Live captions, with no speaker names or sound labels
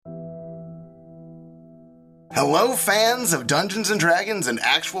Hello, fans of Dungeons & Dragons and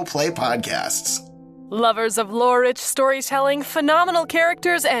actual play podcasts. Lovers of lore-rich storytelling, phenomenal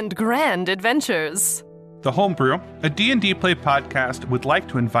characters, and grand adventures. The Homebrew, a D&D play podcast, would like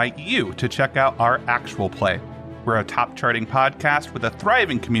to invite you to check out our actual play. We're a top-charting podcast with a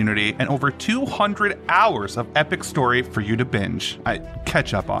thriving community and over 200 hours of epic story for you to binge.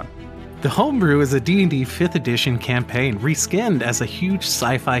 Catch up on. The Homebrew is a D&D 5th edition campaign reskinned as a huge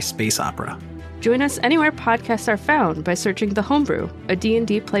sci-fi space opera. Join us anywhere podcasts are found by searching The Homebrew, a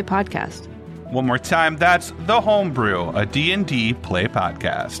D&D play podcast. One more time, that's The Homebrew, a D&D play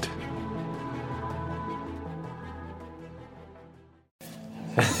podcast.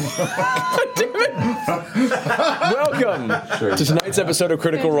 Welcome to tonight's episode of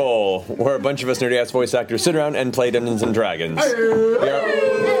Critical Role, where a bunch of us nerdy-ass voice actors sit around and play Dungeons & Dragons.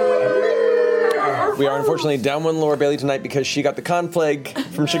 We are unfortunately down one Laura Bailey tonight because she got the conflag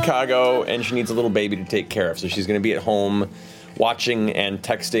from Chicago and she needs a little baby to take care of. So she's going to be at home watching and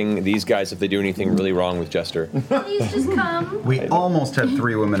texting these guys if they do anything really wrong with Jester. Please just come. We almost had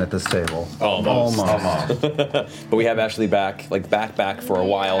 3 women at this table. Almost. But we have Ashley back, back for a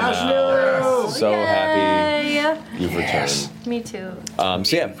while now. Ashley! So Yay! happy you've returned. Me too.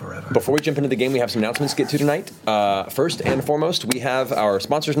 Before we jump into the game, we have some announcements to get to tonight. First and foremost, we have our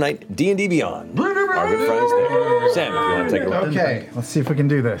sponsors tonight, D&D Beyond. Our good friends there. Sam, if you want to take it away. Okay, let's see if we can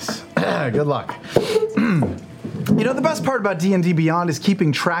do this. Good luck. You know, the best part about D&D Beyond is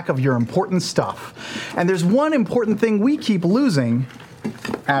keeping track of your important stuff. And there's one important thing we keep losing.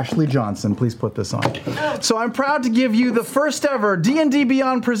 Ashley Johnson, please put this on. So I'm proud to give you the first ever D&D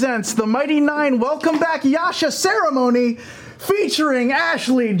Beyond presents the Mighty Nein Welcome Back Yasha ceremony featuring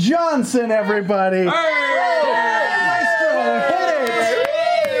Ashley Johnson, everybody. Maestro, hit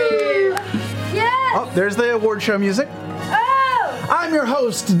it! Yes! Oh, there's the award show music. I'm your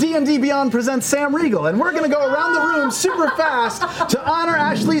host, D&D Beyond presents Sam Riegel, and we're going to go around the room super fast to honor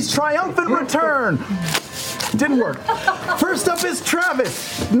Ashley's triumphant return. Didn't work. First up is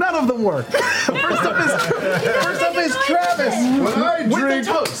Travis. None of them work. First up is Travis.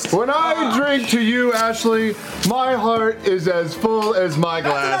 When I drink to you, Ashley, my heart is as full as my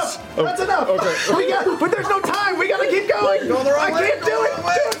glass. That's enough. Okay. But there's no time. We gotta keep going. I can't do it.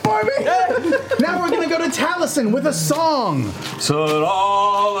 Do it for me. Now we're gonna go to Taliesin with a song. So that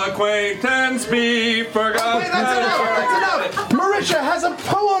all acquaintance be forgotten. Wait, that's enough. Marisha has a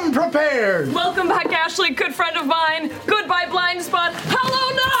poem prepared. Welcome back, Ashley, good friend of mine. Goodbye, blind spot. Hello,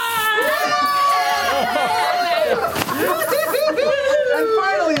 And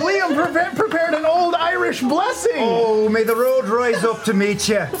finally, Liam prepared an old Irish blessing. Oh, may the road rise up to meet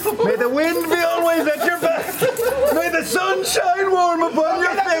you. May the wind be always at your back. May the sun shine warm upon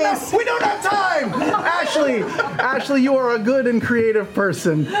your face. We don't have time. Ashley, you are a good and creative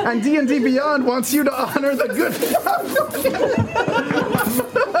person, and D&D Beyond wants you to honor the good.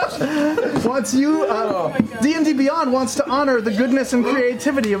 D&D Beyond wants to honor the goodness and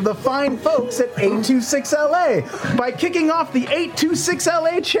creativity of the fine folks at 826LA by kicking off the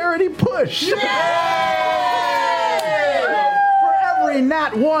 826LA charity push. Yay! For every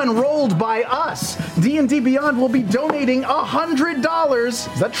Nat 1 rolled by us, D&D Beyond will be donating $100. Is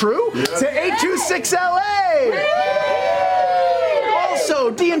that true? Yeah. To 826LA. Also,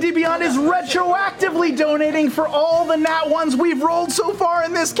 D&D Beyond is retroactively donating for all the Nat 1s we've rolled so far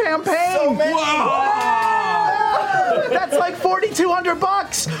in this campaign. So many. That's like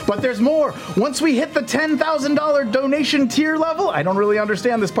 $4,200, but there's more. Once we hit the $10,000 donation tier level, I don't really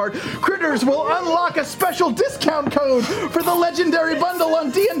understand this part, Critters will unlock a special discount code for the legendary bundle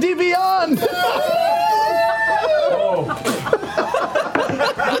on D&D Beyond.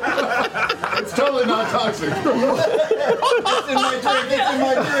 It's totally not toxic. It's in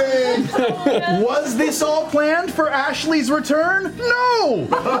my drink. Was this all planned for Ashley's return? No!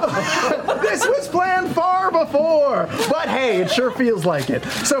 This was planned far before. But hey, it sure feels like it.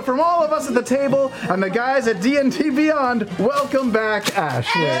 So from all of us at the table and the guys at D&D Beyond, welcome back,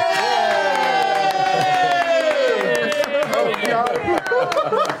 Ashley. Oh, God.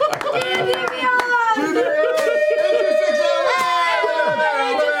 D&D Beyond!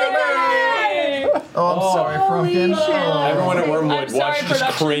 Oh, I'm sorry, Frumpkin. Everyone at Wormwood watched just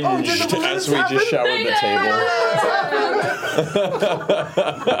cringed as we just showered the table.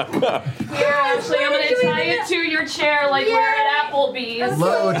 Here, Ashley, I'm going to tie it to your chair like we're at Applebee's.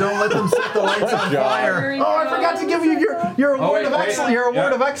 Lo, don't let them set the lights on fire. Oh, I forgot to give you your award of excellence. Your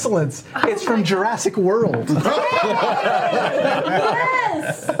award of excellence. It's from Jurassic World.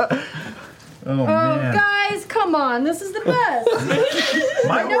 Yes! Oh, man. Guys, come on. This is the best.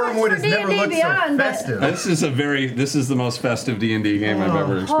 My I know it's wormwood for has never D&D looked Beyond, so but- festive. This is the most festive D&D game I've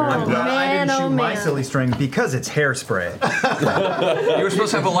ever experienced. But I man, didn't oh, shoot my man. silly string because it's hairspray. You were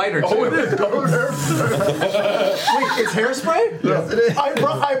supposed to have a lighter, too. Oh, it is. Covered hairspray. Wait, it's hairspray? Yes, it is. I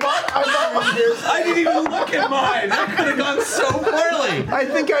bought my hairspray. I didn't even look at mine. That could have gone so poorly. I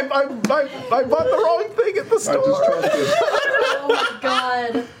think I bought the wrong thing at the store. I just trusted. Oh my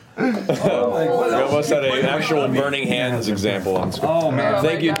god. We almost had an actual burning hands example on screen. Oh, man.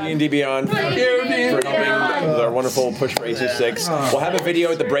 Thank you, D&D Beyond, for helping with our wonderful push for AC6. We'll have a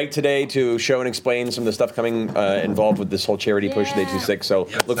video at the break today to show and explain some of the stuff coming involved with this whole charity push at AC6, so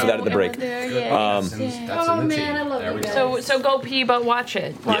look for that at the break. Oh man, I love you guys. So go pee, but watch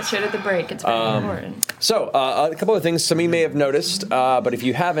it. Watch it at the break. It's very important. So, a couple of things some of you may have noticed, but if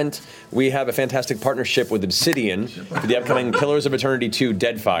you haven't, we have a fantastic partnership with Obsidian for the upcoming Pillars of Eternity 2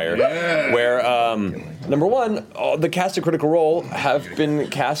 Deadfire, where, number one, all the cast of Critical Role have been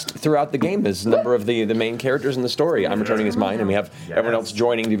cast throughout the game as a number of the main characters in the story. I'm returning as mine, and we have everyone else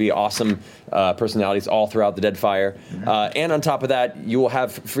joining to be awesome personalities all throughout the Deadfire. And on top of that, you will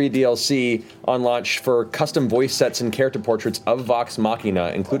have free DLC on launch for custom voice sets and character portraits of Vox Machina,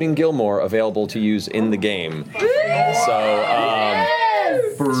 including Gilmore, available to use in the game. So,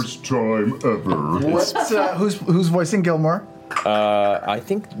 First time ever. Who's voicing Gilmore? I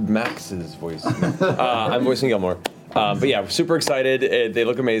think Max is voicing. I'm voicing Gilmore. But yeah, we're super excited. They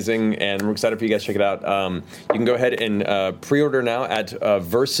look amazing, and we're excited for you guys to check it out. You can go ahead and pre-order now at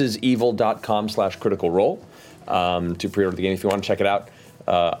versusevil.com/criticalrole to pre-order the game if you want to check it out.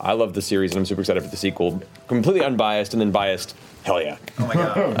 I love the series, and I'm super excited for the sequel. Completely unbiased, and then biased. Hell yeah. Oh my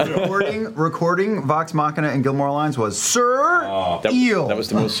god. recording Vox Machina and Gilmore Lines was surreal. That was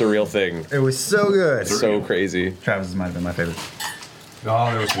the most surreal thing. It was so good. So crazy. Travis's might have been my favorite. Oh,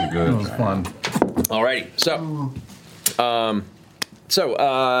 there was some good. It was fun. Alrighty, so the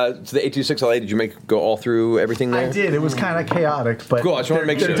 826 LA, did you go all through everything there? I did. It was kind of chaotic, but Cool, I just wanted to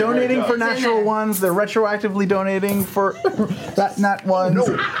make they're sure. donating for natural ones. They're retroactively donating for nat ones.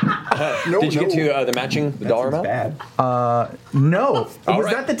 Did you get to the matching the dollar amount? Bad. No. All Was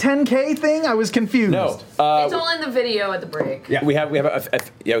right. that the 10K thing? I was confused. No. It's all in the video at the break. Yeah, we have we have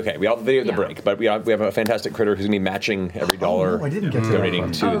the video at the break, but we have a fantastic critter who's gonna be matching every dollar, I didn't get to donating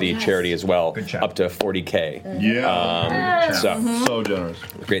that to the charity as well, Good job. up to 40K. Yeah. So generous.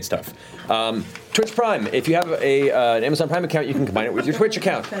 great stuff. Twitch Prime. If you have an Amazon Prime account, you can combine it with your Twitch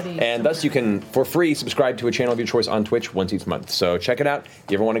account, and thus you can, for free, subscribe to a channel of your choice on Twitch once each month. So check it out. If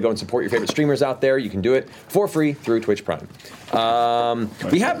you ever want to go and support your favorite streamers out there, you can do it for free through Twitch Prime.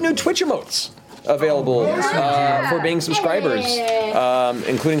 We have new Twitch emotes available for being subscribers,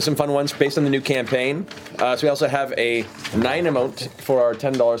 including some fun ones based on the new campaign. So we also have a 9 emote for our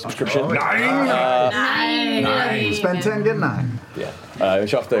 $10 subscription. Nine. Spend 10, get 9. Yeah.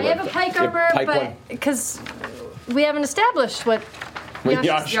 Show off the I have a pike armor, pike but one. because we haven't established what Well,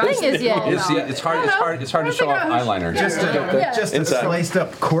 Yosh's Yosh- thing is yet. It's hard to show off eyeliner. Just a Inside. sliced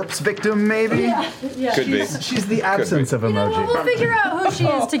up corpse victim, maybe? Yeah. Could be. She's the absence of You know, emoji. we'll figure out who she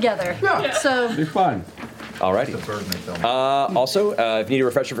is together. So Be fun. Alrighty. Also, if you need a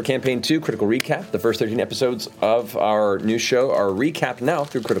refresher for Campaign 2, Critical Recap, the first 13 episodes of our new show are recapped now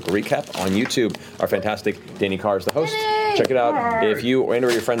through Critical Recap on YouTube. Our fantastic Danny Carr is the host. Yay! Check it out if you and or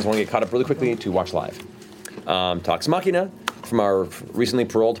your friends want to get caught up really quickly to watch live. Talks Machina from our recently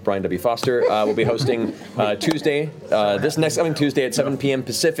paroled Brian W. Foster will be hosting Tuesday, this next coming Tuesday at 7 p.m.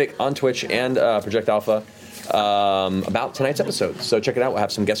 Pacific on Twitch and Project Alpha. About tonight's episode. So check it out. We'll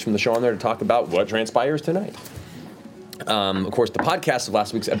have some guests from the show on there to talk about what transpires tonight. Of course, the podcast of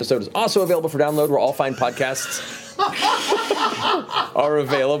last week's episode is also available for download where all fine podcasts are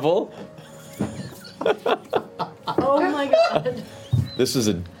available. oh my god. This is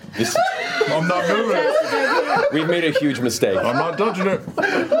I'm not moving it. we've made a huge mistake. I'm not touching it.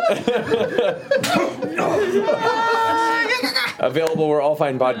 Available where all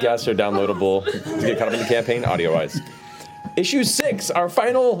fine podcasts are downloadable to get caught up in the campaign audio-wise. Issue 6, our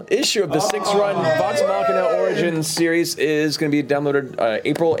final issue of the 6-run Vox Machina Origins series, is going to be downloaded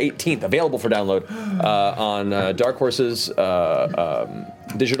April 18th, available for download on Dark Horse's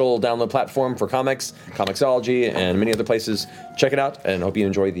digital download platform for comics, Comixology, and many other places. Check it out, and hope you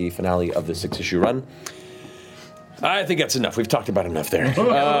enjoy the finale of the 6-issue run. I think that's enough. We've talked about enough there.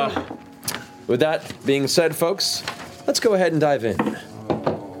 With that being said, folks, let's go ahead and dive in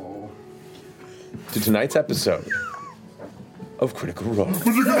to tonight's episode of Critical Role.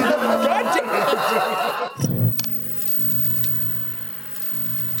 God damn it!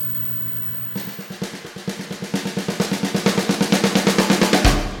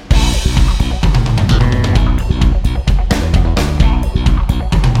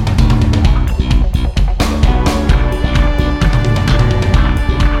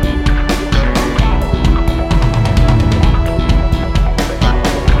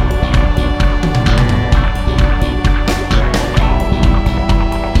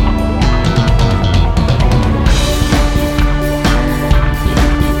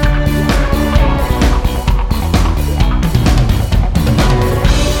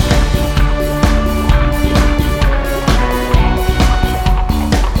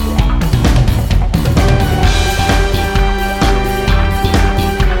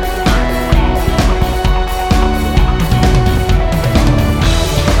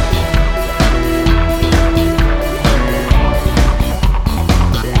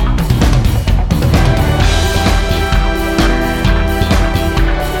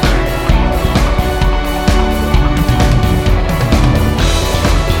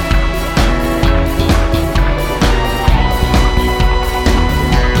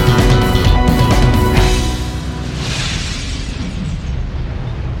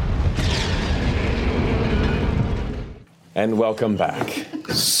 And welcome back.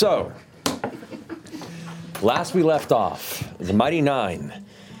 So, last we left off, the Mighty Nein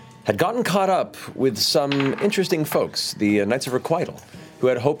had gotten caught up with some interesting folks, the Knights of Requital, who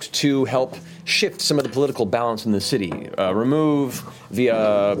had hoped to help shift some of the political balance in the city, remove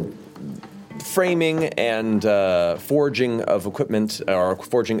via framing and forging of equipment, or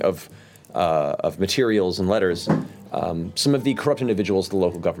forging of materials and letters, some of the corrupt individuals of the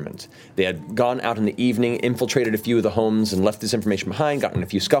local government. They had gone out in the evening, infiltrated a few of the homes, and left this information behind, gotten in a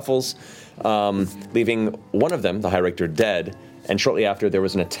few scuffles, leaving one of them, the High Rector, dead. And shortly after, there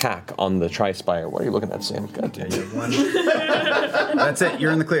was an attack on the Tri-Spire. What are you looking at, Sam? God damn you. That's it.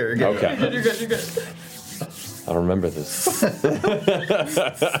 You're in the clear. You're good. Okay. You're good. I'll remember this.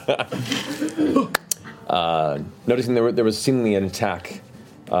 Noticing there was seemingly an attack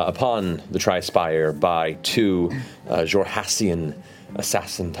upon the Tri-Spire by two Jorhassian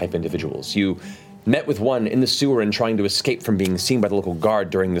assassin-type individuals. You met with one in the sewer and trying to escape from being seen by the local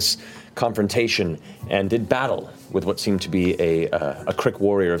guard during this confrontation, and did battle with what seemed to be a Crick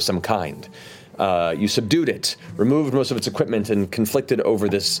warrior of some kind. You subdued it, removed most of its equipment, and conflicted over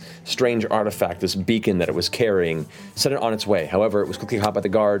this strange artifact, this beacon that it was carrying, set it on its way. However, it was quickly caught by the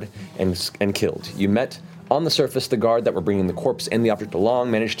guard and killed. You met on the surface the guard that were bringing the corpse and the object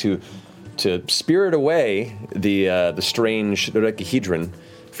along, managed to spirit away the strange dodecahedron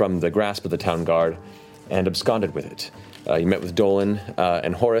from the grasp of the town guard, and absconded with it. You met with Dolan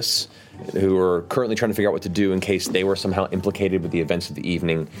and Horace, who were currently trying to figure out what to do in case they were somehow implicated with the events of the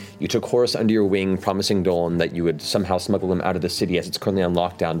evening. You took Horace under your wing, promising Dolan that you would somehow smuggle him out of the city as it's currently on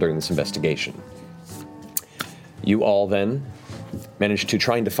lockdown during this investigation. You all then managed to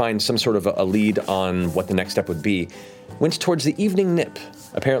trying to find some sort of a lead on what the next step would be. Went towards the evening nip,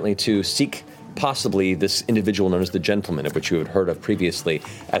 apparently to seek possibly this individual known as the Gentleman, of which you had heard of previously,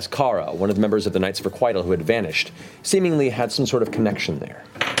 as Kara, one of the members of the Knights of Requital who had vanished, seemingly had some sort of connection there.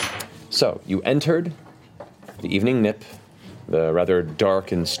 So, you entered the evening nip, the rather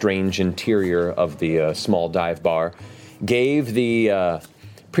dark and strange interior of the small dive bar, gave the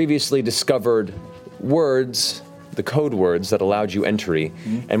previously discovered words, the code words that allowed you entry,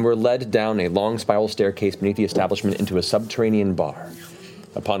 and were led down a long spiral staircase beneath the establishment into a subterranean bar,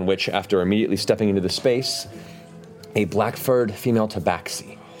 upon which, after immediately stepping into the space, a black-furred female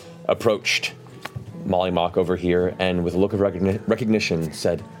tabaxi approached Molly Mock over here and with a look of recognition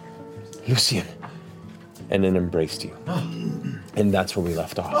said, "Lucian," and then embraced you. And that's where we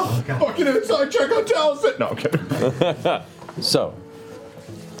left off. Oh, fucking inside check on Taliesin! No, I'm kidding. So,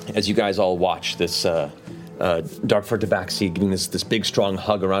 as you guys all watch this dark-furred tabaxi giving this big, strong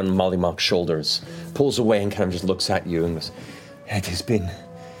hug around Molly Mock's shoulders, pulls away and kind of just looks at you and goes, It has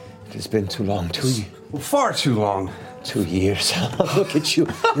been too long. Far too long. 2 years. Look at you.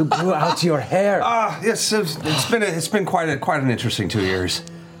 You grew out your hair. Yes, it's been quite an interesting 2 years.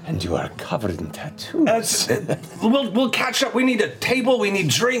 And you are covered in tattoos. We'll catch up. We need a table. We need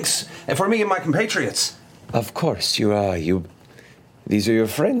drinks, and for me and my compatriots. Of course, you. These are your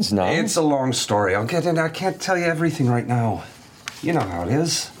friends now. It's a long story. I'll get into. I can't tell you everything right now. You know how it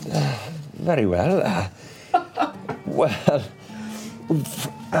is. Very well. Well.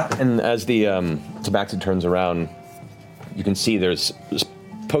 And as the tabaxi turns around, you can see there's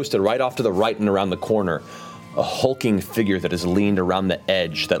posted right off to the right and around the corner a hulking figure that is leaned around the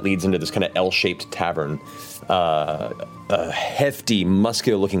edge that leads into this kind of L-shaped tavern. A hefty,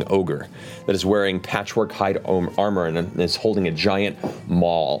 muscular-looking ogre that is wearing patchwork hide armor and is holding a giant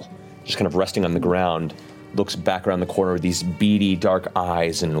maul, just kind of resting on the ground. Looks back around the corner with these beady, dark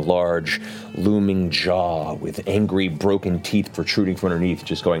eyes and large, looming jaw with angry, broken teeth protruding from underneath,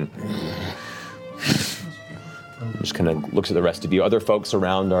 just going... Just kind of looks at the rest of you. Other folks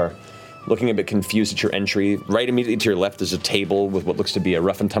around are looking a bit confused at your entry. Right immediately to your left is a table with what looks to be a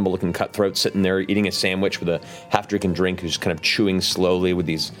rough and tumble-looking cutthroat sitting there eating a sandwich with a half-drinking drink who's kind of chewing slowly with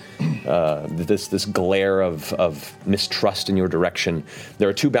these this glare of mistrust in your direction. There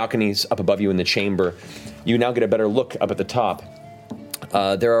are two balconies up above you in the chamber. You now get a better look up at the top.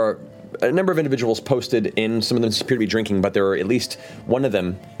 There are a number of individuals posted in. Some of them appear to be drinking, but there are at least one of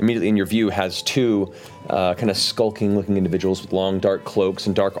them immediately in your view has two kind of skulking-looking individuals with long, dark cloaks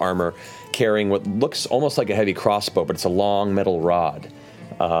and dark armor, carrying what looks almost like a heavy crossbow, but it's a long metal rod.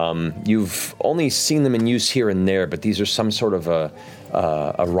 You've only seen them in use here and there, but these are some sort of a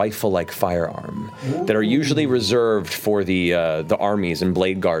rifle-like firearm that are usually reserved for the armies in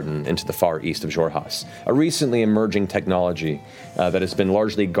Blade Garden into the far east of Xhorhas. A recently emerging technology that has been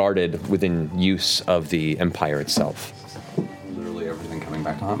largely guarded within use of the Empire itself. Literally everything coming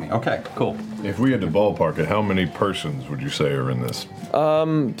back to haunt me. Okay, cool. If we had to ballpark it, how many persons would you say are in this?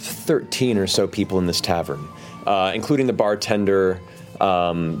 13 or so people in this tavern. including the bartender,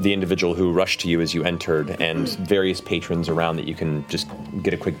 the individual who rushed to you as you entered, and various patrons around that you can just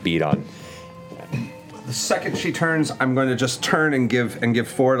get a quick beat on. The second she turns, I'm going to just turn and give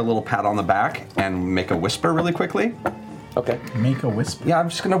Ford a little pat on the back and make a whisper really quickly. Okay. Make a whisper? Yeah, I'm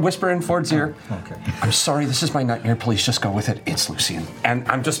just going to whisper in Ford's ear. Okay. I'm sorry, this is my nightmare. Please just go with it. It's Lucian. And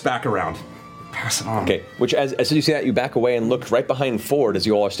I'm just back around. Pass it on. Okay, which as soon as you see that, you back away and look right behind Ford as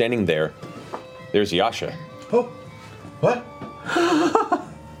you all are standing there. There's Yasha. Oh, what?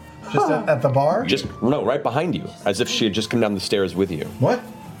 Just at the bar? No, right behind you, as if she had just come down the stairs with you. What?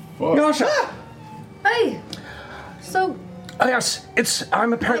 Yasha! Hey! So... yes, it's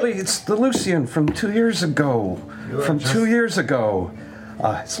the Lucian from 2 years ago.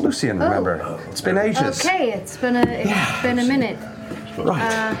 It's Lucian, remember? It's been ages. Okay, it's been a minute.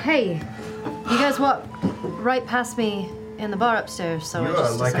 Right. Hey, you guys walked right past me in the bar upstairs, so You I are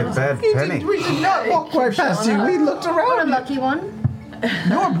just like a decided- bad penny. We did not walk right past you. We looked What a around. lucky one.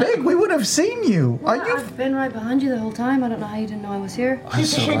 You're big. We would have seen you. I've been right behind you the whole time. I don't know how you didn't know I was here. I'm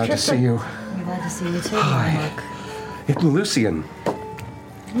so glad to see you. I'm glad to see you too. Hi. It's Lucian.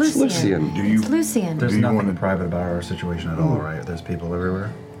 Lucian. Lucian. It's Lucian. There's nothing private about our situation at all, right? There's people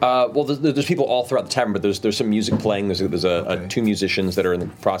everywhere. Well, there's people all throughout the tavern, but there's some music playing. There's two musicians that are in the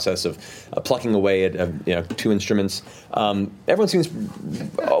process of plucking away at two instruments. Everyone seems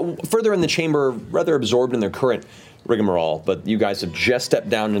further in the chamber, rather absorbed in their current rigmarole. But you guys have just stepped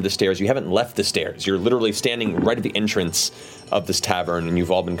down into the stairs. You haven't left the stairs. You're literally standing right at the entrance of this tavern, and you've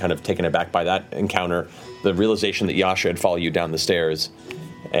all been kind of taken aback by that encounter, the realization that Yasha had followed you down the stairs,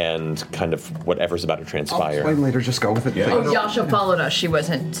 and kind of whatever's about to transpire. I'll explain later, just go with it. Oh, Yasha followed us. She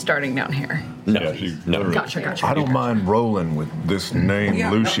wasn't starting down here. No, no. Gotcha. I don't mind rolling with this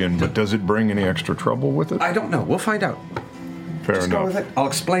name, Lucian, but does it bring any extra trouble with it? I don't know. We'll find out. Fair Just enough. go with it. I'll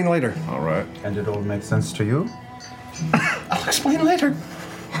explain later. All right. And it all makes sense to you? I'll explain later.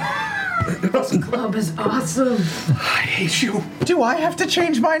 This club is awesome. I hate you. Do I have to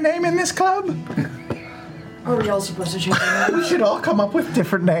change my name in this club? Are we all supposed to change our names? We should all come up with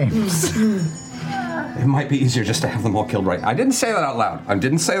different names. It might be easier just to have them all killed right. I didn't say that out loud.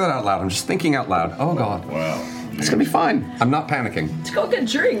 I'm just thinking out loud. Oh, God. Wow. It's going to be fine. I'm not panicking. Let's go get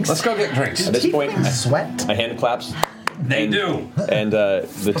drinks. Let's go get drinks. At this point, Sweat. a hand claps. They do. And the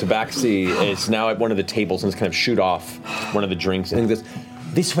tabaxi is now at one of the tables and is kind of shoot off one of the drinks. And he goes,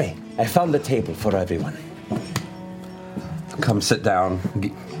 "This way. I found the table for everyone." Come sit down.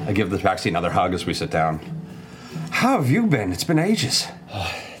 I give the taxi another hug as we sit down. How have you been? It's been ages.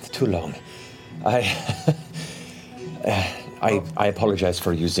 Too long. I apologize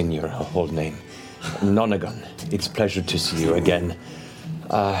for using your whole name. Nonagon. It's a pleasure to see you again.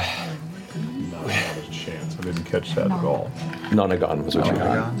 Chance. I didn't catch that at all. Nonagon was what you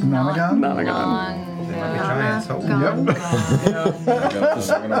got. Nonagon? Nonagon.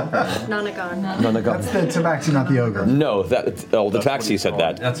 Nonagon. That's the tabaxi, not the ogre. No, the tabaxi said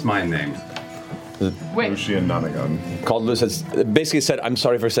that. That's my name. Lucian Nonagon. Called Lucian, basically said, "I'm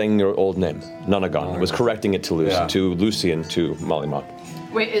sorry for saying your old name." Nonagon was correcting it to Lucian, to Lucian, to Mollymauk.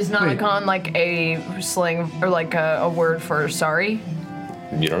 Wait, is Nonagon like a slang or like a word for sorry?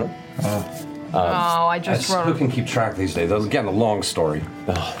 You don't know? I just wrote Who can keep track these days? That was, again, a long story.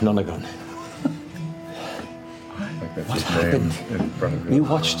 Nonagon. What happened? In front of We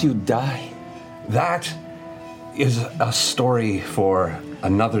watched you die. That is a story for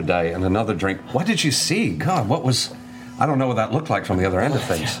another day and another drink. What did you see? God, what was... I don't know what that looked like from the other end of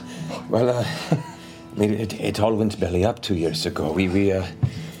things. Well, it all went belly up 2 years ago. You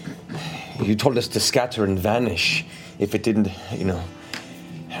told us to scatter and vanish if it didn't,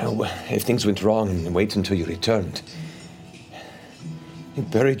 if things went wrong, and wait until you returned. You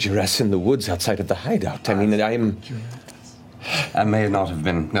buried your ass in the woods outside of the hideout. I mean, That may not have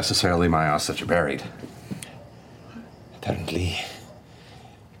been necessarily my ass that you buried. Apparently.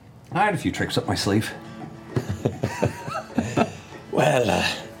 I had a few tricks up my sleeve. Well,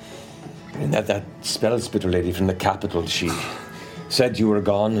 that spell spitter lady from the capital, she said you were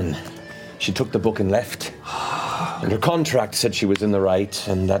gone, and she took the book and left. And her contract said she was in the right,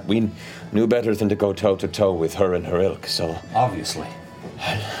 and that we knew better than to go toe-to-toe with her and her ilk, so... Obviously.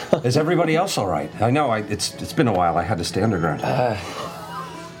 Is everybody else all right? I know, it's been a while. I had to stay underground.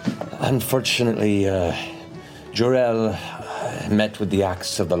 Unfortunately, Jor-El met with the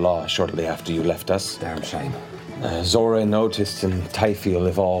axe of the law shortly after you left us. Damn shame. Zora and Otis and Typhoel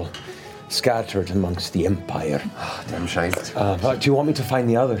have all scattered amongst the Empire. Damn shame. Do you want me to find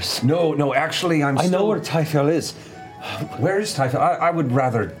the others? No, actually, I know where Typhoel is. Where is Typhoel? I would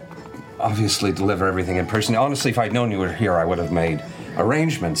rather, obviously, deliver everything in person. Honestly, if I'd known you were here, I would have made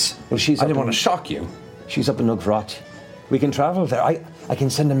arrangements. Well, I didn't want to shock you. She's up in Ugrot. We can travel there. I can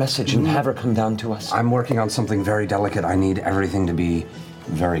send a message and have her come down to us. I'm working on something very delicate. I need everything to be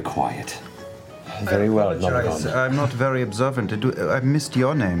very quiet. Very well, Apologize. Nonagon. I'm not very observant. I missed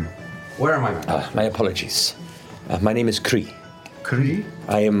your name. Where am I? My apologies. My name is Cree. Cree?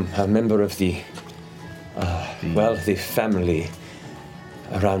 I am a member of the family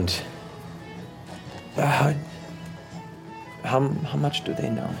around... How much do they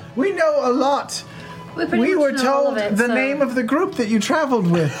know? We know a lot. We were told the name of the group that you traveled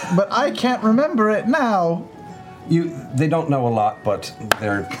with, but I can't remember it now. They don't know a lot, but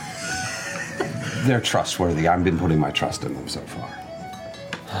they're trustworthy. I've been putting my trust in them so far.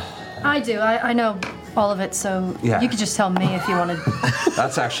 I do. I know all of it, so Yeah. you could just tell me if you wanted.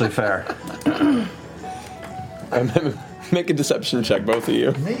 That's actually fair. Make a deception check, both of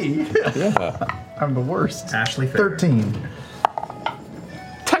you. Me? Yeah. I'm the worst. Ashley, 13.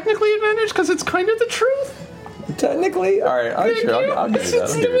 Technically advantage because it's kind of the truth. Technically? All right, I'll give you that. I'll give you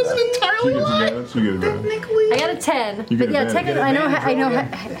that. Entirely lie. I got a 10, You but get yeah, advantage. technically, I know. I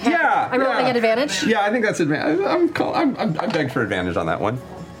rolled. I get advantage. Yeah, I think that's advantage. I begged for advantage on that one.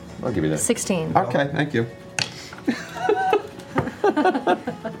 I'll give you that. 16. Okay, thank you.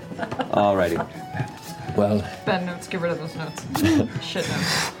 Alrighty. Well, Bad notes. Get rid of those notes. Shit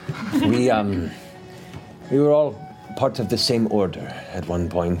notes. we were all part of the same order at one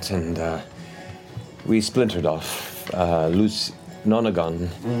point, and we splintered off. Nonagon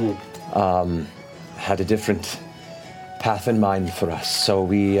had a different path in mind for us, so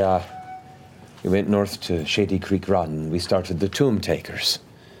we went north to Shady Creek Run. We started the Tomb Takers.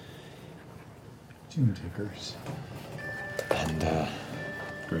 Tomb Takers. And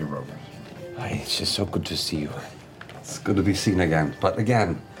Grave robbers. it's just so good to see you. It's good to be seen again. But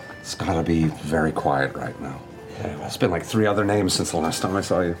again, it's got to be very quiet right now. Yeah, It's been like 3 other names since the last time I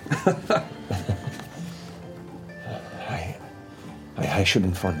saw you. I should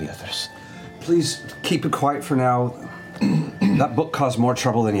inform the others. Please keep it quiet for now. That book caused more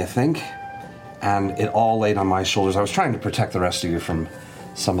trouble than you think, and it all laid on my shoulders. I was trying to protect the rest of you from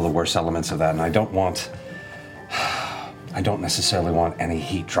some of the worst elements of that, and I don't necessarily want any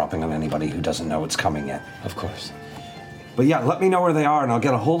heat dropping on anybody who doesn't know it's coming yet. Of course. But yeah, let me know where they are and I'll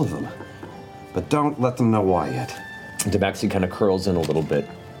get a hold of them. But don't let them know why yet. Tabaxi kind of curls in a little bit,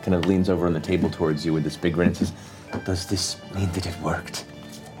 kind of leans over on the table towards you with this big grin and says, "Does this mean that it worked?"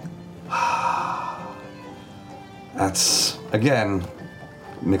 That's, again,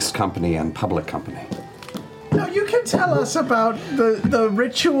 mixed company and public company. No, you can tell us about the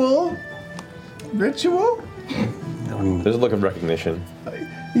ritual. Ritual? There's a look of recognition.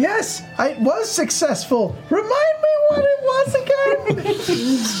 Yes, it was successful. Remind me what it was again.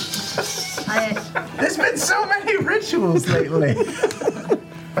 There's been so many rituals lately.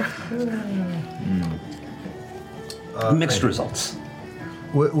 Mixed results.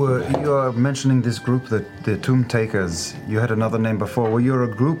 You are mentioning this group, the Tomb Takers. You had another name before. Were you a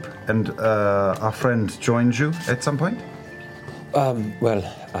group and our friend joined you at some point?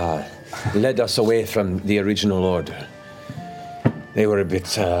 Led us away from the original order. They were a bit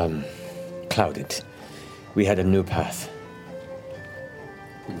clouded. We had a new path.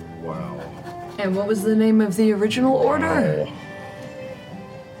 Wow. And what was the name of the original order?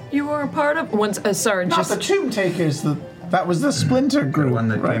 You were a part of? Not the Tomb Takers. That was the Splinter group. The one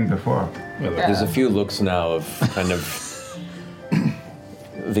that came before. There's a few looks now of kind of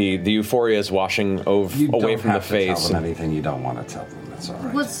the euphoria is washing away from the face. Tell them anything you don't want to tell them. That's all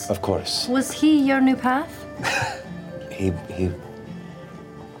right. Of course. Was he your new path? He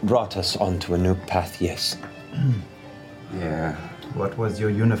brought us onto a new path, yes. Yeah. What was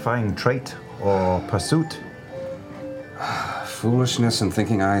your unifying trait or pursuit? Foolishness and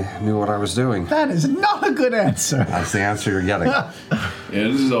thinking I knew what I was doing. That is not a good answer. That's the answer you're getting. Yeah,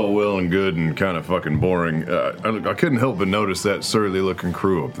 this is all well and good and kind of fucking boring. I couldn't help but notice that surly-looking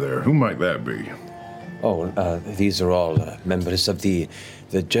crew up there. Who might that be? These are all members of the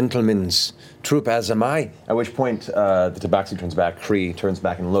gentleman's troop, as am I. At which point, the Tabaxi turns back, Kree turns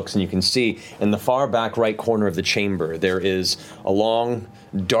back and looks, and you can see in the far back right corner of the chamber, there is a long,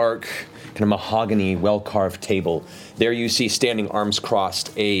 dark, kind of mahogany, well-carved table. There you see, standing arms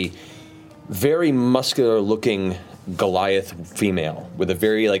crossed, a very muscular-looking Goliath female with a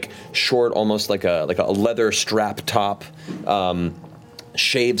very, short, almost like a leather strap top,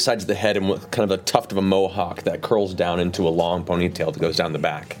 shaved sides of the head and with kind of a tuft of a mohawk that curls down into a long ponytail that goes down the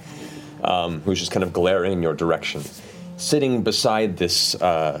back, who's just kind of glaring in your direction. Sitting beside this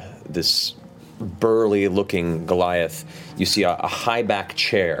burly-looking Goliath, you see a high-back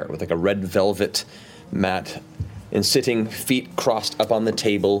chair with a red velvet mat, and sitting, feet crossed up on the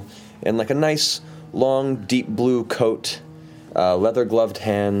table, and a nice long, deep blue coat, leather gloved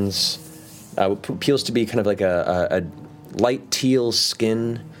hands, what appeals to be kind of like a light teal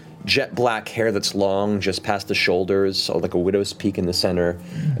skin, jet black hair that's long just past the shoulders, so like a widow's peak in the center,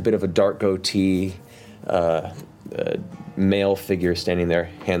 a bit of a dark goatee, male figure standing there,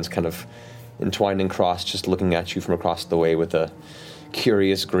 hands kind of entwined and crossed, just looking at you from across the way with a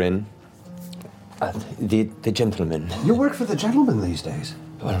curious grin. The gentleman. You work for the gentleman these days?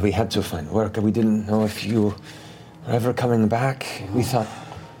 Well, we had to find work. We didn't know if you were ever coming back. We thought...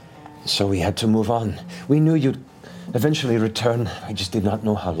 So we had to move on. We knew you'd eventually return. I just did not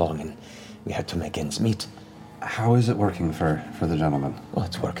know how long, and we had to make ends meet. How is it working for the gentleman? Well,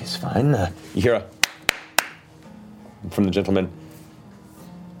 its work is fine. You hear from the gentleman.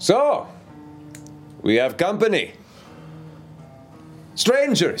 So, we have company.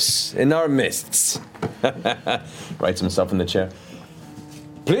 Strangers in our midst. Writes himself in the chair.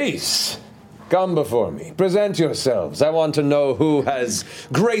 Please, come before me. Present yourselves. I want to know who has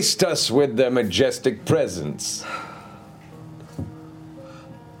graced us with their majestic presence.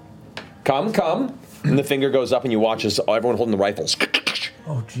 Come. And the finger goes up and you watch as everyone holding the rifles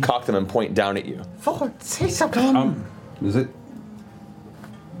cock them and point down at you. Lord, say something. Is it?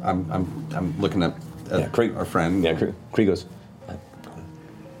 I'm looking at our friend. Yeah, Kree goes.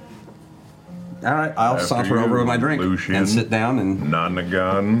 All right, I'll saunter over with my drink and sit down and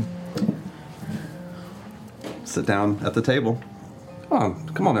Nonagon. Sit down at the table.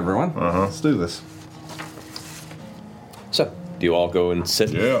 Come on, everyone. Let's do this. So, do you all go and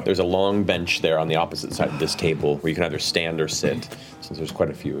sit? Yeah. There's a long bench there on the opposite side of this table where you can either stand or sit, since there's quite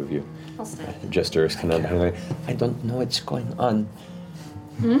a few of you. I'll stay. Jester is kind of like, I don't know what's going on.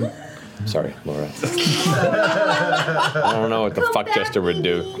 Sorry, Laura. I don't know what the fuck Jester would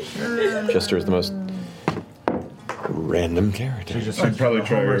do. Jester is the most random character. I'd probably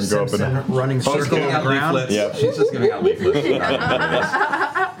try her and go up and running circle on the ground. Leaflets. Yep. She's just giving out leaflets.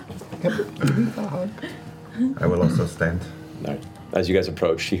 I will also stand. All right. As you guys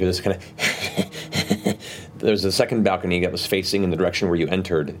approach, you hear this kind of... There's a second balcony that was facing in the direction where you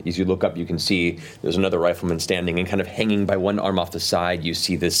entered. As you look up, you can see there's another rifleman standing, and kind of hanging by one arm off the side, you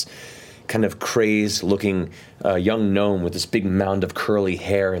see this kind of crazed-looking young gnome with this big mound of curly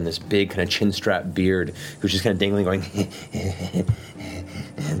hair and this big kind of chin-strap beard, who's just kind of dangling, going,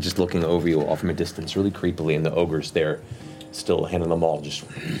 and just looking over you all from a distance, really creepily, and the ogre's there, still hand on the maul, just...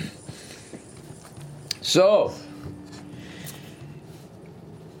 So...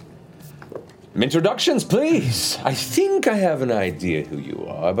 Introductions, please. I think I have an idea who you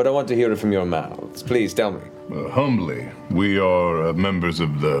are, but I want to hear it from your mouths. Please tell me. Humbly, we are members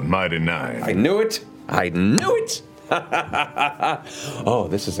of the Mighty Nein. I knew it. Oh,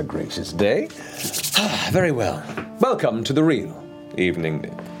 this is a gracious day. Very well. Welcome to the real evening.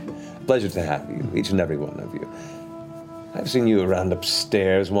 Pleasure to have you, each and every one of you. I've seen you around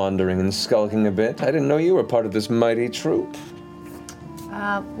upstairs, wandering and skulking a bit. I didn't know you were part of this mighty troop.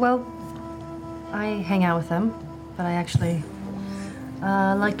 Well, I hang out with them, but I actually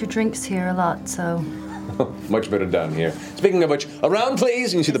like your drinks here a lot, so... Much better down here. Speaking of which, around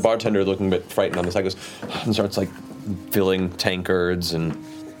please! And you see the bartender looking a bit frightened on the side, goes, and starts like filling tankards and...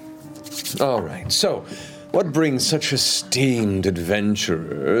 All right, so what brings such esteemed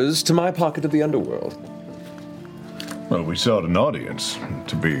adventurers to my pocket of the underworld? Well, we sought an audience.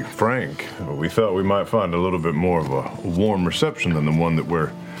 To be frank, we thought we might find a little bit more of a warm reception than the one that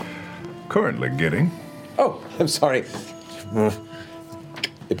we're currently getting. Oh, I'm sorry.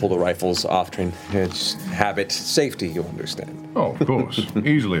 They pull the rifles off, train. It's habit, safety, you understand. Oh, of course.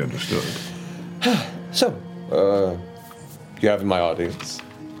 Easily understood. So, you have my audience?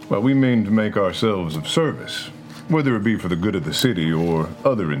 Well, we mean to make ourselves of service. Whether it be for the good of the city or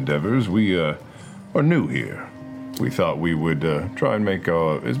other endeavors, we are new here. We thought we would try and make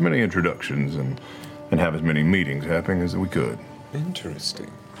as many introductions and have as many meetings happening as we could. Interesting.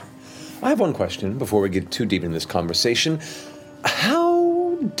 I have one question before we get too deep in this conversation.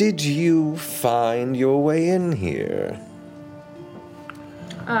 How did you find your way in here?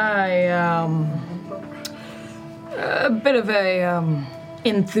 I, a bit of a,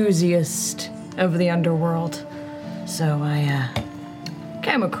 enthusiast of the underworld. So I,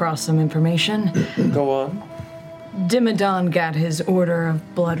 came across some information. Go on. Dimmadon got his order of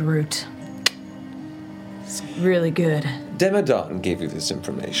Bloodroot. It's really good. Dimmadon gave you this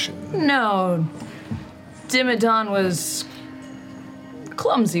information? No. Dimmadon was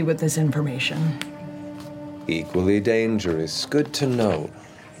clumsy with this information. Equally dangerous. Good to know.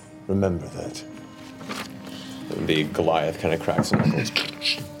 Remember that. And the Goliath kind of cracks some knuckles.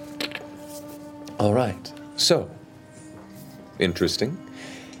 All right. So, interesting.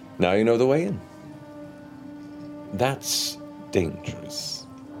 Now you know the way in. that's dangerous.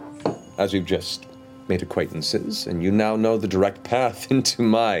 As we've just made acquaintances, and you now know the direct path into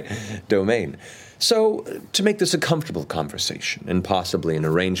my domain. So, to make this a comfortable conversation, and possibly an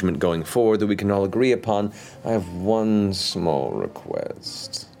arrangement going forward that we can all agree upon, I have one small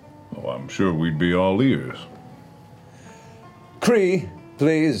request. Oh, I'm sure we'd be all ears. Cree,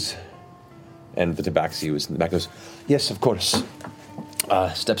 please. And the tabaxi was in the back, goes, yes, of course.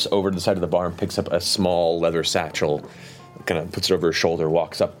 Steps over to the side of the bar and picks up a small leather satchel, kind of puts it over her shoulder,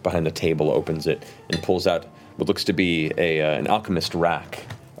 walks up behind the table, opens it, and pulls out what looks to be an alchemist rack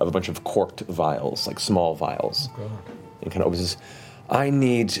of a bunch of corked vials, like small vials. Oh, God. And kind of opens this. I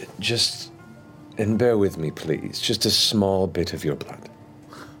need just, and bear with me, please, just a small bit of your blood.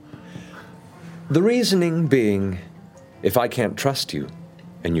 The reasoning being, if I can't trust you,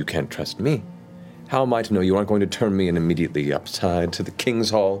 and you can't trust me, how am I to know you aren't going to turn me in immediately upside to the King's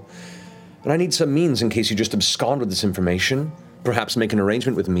Hall? And I need some means in case you just abscond with this information, perhaps make an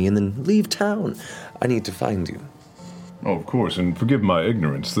arrangement with me and then leave town. I need to find you. Oh, of course, and forgive my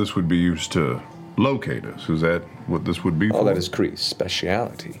ignorance, this would be used to locate us. Is that what this would be for? Oh, that is Kree's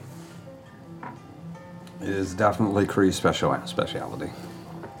speciality. It is definitely Kree's speciality.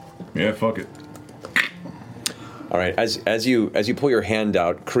 Yeah, fuck it. All right, as you pull your hand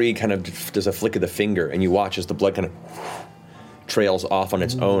out, Kree kind of does a flick of the finger, and you watch as the blood kind of trails off on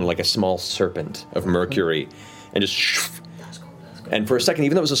its own like a small serpent of mercury, and just. And for a second,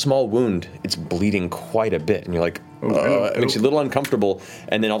 even though it was a small wound, it's bleeding quite a bit, and you're like, it makes you a little uncomfortable.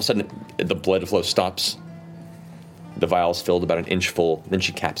 And then all of a sudden, the blood flow stops. The vial's filled about an inch full. Then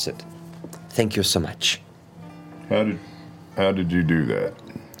she caps it. Thank you so much. How did you do that?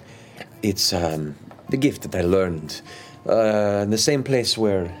 It's the gift that I learned in the same place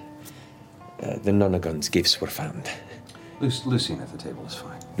where the Nonagon's gifts were found. Lucine at the table is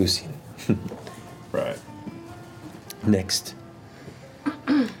fine. Lucine. Right. Next.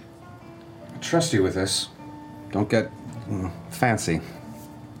 I trust you with this. Don't get fancy.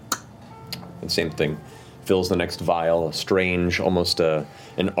 And same thing. Fills the next vial, a strange, almost an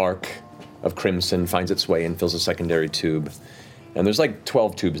arc of crimson, finds its way and fills a secondary tube. And there's like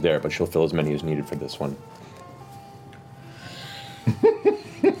 12 tubes there, but she'll fill as many as needed for this one.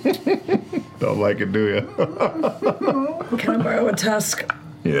 Don't like it, do you? Can I borrow a tusk?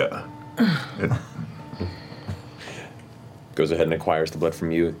 Yeah. Goes ahead and acquires the blood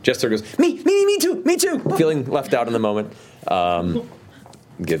from you. Jester goes, me too, feeling left out in the moment.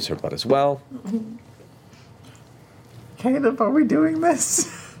 Gives her blood as well. Caleb, are we doing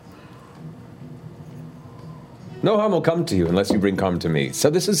this? No harm will come to you unless you bring harm to me. So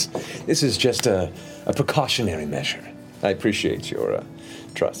this is just a precautionary measure. I appreciate your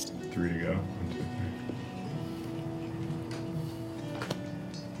trust. 3 to go. 1, 2,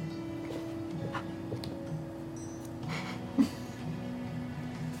 3.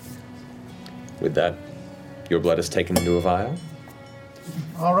 With that, your blood is taken into a vial.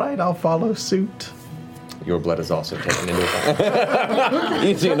 All right, I'll follow suit. Your blood is also taken into a vial.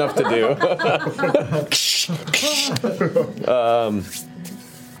 Easy enough to do.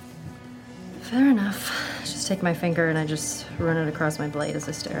 Fair enough. I just take my finger and I just run it across my blade as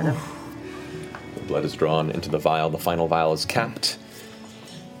I stare at him. The blood is drawn into the vial. The final vial is capped.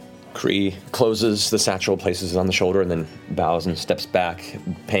 Kree closes the satchel, places it on the shoulder, and then bows and steps back,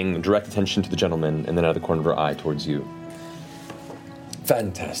 paying direct attention to the gentleman, and then out of the corner of her eye towards you.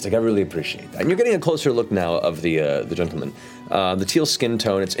 Fantastic. I really appreciate that. And you're getting a closer look now of the gentleman. The teal skin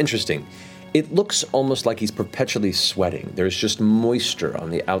tone, it's interesting. It looks almost like he's perpetually sweating. There's just moisture on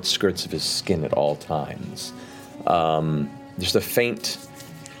the outskirts of his skin at all times. Just a faint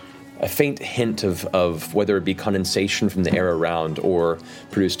hint of whether it be condensation from the air around or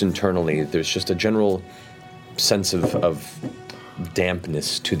produced internally. There's just a general sense of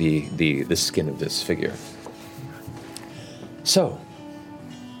dampness to the skin of this figure. So,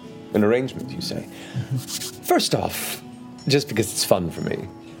 an arrangement, you say. First off, just because it's fun for me,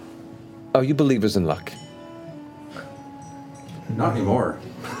 are you believers in luck? Not anymore.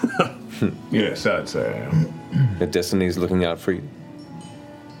 Yes, I'd say I am. That destiny's looking out for you.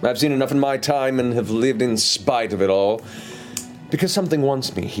 I've seen enough in my time and have lived in spite of it all, because something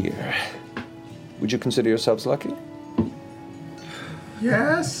wants me here. Would you consider yourselves lucky?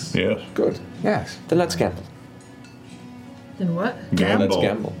 Yes. Yes. Good. Yes. Then let's gamble. Then what? Gamble. Let's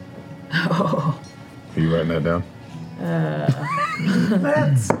gamble. Oh. Are you writing that down?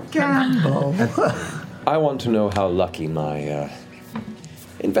 Let's gamble. I want to know how lucky my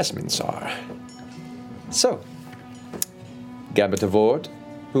investments are. So, Gambit Avord,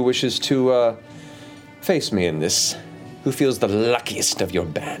 who wishes to face me in this, who feels the luckiest of your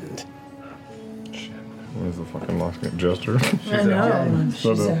band? Where's the fucking lost Jester? I know.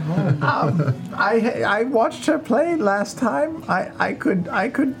 She's at home. I watched her play last time. I could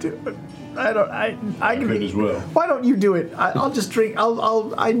do it. I could as well. Why don't you do it? I'll just drink.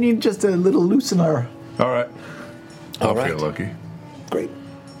 I need just a little loosener. All right. All I'll right. feel lucky. Great.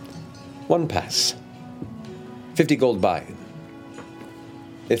 1 pass. 50 gold buy-in.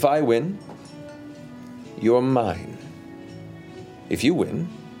 If I win, you're mine. If you win,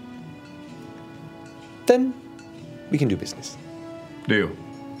 then we can do business. Deal.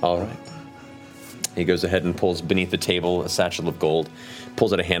 All right. He goes ahead and pulls beneath the table a satchel of gold,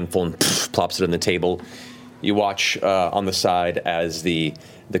 pulls out a handful and plops it on the table. You watch on the side as the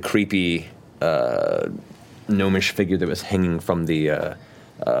creepy gnomish figure that was hanging from the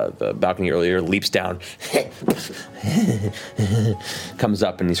balcony earlier leaps down, comes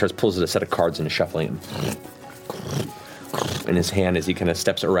up, and he pulls a set of cards and is shuffling them in his hand as he kind of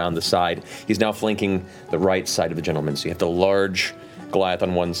steps around the side. He's now flanking the right side of the gentleman, so you have the large Goliath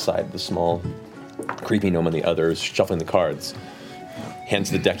on one side, the small creepy gnome on the other, shuffling the cards. Hands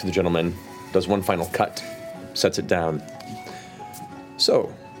the deck to the gentleman, does one final cut, sets it down.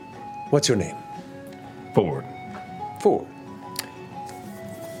 So, what's your name? Ford. Ford.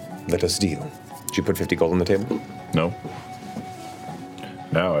 Let us deal. Did you put 50 gold on the table? No.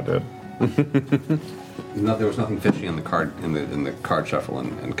 Now I did. No, there was nothing fishy in the card in the card shuffle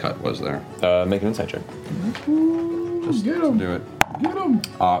and cut, was there? Make an insight check. Just Get him. do it. Get him.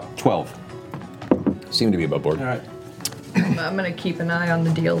 12. Seem to be above board. All right. I'm going to keep an eye on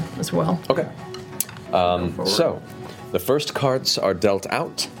the deal as well. Okay. So, the first cards are dealt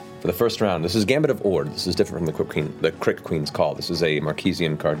out for the first round. This is Gambit of Ord. This is different from the Crick Queen's Call. This is a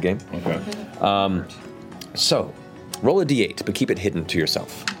Marquesian card game. Okay. So, roll a d8, but keep it hidden to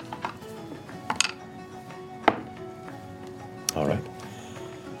yourself. All right.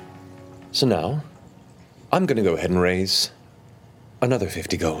 So now, I'm going to go ahead and raise another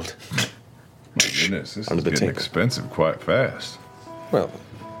 50 gold. My goodness, this Under is the getting table. expensive quite fast. Well,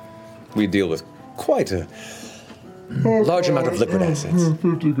 we deal with quite a large amount of liquid assets.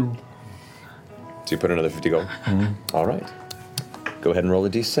 50 gold. So you put another 50 gold? Mm-hmm. All right. Go ahead and roll a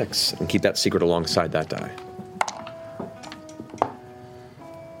d6 and keep that secret alongside that die.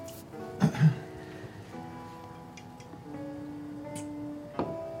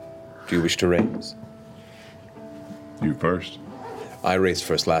 Do you wish to raise? You first. I raised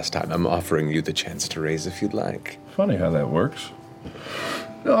first last time. I'm offering you the chance to raise if you'd like. Funny how that works.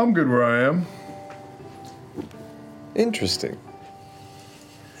 No, I'm good where I am. Interesting.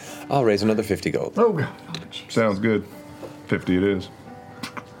 I'll raise another 50 gold. Oh, God. Sounds good. 50 it is.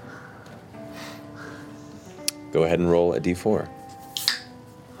 Go ahead and roll a d4.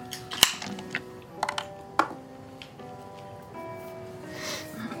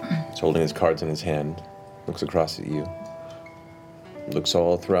 He's holding his cards in his hand, looks across at you, looks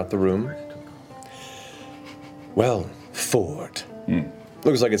all throughout the room. Well, Ford,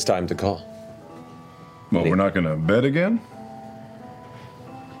 looks like it's time to call. Well, we're not going to bet again?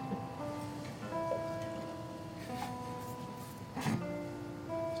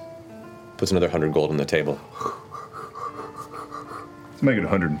 Puts another 100 gold on the table. Let's make it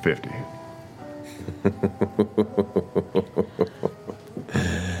 150.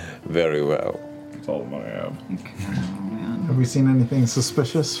 Very well. That's all the money I have. Have we seen anything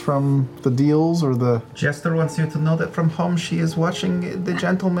suspicious from the deals or the... Jester wants you to know that from home she is watching the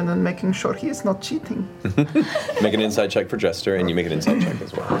gentleman and making sure he is not cheating. Make an inside check for Jester, and you make an inside check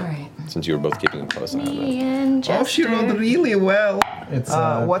as well. All right. Since you were both keeping a close eye on that. And Oh, she rolled really well. It's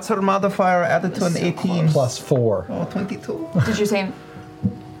What's her modifier added to an 18? +4. Oh, 22. Did you say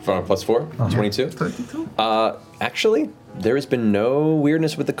For +4, 22. 22. Actually, there has been no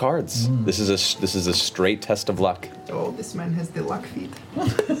weirdness with the cards. This is a straight test of luck. Oh, this man has the luck feet.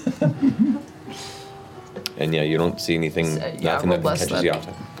 And yeah, you don't see anything, yeah, nothing that less catches than- you off.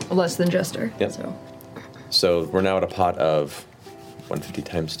 less than Jester? Yep. So we're now at a pot of 150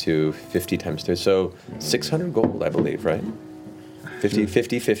 times 2, 50 times 3. So 600 gold, I believe, right? 50,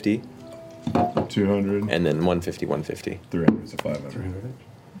 50, 50. 200. And then 150, 150. 300, so 500.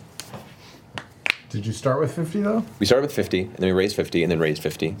 Did you start with 50, though? We started with 50, and then we raised 50, and then raised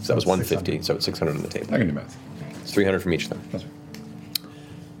 50. So that was 150, so it's 600 on the table. I can do math. It's 300 from each of them. That's right.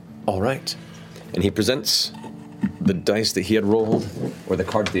 All right. And he presents the dice that he had rolled, or the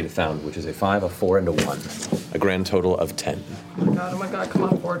cards that he had found, which is a 5, a 4, and a 1. A grand total of 10. Oh my god, come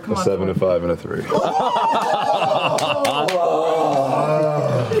on, Ford, come A on. 7, a Ford. 5, and a 3. Oh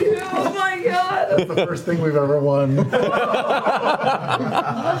my god! That's the first thing we've ever won.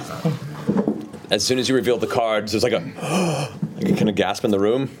 As soon as you reveal the cards, there's like a kind of gasp in the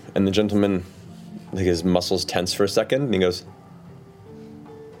room, and the gentleman like his muscles tense for a second, and he goes,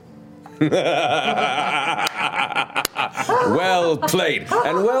 well played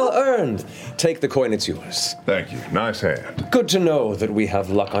and well earned. Take the coin, it's yours. Thank you. Nice hand. Good to know that we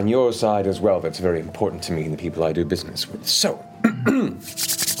have luck on your side as well. That's very important to me and the people I do business with. So,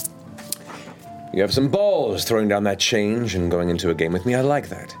 you have some balls throwing down that change and going into a game with me. I like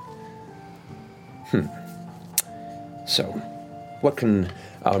that. So, what can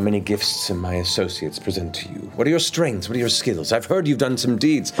our many gifts and my associates present to you? What are your strengths? What are your skills? I've heard you've done some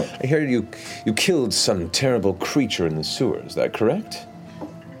deeds. I hear you killed some terrible creature in the sewer. Is that correct?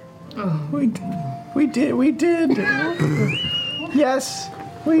 Oh, we did. Yes,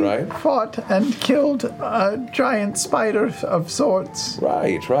 we fought and killed a giant spider of sorts.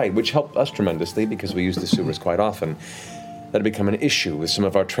 Right, which helped us tremendously because we use the sewers quite often. That had become an issue with some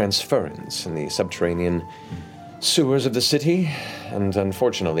of our transference in the subterranean sewers of the city, and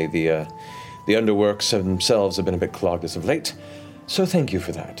unfortunately the underworks themselves have been a bit clogged as of late. So thank you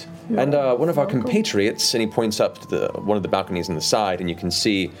for that. Yeah, and one of our compatriots, and he points up to one of the balconies on the side, and you can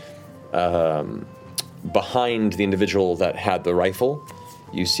see behind the individual that had the rifle,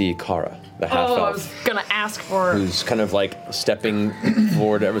 you see Kara, the half-elf. Oh, I was gonna ask for her. Who's kind of like stepping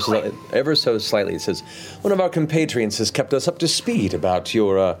forward ever so slightly. It says, one of our compatriots has kept us up to speed about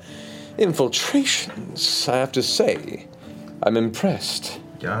your infiltrations. I have to say, I'm impressed.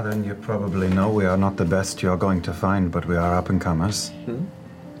 Yeah, then you probably know we are not the best you're going to find, but we are up-and-comers.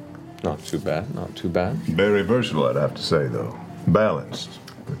 Not too bad, not too bad. Very versatile, I'd have to say, though. Balanced.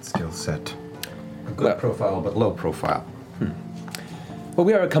 Good skill set. A good profile, but low profile. Well,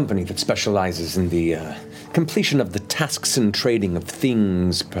 we are a company that specializes in the completion of the tasks and trading of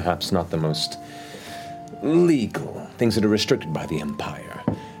things, perhaps not the most legal, things that are restricted by the Empire.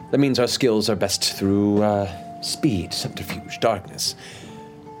 That means our skills are best through speed, subterfuge, darkness.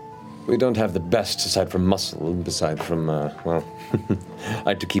 We don't have the best aside from muscle, aside from, well, I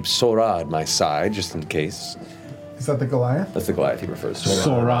had to keep Sora at my side, just in case. Is that the Goliath? That's the Goliath he refers to.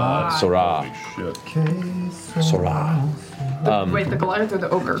 Sora. Sora. Okay, Sora. Wait, the Goliath or the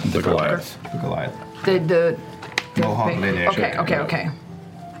ogre? The Goliath. The Goliath. The Mohawk lady. Okay.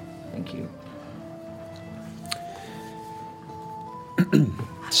 Thank you.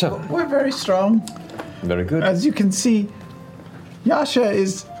 So. We're very strong. Very good. As you can see, Yasha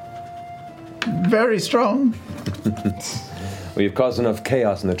is very strong. Well, you've caused enough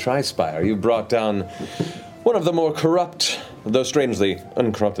chaos in the Tri-Spire. You've brought down one of the more corrupt, though strangely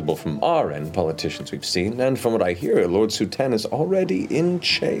uncorruptible from our end, politicians we've seen. And from what I hear, Lord Sutan is already in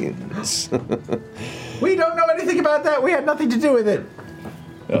chains. We don't know anything about that. We had nothing to do with it.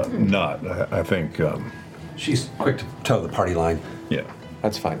 I think... She's quick to toe the party line. Yeah.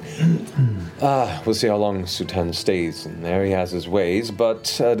 That's fine. We'll see how long Sutan stays in there. He has his ways,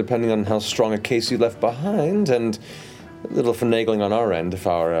 but depending on how strong a case you left behind, and a little finagling on our end, if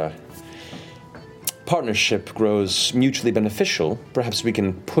our partnership grows mutually beneficial, perhaps we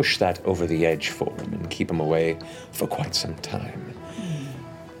can push that over the edge for him and keep him away for quite some time.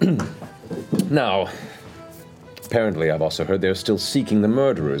 Now, apparently I've also heard they're still seeking the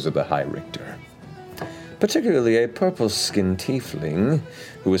murderers of the High Richter. Particularly a purple-skinned tiefling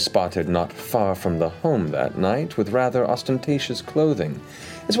who was spotted not far from the home that night with rather ostentatious clothing,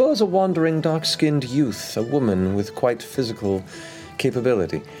 as well as a wandering dark-skinned youth, a woman with quite physical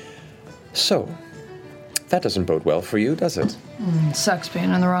capability. So, that doesn't bode well for you, does it? Sucks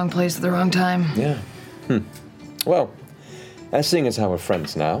being in the wrong place at the wrong time. Yeah. Well, as seeing as how we're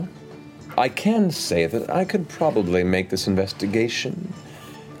friends now, I can say that I could probably make this investigation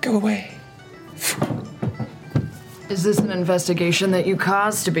go away. Is this an investigation that you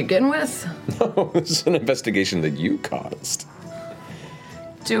caused to begin with? No, this is an investigation that you caused.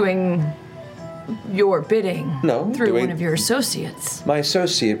 Doing your bidding through one of your associates. My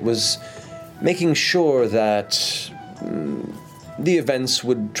associate was making sure that the events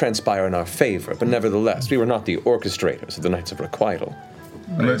would transpire in our favor, but nevertheless, we were not the orchestrators of the Knights of Requital.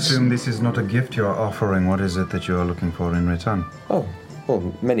 I assume this is not a gift you are offering. What is it that you are looking for in return? Oh,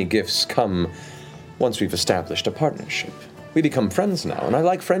 well, many gifts come once we've established a partnership. We become friends now, and I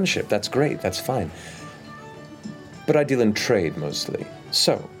like friendship. That's great, that's fine. But I deal in trade mostly.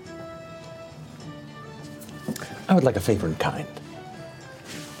 So, I would like a favor in kind.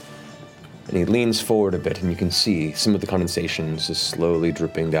 And he leans forward a bit, and you can see some of the condensations just slowly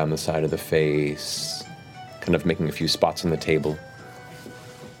dripping down the side of the face, kind of making a few spots on the table.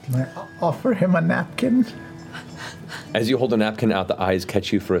 Can I offer him a napkin? As you hold the napkin out, the eyes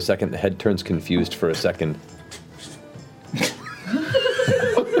catch you for a second, the head turns confused for a second.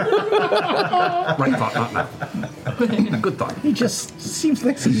 Right thought, not now. Good thought. He just seems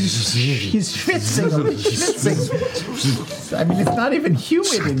like he's schwitzing. I mean, it's not even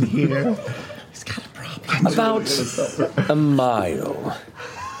humid in here. He's got a problem. About a mile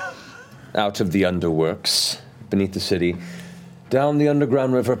out of the underworks, beneath the city, down the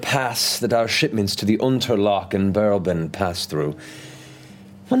underground river pass that our shipments to the Unterloch and Barrelbend pass through,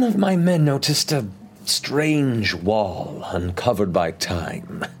 one of my men noticed a strange wall uncovered by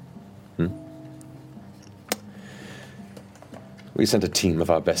time. We sent a team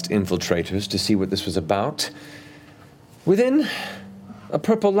of our best infiltrators to see what this was about. Within, a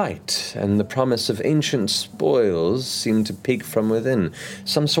purple light and the promise of ancient spoils seemed to peek from within,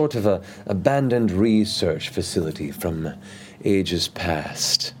 some sort of a abandoned research facility from ages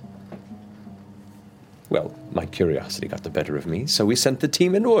past. Well, my curiosity got the better of me, so we sent the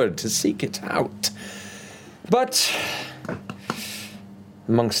team inward to seek it out. But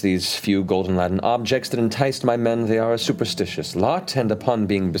amongst these few golden laden objects that enticed my men, they are a superstitious lot, and upon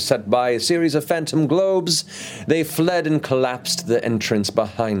being beset by a series of phantom globes, they fled and collapsed the entrance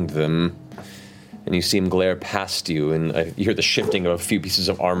behind them. And you see him glare past you, and you hear the shifting of a few pieces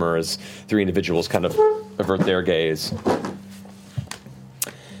of armor as three individuals kind of avert their gaze.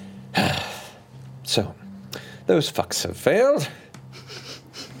 So, those fucks have failed.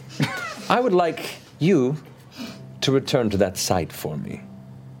 I would like you to return to that site for me.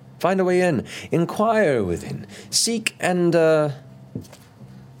 Find a way in, inquire within, seek and,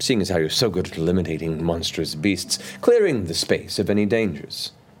 seeing as how you're so good at eliminating monstrous beasts, clearing the space of any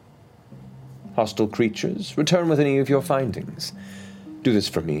dangers. Hostile creatures, return with any of your findings. Do this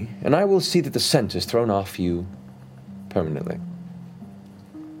for me, and I will see that the scent is thrown off you permanently.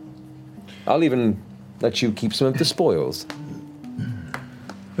 I'll even let you keep some of the spoils.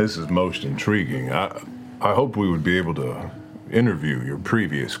 This is most intriguing. I hoped we would be able to interview your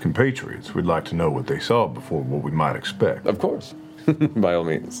previous compatriots. We'd like to know what they saw before what we might expect. Of course. By all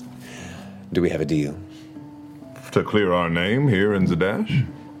means. Do we have a deal? To clear our name here in Zadash?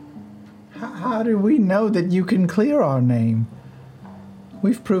 How do we know that you can clear our name?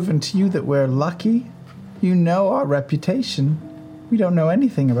 We've proven to you that we're lucky. You know our reputation. We don't know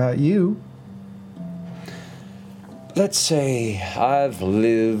anything about you. Let's say I've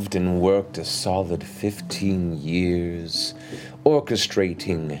lived and worked a solid 15 years,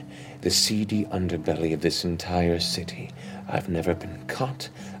 orchestrating the seedy underbelly of this entire city. I've never been caught,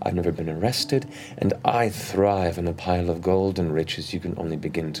 I've never been arrested, and I thrive in a pile of gold and riches you can only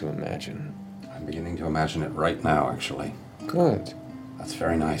begin to imagine. I'm beginning to imagine it right now, actually. Good. That's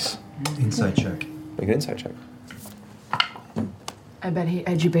very nice. Insight check. Make an insight check. I bet he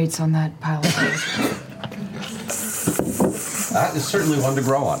edubates on that pile of gold. That is certainly one to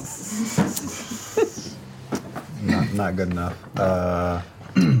grow on. Not good enough.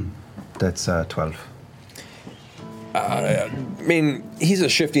 That's 12. I mean, he's a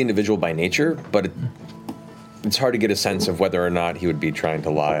shifty individual by nature, but it's hard to get a sense of whether or not he would be trying to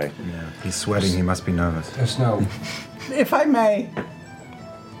lie. Yeah, he's sweating. He must be nervous. There's no... If I may,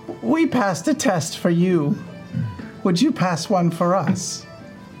 we passed a test for you. Would you pass one for us?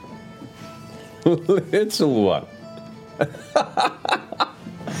 Little one.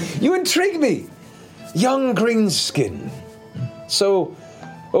 You intrigue me, young greenskin. So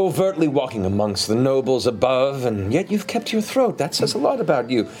overtly walking amongst the nobles above, and yet you've kept your throat. That says a lot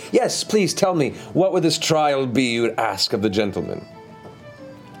about you. Yes, please tell me, what would this trial be you'd ask of the gentleman?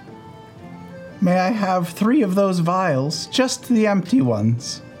 May I have 3 of those vials, just the empty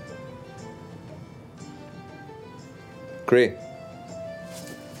ones? Great.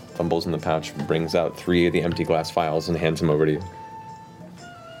 Fumbles in the pouch, brings out 3 of the empty glass vials and hands them over to you.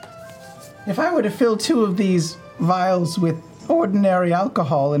 If I were to fill 2 of these vials with ordinary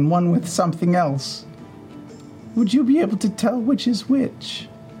alcohol and one with something else, would you be able to tell which is which?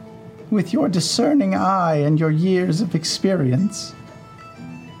 With your discerning eye and your years of experience?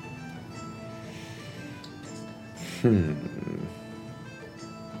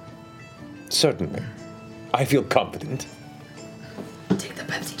 Certainly. I feel confident. Take the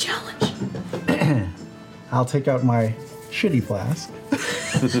Pepsi challenge. I'll take out my shitty flask,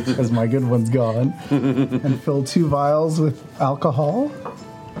 because my good one's gone, and fill 2 vials with alcohol,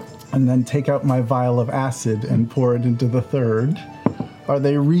 and then take out my vial of acid and pour it into the third. Are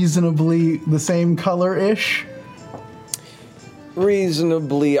they reasonably the same color-ish?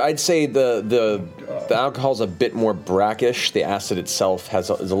 Reasonably, I'd say the alcohol's a bit more brackish. The acid itself is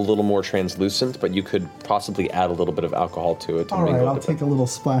a little more translucent, but you could possibly add a little bit of alcohol to it. All right, I'll take a little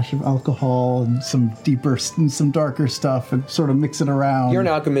splash of alcohol and some darker stuff and sort of mix it around. You're an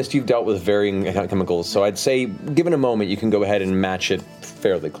alchemist. You've dealt with varying chemicals, so I'd say, given a moment, you can go ahead and match it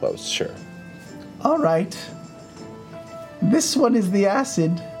fairly close. Sure. All right. This one is the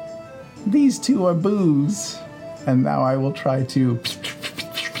acid. These two are booze. And now I will try to...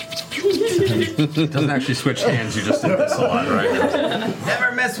 Doesn't actually switch hands, you just did this a lot, right?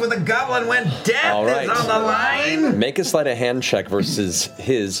 Never mess with a goblin when death All right. is on the line. Make a sleight of hand check versus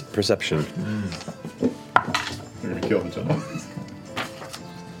his perception. You're gonna kill the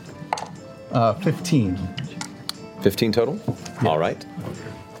tunnel. 15. 15 total? All right.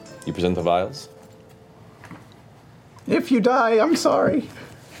 You present the vials. If you die, I'm sorry.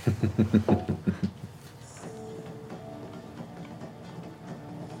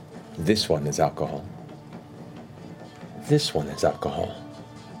 This one is alcohol. This one is alcohol.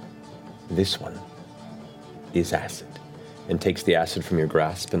 This one is acid. And takes the acid from your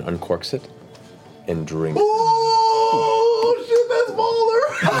grasp and uncorks it and drinks. Oh, shit, that's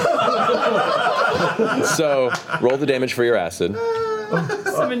baller! So, roll the damage for your acid. I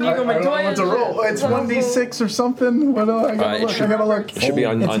don't know what to roll. It's 1d6 or something. What do I gotta look? I gotta look. It should be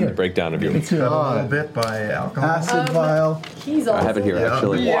on the breakdown of your... It's here a little bit by alcohol. Acid vial. He's I have it here,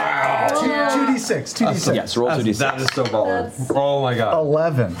 actually. Wow. 2d6. 2d6. Yes, roll 2d6. That is so baller. Oh my god.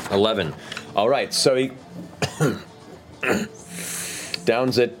 11. 11. All right, so he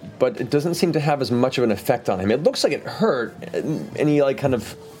downs it, but it doesn't seem to have as much of an effect on him. It looks like it hurt, and he like kind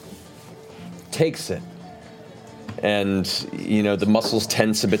of takes it. And, you know, the muscles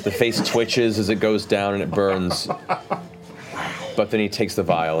tense a bit, the face twitches as it goes down and it burns. But then he takes the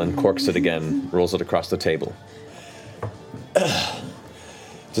vial and corks it again, rolls it across the table.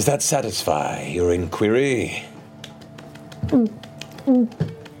 Does that satisfy your inquiry?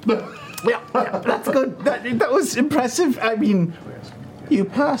 Yeah, that's good. That was impressive. I mean, you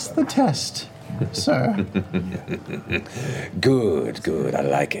passed the test, sir. Good. I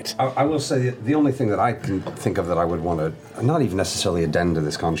like it. I will say the only thing that I can think of that I would want to, not even necessarily addend to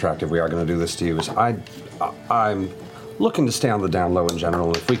this contract if we are going to do this to you, is I'm looking to stay on the down low in general.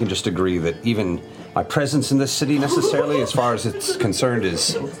 And if we can just agree that even my presence in this city necessarily, as far as it's concerned,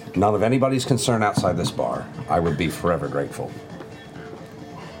 is none of anybody's concern outside this bar, I would be forever grateful.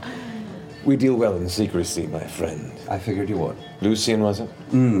 We deal well in secrecy, my friend. I figured you would. Lucian, was it?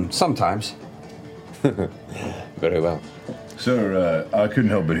 Sometimes. Very well. Sir, I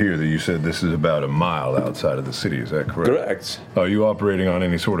couldn't help but hear that you said this is about a mile outside of the city, is that correct? Correct. Are you operating on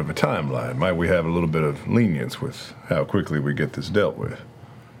any sort of a timeline? Might we have a little bit of lenience with how quickly we get this dealt with?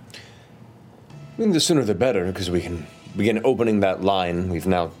 I mean, the sooner the better, because we can begin opening that line. We've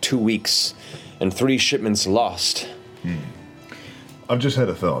now 2 weeks and 3 shipments lost. I've just had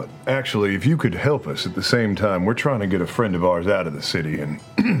a thought. Actually, if you could help us at the same time, we're trying to get a friend of ours out of the city, and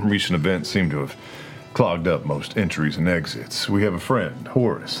recent events seem to have clogged up most entries and exits. We have a friend,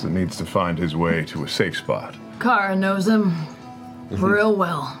 Horace, that needs to find his way to a safe spot. Kara knows him real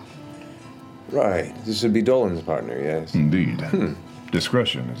well. Right. This would be Dolan's partner, yes? Indeed.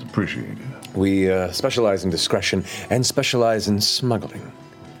 Discretion is appreciated. We specialize in discretion and specialize in smuggling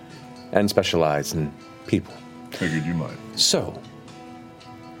and specialize in people. Figured you might. So,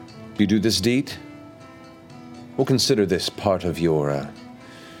 you do this deed, we'll consider this part of your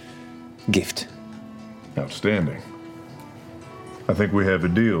gift. Outstanding. I think we have a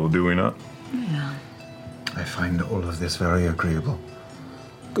deal, do we not? Yeah. I find all of this very agreeable.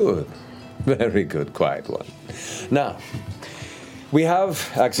 Good. Very good, quiet one. Now, we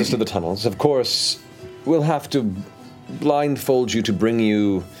have access to the tunnels. Of course, we'll have to blindfold you to bring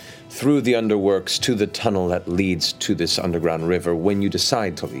you through the underworks to the tunnel that leads to this underground river when you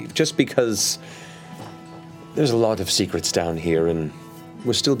decide to leave. Just because there's a lot of secrets down here and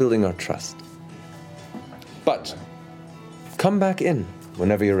we're still building our trust. But come back in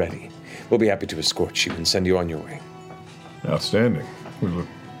whenever you're ready. We'll be happy to escort you and send you on your way. Outstanding.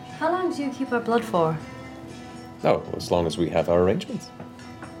 How long do you keep our blood for? Oh, as long as we have our arrangements.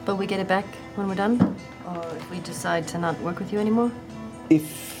 But we get it back when we're done? Or if we decide to not work with you anymore?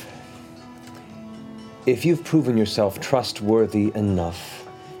 If you've proven yourself trustworthy enough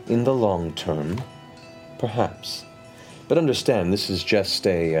in the long term, perhaps. But understand, this is just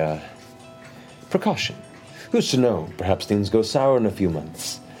a precaution. Who's to know? Perhaps things go sour in a few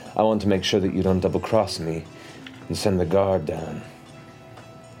months. I want to make sure that you don't double-cross me and send the guard down.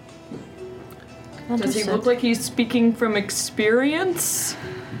 Does he look like he's speaking from experience?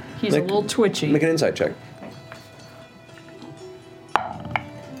 He's a little twitchy. Make an insight check.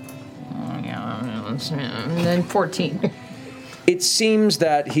 And then 14. It seems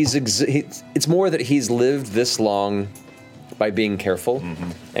that it's more that he's lived this long by being careful,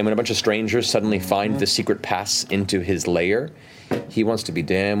 and when a bunch of strangers suddenly find the secret pass into his lair, he wants to be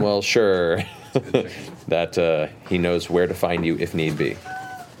damn well sure that he knows where to find you if need be.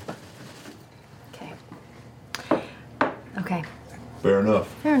 Fair enough.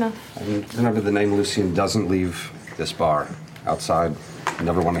 Fair enough. And whenever the name Lucian doesn't leave this bar, outside, I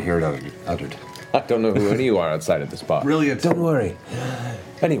never want to hear it uttered. I don't know who any of you are outside of this bar. Really, don't worry.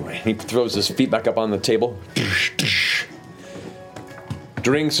 Anyway, he throws his feet back up on the table.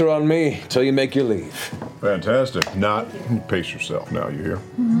 Drinks are on me till you make your leave. Fantastic. Not pace yourself now, you hear?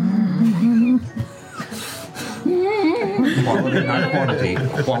 Quality, not quantity.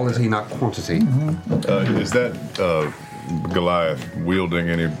 Quality, not quantity. Is that Goliath wielding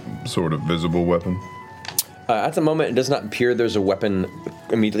any sort of visible weapon? At the moment, it does not appear there's a weapon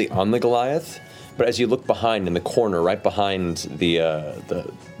immediately on the Goliath, but as you look behind in the corner, right behind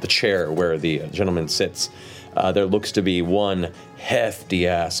the chair where the gentleman sits, there looks to be one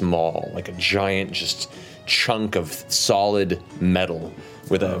hefty-ass maul, like a giant just chunk of solid metal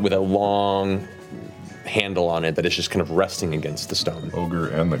with a long handle on it that is just kind of resting against the stone. Ogre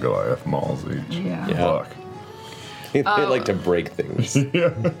and the Goliath mauls each. Yeah. Fuck. They like to break things.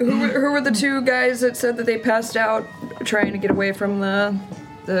 Who were the two guys that said that they passed out trying to get away from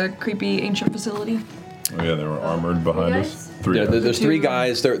the creepy ancient facility? Oh, yeah, they were armored behind us. There's three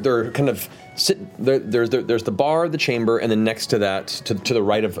guys. They're kind of there's the bar, the chamber, and then next to that, to the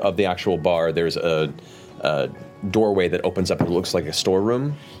right of the actual bar, there's a doorway that opens up and it looks like a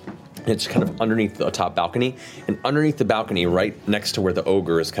storeroom. It's kind of underneath the top balcony, and underneath the balcony, right next to where the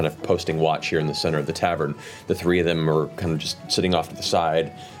ogre is kind of posting watch here in the center of the tavern, the three of them are kind of just sitting off to the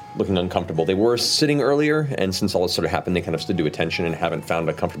side, looking uncomfortable. They were sitting earlier, and since all this sort of happened, they kind of stood to attention and haven't found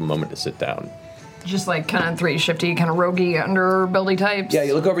a comfortable moment to sit down. Just like kind of three shifty, kind of roguey, underbelly types. Yeah,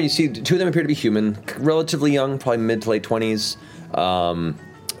 you look over, you see two of them appear to be human, relatively young, probably mid to late 20s.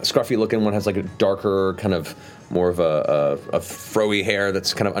 Scruffy looking, one has like a darker, kind of more of a froey hair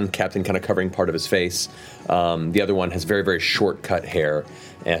that's kind of unkept and kind of covering part of his face. The other one has very, very short cut hair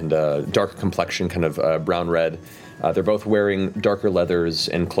and darker complexion, kind of brown-red. They're both wearing darker leathers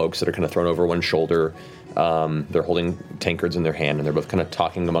and cloaks that are kind of thrown over one shoulder. They're holding tankards in their hand, and they're both kind of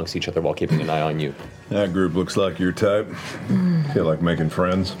talking amongst each other while keeping an eye on you. That group looks like your type. Feel like making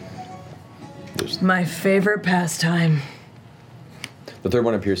friends? My favorite pastime. The third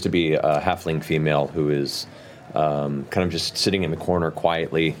one appears to be a halfling female who is kind of just sitting in the corner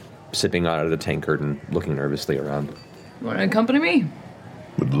quietly, sipping out of the tankard and looking nervously around. Want to accompany me?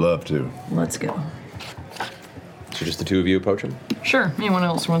 Would love to. Let's go. So just the two of you approach him? Sure. Anyone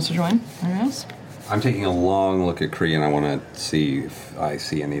else wants to join? Anyone else? I'm taking a long look at Kree, and I want to see if I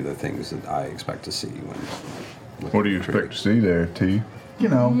see any of the things that I expect to see when. What do you expect to see there, T? You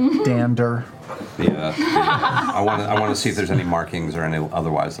know, dander. Yeah. I want to see if there's any markings or any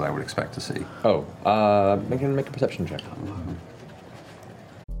otherwise that I would expect to see. Oh, make a perception check.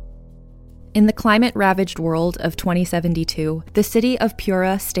 In the climate-ravaged world of 2072, the city of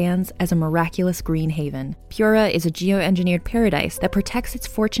Pura stands as a miraculous green haven. Pura is a geoengineered paradise that protects its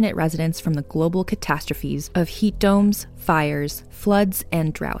fortunate residents from the global catastrophes of heat domes, fires, floods,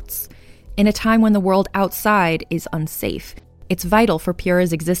 and droughts. In a time when the world outside is unsafe, it's vital for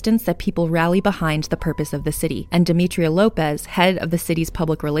Pura's existence that people rally behind the purpose of the city, and Demetria Lopez, head of the city's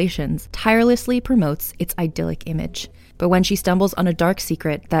public relations, tirelessly promotes its idyllic image. But when she stumbles on a dark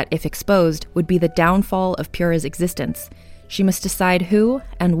secret that, if exposed, would be the downfall of Pura's existence, she must decide who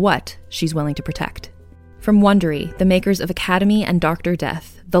and what she's willing to protect. From Wondery, the makers of Academy and Dr.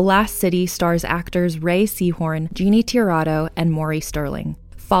 Death, The Last City stars actors Ray Seahorn, Jeannie Tirado, and Maury Sterling.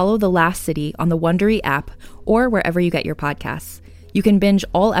 Follow The Last City on the Wondery app or wherever you get your podcasts. You can binge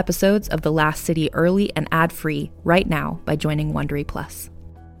all episodes of The Last City early and ad-free right now by joining Wondery Plus.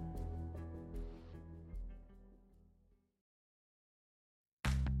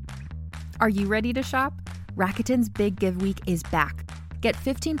 Are you ready to shop? Rakuten's Big Give Week is back. Get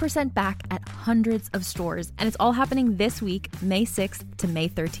 15% back at hundreds of stores, and it's all happening this week, May 6th to May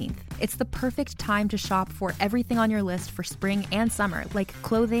 13th. It's the perfect time to shop for everything on your list for spring and summer, like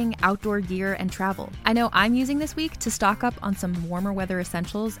clothing, outdoor gear, and travel. I know I'm using this week to stock up on some warmer weather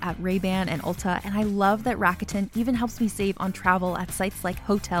essentials at Ray-Ban and Ulta, and I love that Rakuten even helps me save on travel at sites like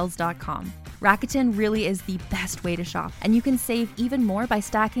Hotels.com. Rakuten really is the best way to shop, and you can save even more by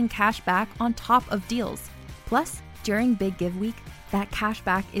stacking cash back on top of deals. Plus, during Big Give Week, that cash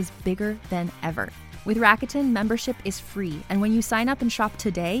back is bigger than ever. With Rakuten, membership is free, and when you sign up and shop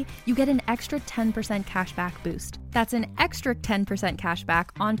today, you get an extra 10% cash back boost. That's an extra 10% cash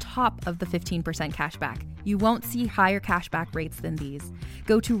back on top of the 15% cash back. You won't see higher cash back rates than these.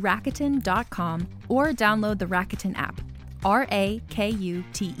 Go to Rakuten.com or download the Rakuten app.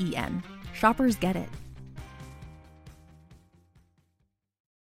 Rakuten. Shoppers get it.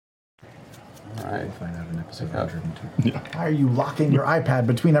 All right. Find out in episode 102. Yeah. Why are you locking your iPad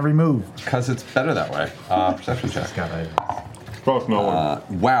between every move? Because it's better that way. Perception check. Cross no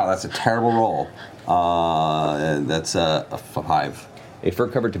one. Wow, that's a terrible roll. That's a 5. A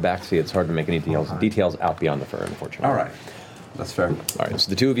fur-covered tabaxi, it's hard to make any details out beyond the fur, unfortunately. All right. That's fair. All right, so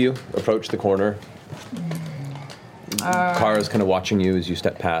the two of you approach the corner. Kara's kind of watching you as you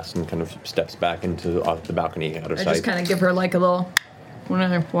step past and kind of steps back into the balcony out of I sight. just kind of give her like a little, when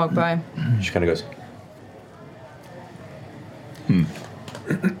I walk by. She kind of goes,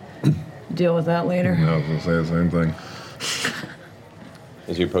 Deal with that later. I was going to say the same thing.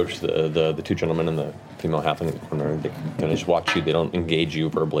 as you approach the two gentlemen and the female halfling in the corner, they kind of just watch you. They don't engage you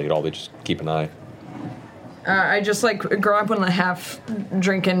verbally at all. They just keep an eye. I just like grow up one of the half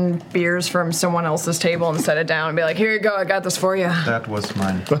drinking beers from someone else's table and set it down and be like, here you go, I got this for you. That was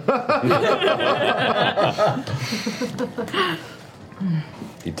mine.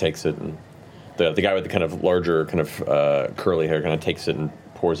 He takes it, and the guy with the kind of larger, kind of curly hair kind of takes it and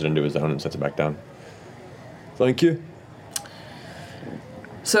pours it into his own and sets it back down. Thank you.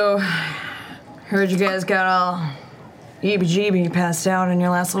 So, heard you guys got all EBGB passed out in your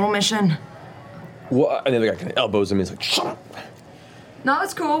last little mission. What? And the other guy kind of elbows him. He's like, shut up. No,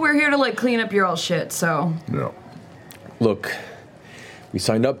 that's cool. We're here to like clean up your all shit, so. No. Look, we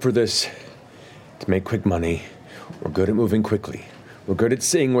signed up for this to make quick money. We're good at moving quickly. We're good at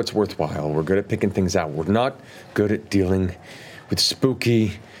seeing what's worthwhile. We're good at picking things out. We're not good at dealing with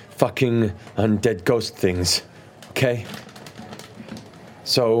spooky, fucking undead ghost things. Okay?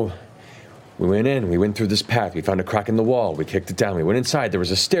 So, we went in, we went through this path, we found a crack in the wall, we kicked it down, we went inside, there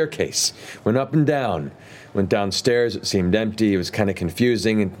was a staircase, went up and down, went downstairs, it seemed empty, it was kind of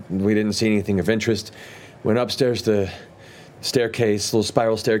confusing, and we didn't see anything of interest. Went upstairs to the staircase, little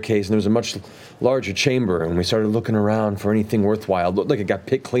spiral staircase, and there was a much larger chamber, and we started looking around for anything worthwhile. It looked like it got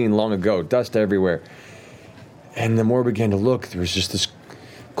picked clean long ago, dust everywhere. And the more we began to look, there was just this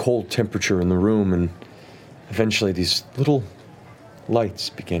cold temperature in the room, and eventually these little lights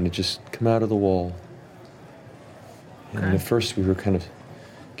began to just come out of the wall. And at first we were kind of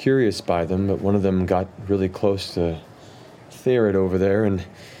curious by them, but one of them got really close to Therid over there, and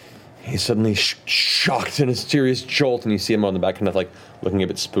he suddenly shocked in a serious jolt, and you see him on the back kind of like looking a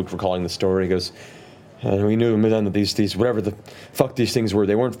bit spooked, recalling the story. He goes, and we knew then that these whatever the fuck these things were,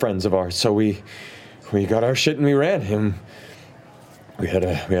 they weren't friends of ours, so we got our shit and we ran him. We had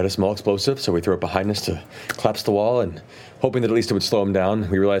a small explosive, so we threw it behind us to collapse the wall, and hoping that at least it would slow them down.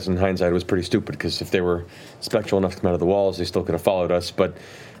 We realized in hindsight it was pretty stupid, because if they were spectral enough to come out of the walls, they still could have followed us. But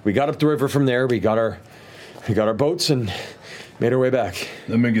we got up the river from there, we got our boats, and made our way back.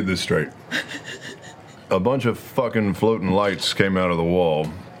 Let me get this straight. A bunch of fucking floating lights came out of the wall,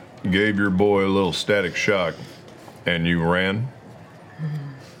 gave your boy a little static shock, and you ran?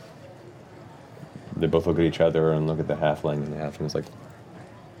 They both look at each other and look at the halfling, and the halfling's like,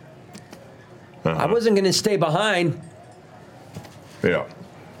 I wasn't going to stay behind. Yeah.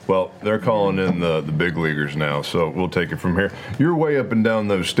 Well, they're calling in the big leaguers now, so we'll take it from here. You're way up and down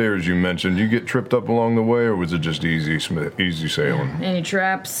those stairs you mentioned. You get tripped up along the way, or was it just easy sailing? Any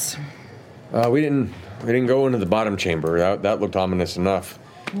traps? We didn't go into the bottom chamber. That looked ominous enough.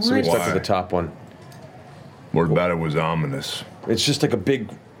 So we stuck to the top one. What about it was ominous? It's just like a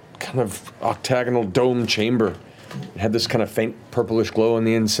big kind of octagonal dome chamber. It had this kind of faint purplish glow on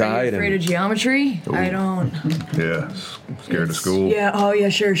the inside. Are you afraid of geometry? Ooh. I don't. Yeah, scared of school. Yeah, oh yeah,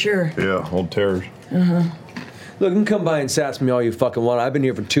 sure. Yeah, old terrors. Uh-huh. Look, you can come by and sass me all you fucking want. I've been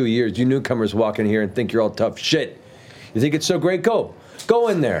here for 2 years. You newcomers walk in here and think you're all tough shit. You think it's so great? Go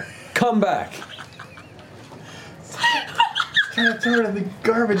in there. Come back. Trying to throw it in the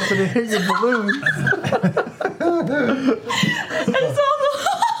garbage, but it hit your balloon.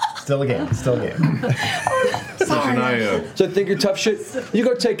 Still a game. Listen, So think you're tough shit? You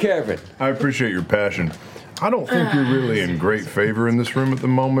go take care of it. I appreciate your passion. I don't think you're really in great favor in this room at the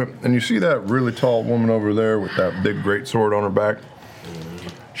moment. And you see that really tall woman over there with that big great sword on her back?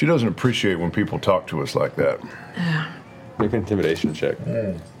 She doesn't appreciate when people talk to us like that. Make an intimidation check.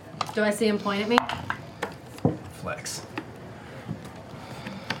 Do I see him point at me? Flex.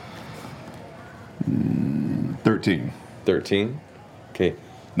 13. 13? Okay.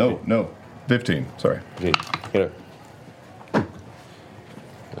 No. 15. Sorry. Okay.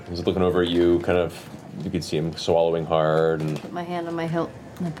 He's looking over at you, kind of, you could see him swallowing hard. And Put my hand on my hilt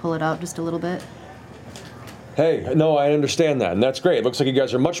and I pull it out just a little bit. hey, no, I understand that, and that's great. It looks like you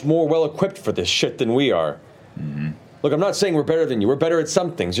guys are much more well-equipped for this shit than we are. Mm-hmm. Look, I'm not saying we're better than you. We're better at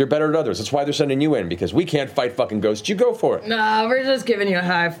some things. You're better at others. That's why they're sending you in, because we can't fight fucking ghosts. You go for it. No, we're just giving you a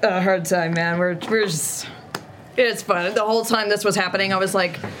hard time, man. We're just... It's fun. The whole time this was happening, I was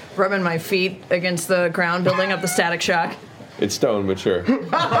like rubbing my feet against the ground, building up the static shock. It's stone, but sure. Okay.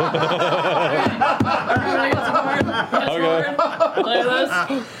 Look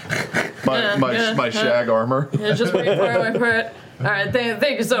at this. My shag armor. Yeah, just wait for it. All right,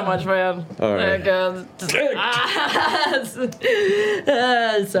 thank you so much, man. All right.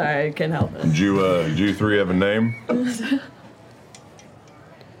 Sorry, I can't help it. Did you three have a name?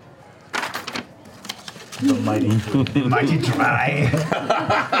 The mighty dry.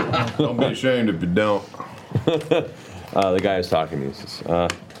 Don't be ashamed if you don't. The guy who's talking to me says,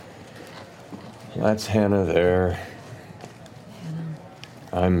 that's Hannah there.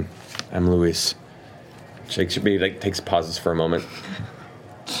 I'm Luis. Shakes your, maybe takes pauses for a moment.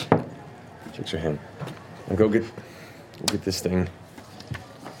 Shakes your hand. I'll go get this thing.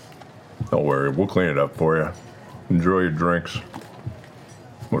 Don't worry, we'll clean it up for you. Enjoy your drinks.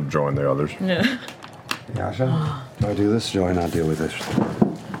 We'll join the others. Yeah. Yasha, do I do this? Do I not deal with this?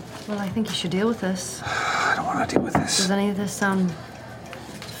 Well, I think you should deal with this. I don't want to deal with this. Does any of this sound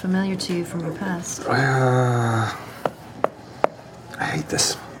familiar to you from your past? I hate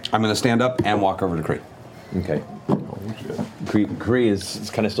this. I'm going to stand up and walk over to Cree. Okay. Cree is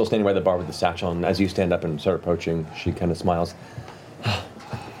kind of still standing by the bar with the satchel, and as you stand up and start approaching, she kind of smiles.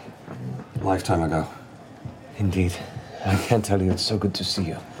 Lifetime ago. Indeed. I can't tell you, it's so good to see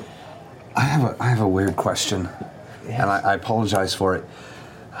you. I have a weird question, and I apologize for it.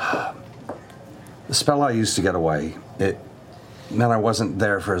 The spell I used to get away, it meant I wasn't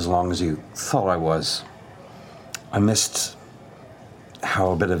there for as long as you thought I was. I missed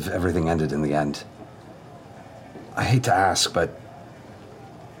how a bit of everything ended in the end. I hate to ask, but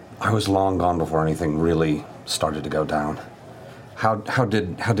I was long gone before anything really started to go down. How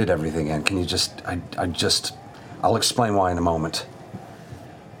did everything end? Can you just I'll explain why in a moment.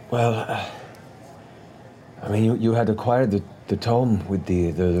 Well, I mean, you had acquired the tome with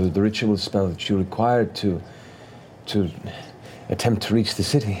the ritual spell that you required to attempt to reach the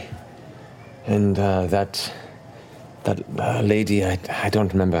city, and that lady, I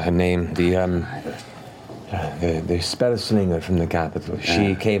don't remember her name, the spell slinger from the capital.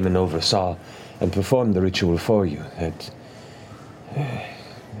 She came and oversaw and performed the ritual for you.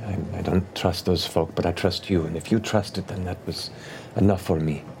 I don't trust those folk, but I trust you, and if you trust it, then that was enough for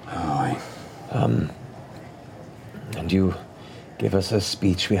me. And you gave us a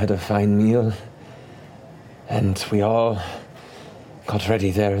speech. We had a fine meal, and we all got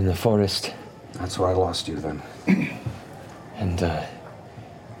ready there in the forest. That's where I lost you then. And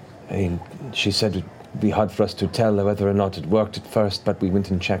she said it'd be hard for us to tell whether or not it worked at first, but we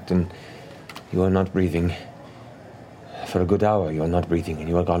went and checked, and you were not breathing. For a good hour, you were not breathing, and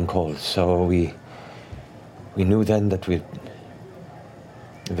you were gone cold. So we knew then that we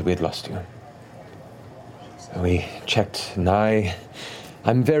had lost you. We checked, and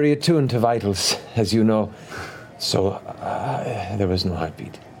I'm very attuned to vitals, as you know. So there was no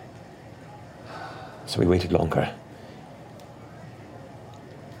heartbeat. So we waited longer.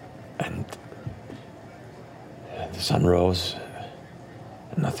 And the sun rose,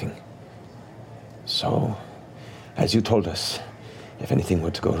 and nothing. So, as you told us, if anything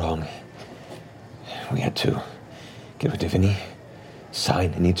were to go wrong, we had to get rid of any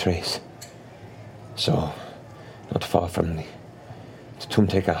sign, any trace. So, not far from the Tomb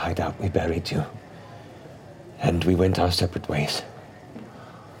Taker hideout, we buried you. And we went our separate ways.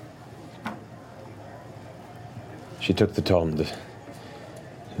 She took the tome,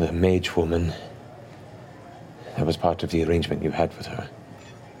 the mage woman. That was part of the arrangement you had with her.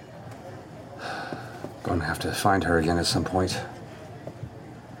 Gonna have to find her again at some point.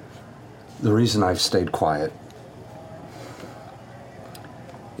 The reason I've stayed quiet,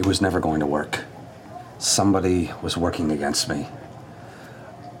 it was never going to work. Somebody was working against me.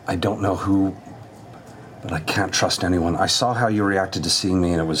 I don't know who, but I can't trust anyone. I saw how you reacted to seeing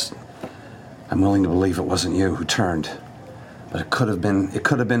me, and I'm willing to believe it wasn't you who turned. But it could have been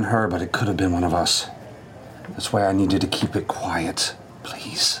her, but it could have been one of us. That's why I needed to keep it quiet.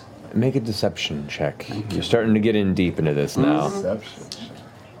 Please. Make a deception check. You're starting to get in deep into this now. Deception.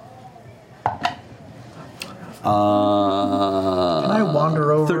 Can I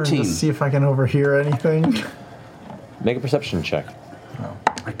wander over 13. and just see if I can overhear anything? Make a perception check.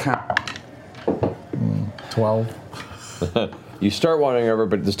 I can't. 12. You start wandering over,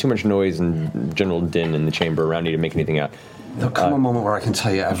 but there's too much noise and general din in the chamber around you to make anything out. There'll come a moment where I can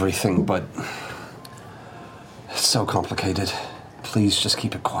tell you everything, but it's so complicated. Please just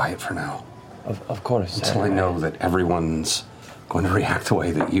keep it quiet for now. Of course. Until I know that everyone's going to react the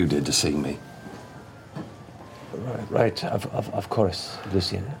way that you did to seeing me. Right. Of course,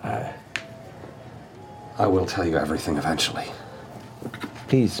 Lucian. I will tell you everything eventually.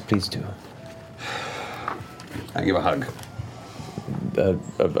 Please do. I give a hug.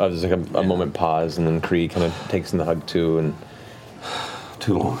 there's like a moment pause, and then Kree kind of takes in the hug too, and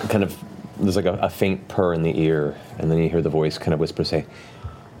too long. Kind of, there's like a faint purr in the ear, and then you hear the voice kind of whisper, say,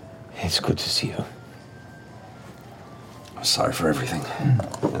 "It's good to see you." I'm sorry for everything.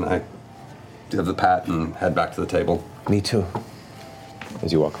 And I give the pat and head back to the table. Me too.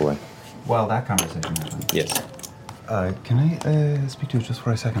 As you walk away. While that conversation happens. Yes. Can I speak to you just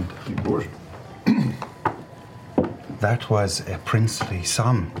for a second? Of course. That was a princely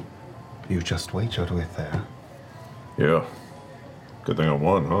sum you just wagered with there. Yeah. Good thing I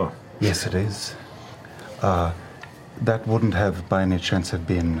won, huh? Yes, it is. That wouldn't have, by any chance, have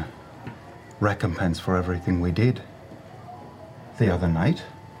been recompense for everything we did the other night?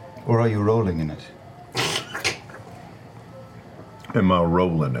 Or are you rolling in it? Am I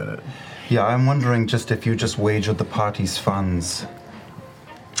rolling in it? Yeah, I'm wondering just if you just wagered the party's funds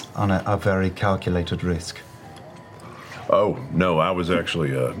on a very calculated risk. Oh, no, I was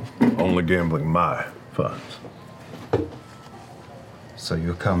actually only gambling my funds. So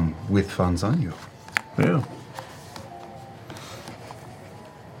you come with funds on you? Yeah.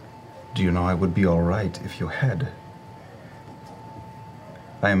 Do you know I would be all right if you had?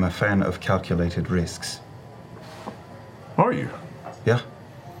 I am a fan of calculated risks. Are you? Yeah.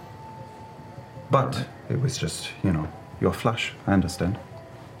 But it was just, your flush. I understand.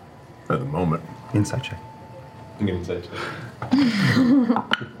 At the moment. Inside check. I'm getting inside check.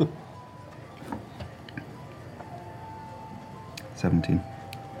 $17.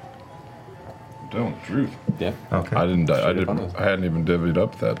 Telling the truth. Yeah. Okay. I hadn't even divvied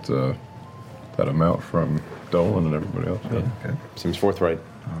up that amount from Dolan and everybody else. Yeah. Okay. Seems forthright.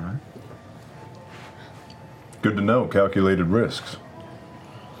 All right. Good to know. Calculated risks.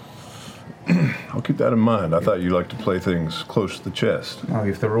 I'll keep that in mind. I thought you liked to play things close to the chest. Oh,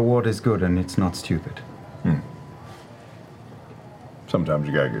 if the reward is good and it's not stupid. Sometimes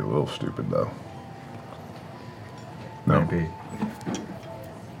you gotta get a little stupid, though. No.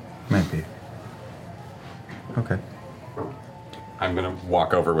 Maybe. Okay. I'm gonna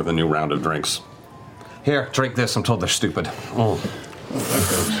walk over with a new round of drinks. Here, drink this. I'm told they're stupid. Oh.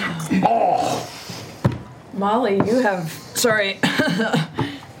 Molly, you have. Sorry.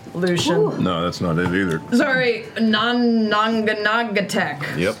 Lucian. No, that's not it either. Sorry,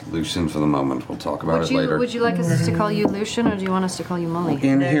 Nanganagatek. Yep. Lucian for the moment. We'll talk about it later. Would you like us to call you Lucian, or do you want us to call you Molly?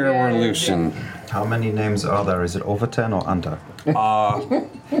 In here, we're Lucian. How many names are there? Is it over 10 or under?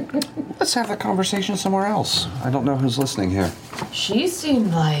 Let's have that conversation somewhere else. I don't know who's listening here. She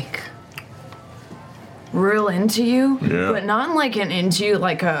seemed like real into you, Yeah. but not in like an into you,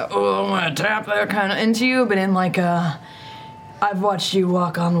 like a, oh, I'm gonna tap that kind of into you, but in like a, I've watched you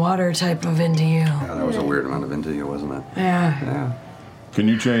walk on water type of into you. Yeah, that was a weird amount of into you, wasn't it? Yeah. Can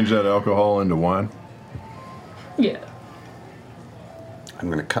you change that alcohol into wine? Yeah. I'm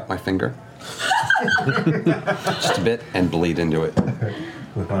gonna cut my finger. Just a bit and bleed into it.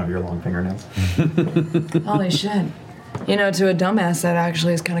 With one of your long fingernails. Holy shit. You know, to a dumbass, that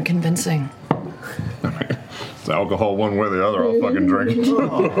actually is kind of convincing. It's alcohol one way or the other. I'll fucking drink it.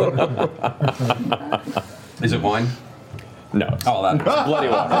 Is it wine? No. Oh, that's bloody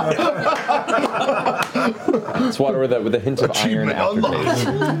water. It's water with a hint of iron aftertaste.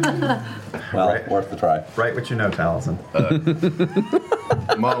 Well, worth the try. Write what you know, Taliesin.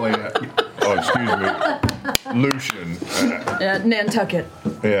 Molly, excuse me, Lucian. Nantucket.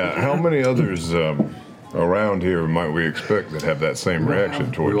 Yeah, how many others around here might we expect that have that same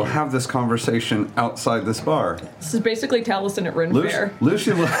reaction towards We will you? have this conversation outside this bar. This is basically Taliesin at Rin Fair.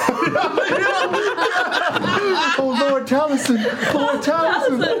 Lucian will... Oh, Lord Taliesin! Lord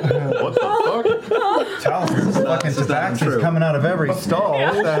Taliesin! What the fuck? Talison's fucking tobacco's coming out of every stall.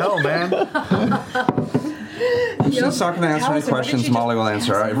 What the hell, man? Lucian's not going to answer any questions. Molly will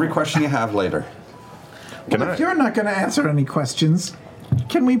answer every question you have later. If you're not going to answer any questions,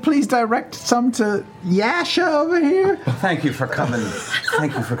 can we please direct some to Yasha over here? Thank you for coming.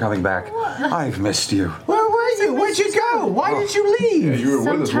 Thank you for coming back. I've missed you. Where were you? Where'd you go? Why did you leave? Yeah, you were with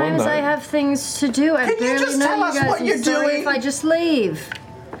us one Sometimes night. I have things to do. I Can you barely just know tell you us guys. what I'm you're sorry doing? if I just leave.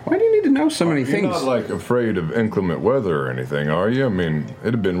 Why do you need to know so many You're things? not like afraid of inclement weather or anything, are you? I mean,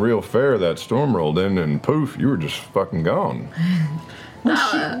 it'd have been real fair that storm rolled in and poof, you were just fucking gone. She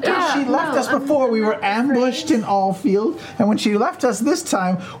left us before. We were ambushed in Allfield, and when she left us this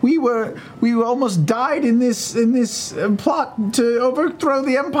time, we almost died in this plot to overthrow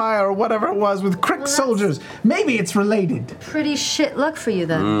the Empire or whatever it was with Crick soldiers. Maybe it's related. Pretty shit luck for you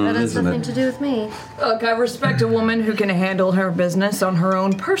then. That has nothing to do with me. Look, I respect a woman who can handle her business on her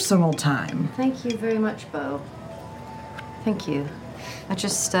own personal time. Thank you very much, Bo. Thank you. I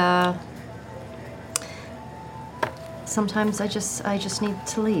just, sometimes I just need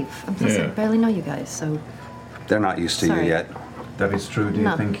to leave. And plus, I barely know you guys, so... They're not used to Sorry. you yet. That is true. Do you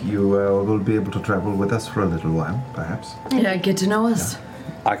No. think you will be able to travel with us for a little while, perhaps? Yeah, get to know us.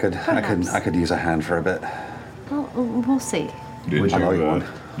 I could use a hand for a bit. Well, we'll see. Did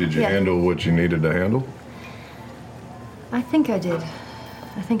you Yeah. handle what you needed to handle? I think I did.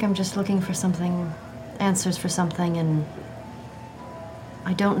 I think I'm just looking for something, answers for something, and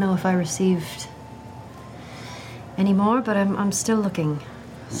I don't know if I received any more, but I'm still looking,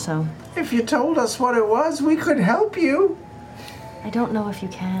 so. If you told us what it was, we could help you. I don't know if you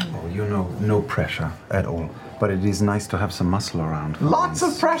can. Oh, you know, no pressure at all. But it is nice to have some muscle around. Lots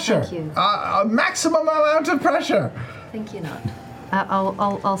of pressure. Thank you. A maximum amount of pressure. Think you not.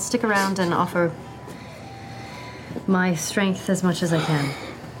 I'll stick around and offer my strength as much as I can.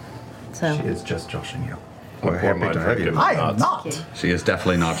 So. She is just joshing you. We're happy to have you. I am not. She is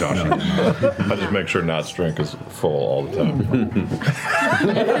definitely not Joshing. I just make sure Not's drink is full all the time.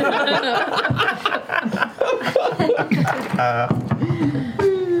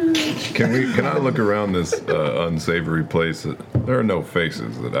 Can I look around this unsavory place? There are no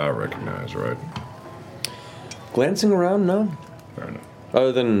faces that I recognize, right? Glancing around, no. Fair enough.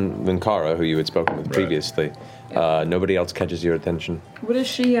 Other than Kara, who you had spoken with previously, nobody else catches your attention. What is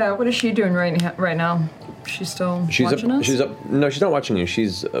she doing right now? She's still watching us? She's up. No, she's not watching you.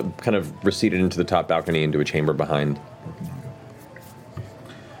 She's kind of receded into the top balcony into a chamber behind.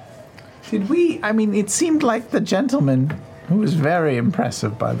 Did we? I mean, it seemed like the gentleman, who was very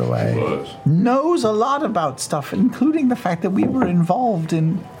impressive, by the way, knows a lot about stuff, including the fact that we were involved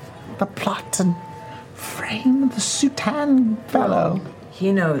in the plot to frame the Sutan fellow.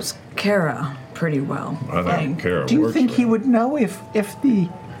 He knows Kara pretty well. I think Kara Do you works think with he would know if the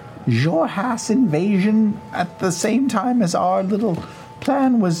Jorhas invasion at the same time as our little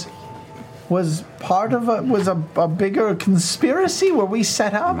plan was part of a bigger conspiracy? Were we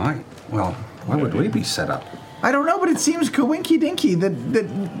set up? Right. Well, why would we be set up? I don't know, but it seems coinky dinky that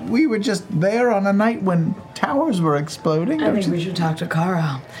we were just there on a night when towers were exploding. I think we should talk to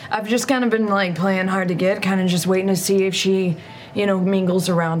Kara. I've just kind of been like playing hard to get, kind of just waiting to see if she, mingles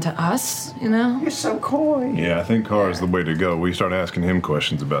around to us, You're so coy. Yeah, I think Kara's the way to go. We start asking him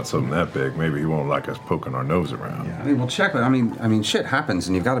questions about something that big. Maybe he won't like us poking our nose around. Yeah, I mean, we'll check. I mean, shit happens,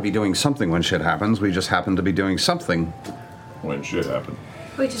 and you've got to be doing something when shit happens. We just happen to be doing something when shit happened.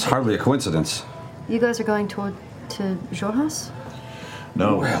 Wait, it's hardly a coincidence. You guys are going to Jorhas?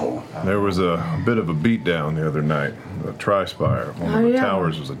 No, there was a bit of a beatdown the other night. The Tri-Spire, one of the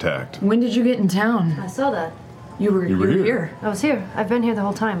towers was attacked. When did you get in town? I saw that. You were here. I was here. I've been here the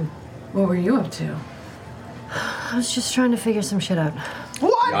whole time. What were you up to? I was just trying to figure some shit out.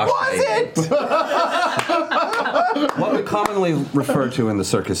 What was it? What we commonly refer to in the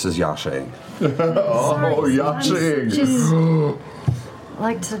circus as yashing. Yashing. Just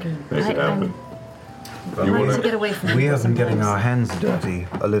like to. Make it happen. I like to get away from We people have been getting sometimes. our hands dirty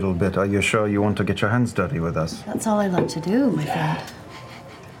a little bit. Are you sure you want to get your hands dirty with us? That's all I like to do, my friend.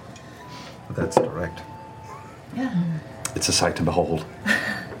 That's direct. Yeah. It's a sight to behold.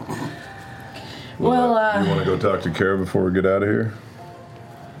 Well, You want to go talk to Kara before we get out of here?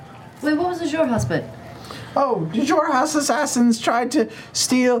 Wait, what was the Jorhas bit? Oh, the Jorhas assassins tried to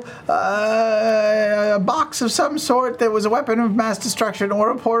steal a box of some sort that was a weapon of mass destruction or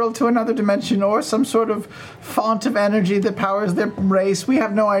a portal to another dimension or some sort of font of energy that powers their race. We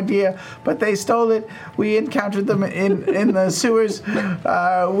have no idea, but they stole it. We encountered them in the sewers.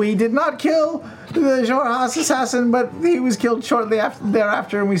 We did not kill the Jorhas assassin, but he was killed shortly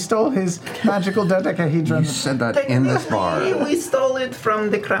thereafter, and we stole his magical dodecahedron. You said that in this bar. We stole it from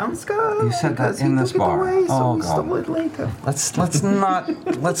the Crown Skull. You said that because in he this took it bar. away, so Oh, we God. stole it later.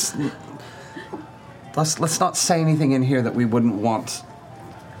 Let's not say anything in here that we wouldn't want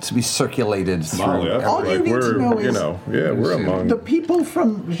to be circulated through. All you need to know is we're among the people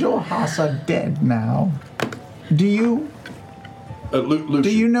from Jorhas are dead now. Do you? Do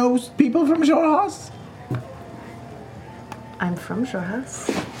you know people from Jorhas? I'm from Jorhas.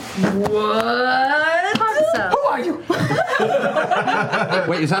 What? Parts of. Who are you?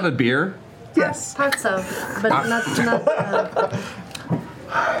 Wait, is that a beer? Yes. Parts of, but not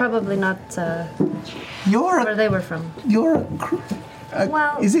probably not where they were from. You're a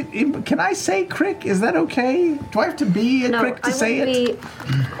Well- is it? Can I say Crick? Is that okay? Do I have to be a No, Crick to I say wouldn't it?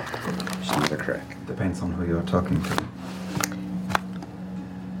 She's not a crick. Depends on who you're talking to.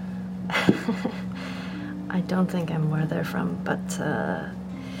 I don't think I'm where they're from, but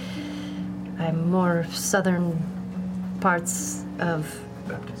I'm more southern parts of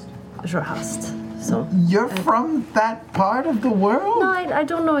Rohast. So you're from that part of the world? No, I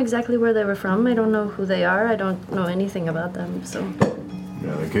don't know exactly where they were from. I don't know who they are. I don't know anything about them. So.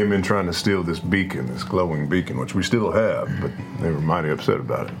 Yeah, they came in trying to steal this beacon, this glowing beacon, which we still have, but they were mighty upset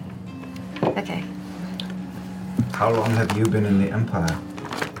about it. Okay. How long have you been in the Empire?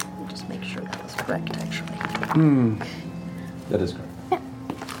 Just make sure that was correct, actually. That is correct.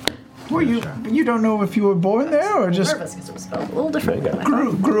 Were you don't know if you were born there or just nervous because it was spelled a little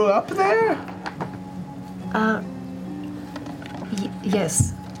different. grew up there?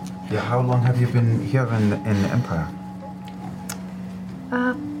 Yes. Yeah, how long have you been here in the Empire?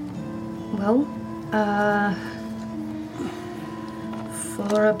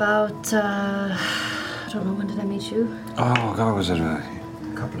 For about, I don't know, when did I meet you? Oh, God, was it a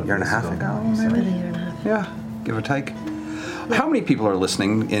year and a half ago? It's been a year and a half. Yeah, give or take. How many people are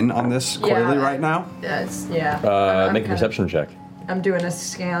listening in on this quarterly right now? Make a perception check. I'm doing a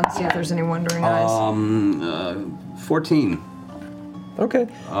scan, see if there's any wandering eyes. 14. Okay.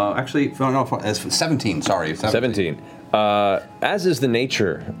 Actually, no, 17, sorry. 17. As is the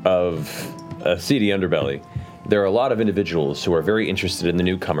nature of a seedy underbelly, there are a lot of individuals who are very interested in the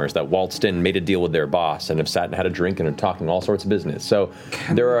newcomers that waltzed in, made a deal with their boss, and have sat and had a drink and are talking all sorts of business. So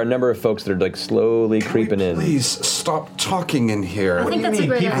there are a number of folks that are like slowly creeping in. Please stop talking in here. I think that's a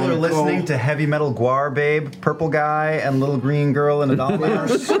great People idea. are listening to heavy metal Guar Babe, Purple Guy, and Little Green Girl in a dollar.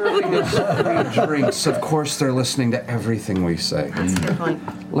 Serving us free drinks. Of course they're listening to everything we say. That's a good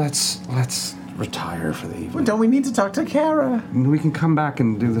point. Let's retire for the evening. Well, don't we need to talk to Kara? We can come back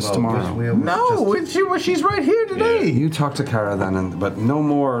and do this tomorrow. No, she's right here today. You talk to Kara then, but no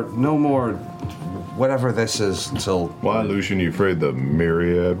more, whatever this is until... Why, Lucian, you afraid the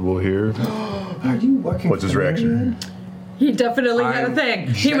Myriad will hear? Are you working What's his reaction? He definitely had a thing.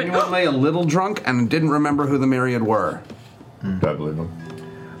 He went, genuinely a little drunk and didn't remember who the Myriad were. I believe him.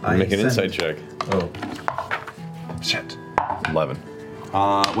 Make an insight check. Oh. Shit. 11.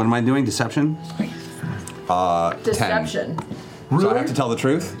 What am I doing? Deception? Deception. 10. So I have to tell the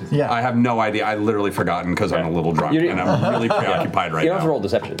truth? Yeah. I have no idea. I literally forgotten because I'm a little drunk and I'm really preoccupied right You don't have to now. roll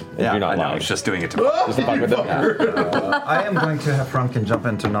deception. Yeah, You're not I know. lying. It's just doing it to me. Just to fuck with it. I am going to have Franken jump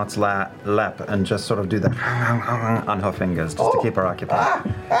into Not's lap and just sort of do that on her fingers just to keep her occupied.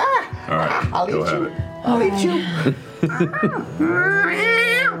 All right, I'll go eat have you. it. I'll eat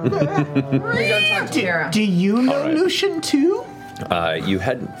you. Do you know Lucian too?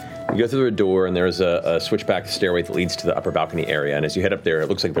 You go through a door, and there's a switchback stairway that leads to the upper balcony area. And as you head up there, it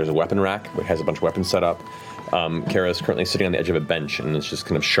looks like there's a weapon rack which has a bunch of weapons set up. Kara is currently sitting on the edge of a bench, and it's just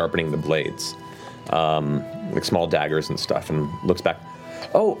kind of sharpening the blades, like small daggers and stuff. And looks back.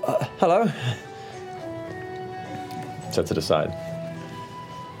 Oh, hello. Sets it aside.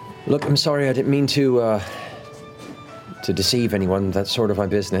 Look, I'm sorry. I didn't mean to deceive anyone. That's sort of my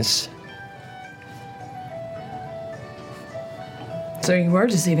business. So you were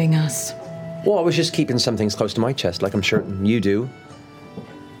deceiving us. Well, I was just keeping some things close to my chest, like I'm sure you do.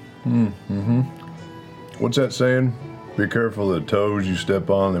 Mm-hmm. What's that saying? Be careful of the toes you step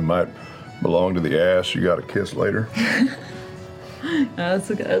on. They might belong to the ass you got to kiss later.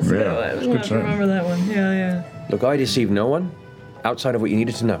 That's a good one. it's I'm good gonna have to saying. remember that one. Yeah. Look, I deceived no one outside of what you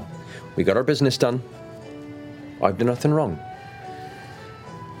needed to know. We got our business done. I've done nothing wrong.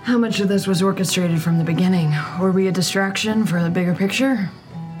 How much of this was orchestrated from the beginning? Were we a distraction for the bigger picture?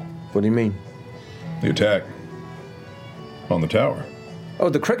 What do you mean? The attack on the tower. Oh,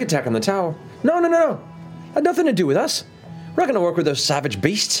 the crick attack on the tower? No. Had nothing to do with us. We're not going to work with those savage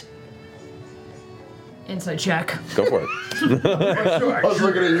beasts. Inside check. Go for it. I was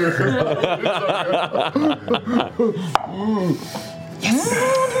looking at you. Yes!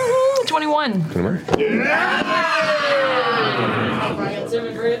 21.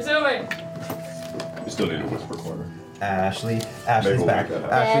 You still need a whisper corner. Ashley's Maybe back. we'll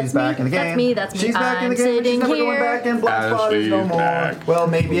make Ashley's back in the game. That's me. She's back in the I'm game. She's sitting never going here. back in Black Spotters no more. back. Well,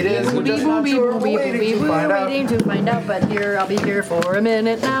 maybe it is. We're just not sure. We're waiting to find out. waiting to find out, but I'll be here for a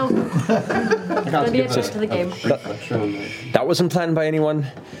minute now. Gonna be a check to the game. That wasn't planned by anyone.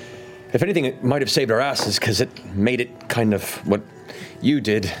 If anything, it might have saved our asses because it made it kind of what you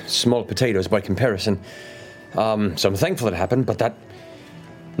did, small potatoes by comparison. So I'm thankful it happened, but that...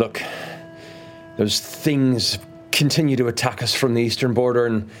 Look, those things continue to attack us from the eastern border,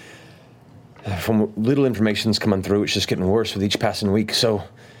 and from little information's coming through, it's just getting worse with each passing week, so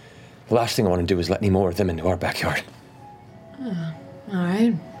the last thing I want to do is let any more of them into our backyard. All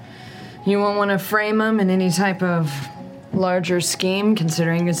right. You won't want to frame them in any type of larger scheme,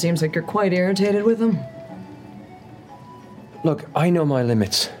 considering it seems like you're quite irritated with them? Look, I know my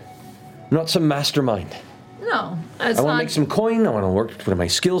limits. I'm not some mastermind. No, No, it's I want not. to make some coin. I want to work with my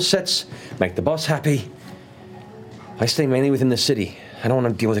skill sets, make the boss happy. I stay mainly within the city. I don't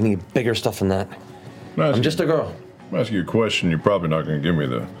want to deal with any bigger stuff than that. I'm just a girl. I'll ask you a question you're probably not going to give me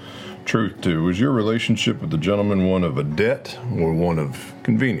the truth to. Was your relationship with the gentleman one of a debt or one of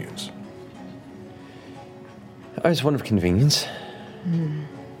convenience? I was one of convenience.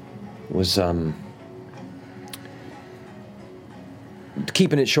 It was,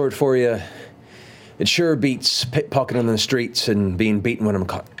 keeping it short for you, it sure beats pickpocketing on the streets and being beaten when I'm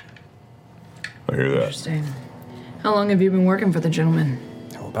caught. I hear that. Interesting. How long have you been working for the gentleman?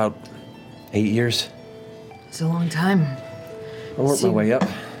 Oh, about 8 years. It's a long time. I worked my way up.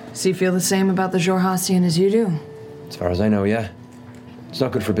 So you feel the same about the Jorhassian as you do? As far as I know, yeah. It's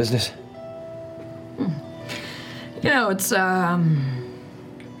not good for business. You know, it's not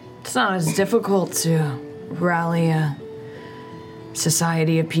as difficult to rally a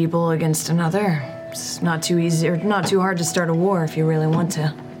society of people against another. It's not too easy or not too hard to start a war if you really want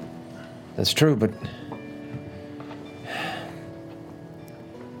to. That's true, but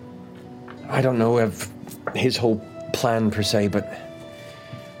I don't know of his whole plan per se, but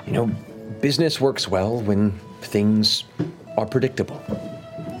you know, business works well when things are predictable.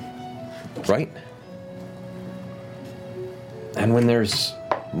 Right? And when there's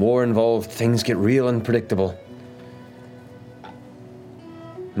war involved, things get real unpredictable.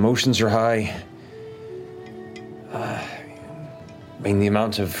 Emotions are high. I mean, the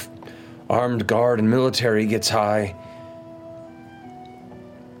amount of armed guard and military gets high.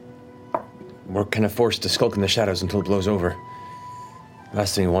 We're kind of forced to skulk in the shadows until it blows over.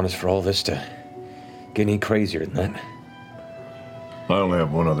 Last thing we want is for all this to get any crazier than that. I only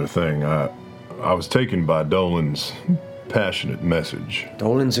have one other thing. I was taken by Dolan's passionate message.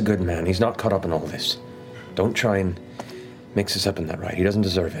 Dolan's a good man. He's not caught up in all this. Don't try and mix us up in that, right? He doesn't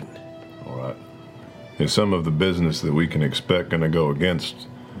deserve it. All right. Is some of the business that we can expect going to go against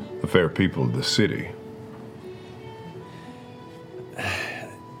the fair people of the city?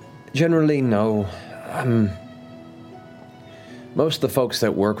 Generally, no. Most of the folks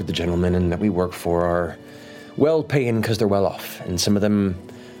that work with the gentleman and that we work for are well-paying because they're well off, and some of them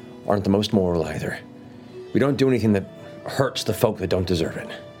aren't the most moral either. We don't do anything that hurts the folk that don't deserve it.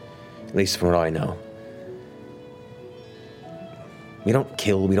 At least from what I know. We don't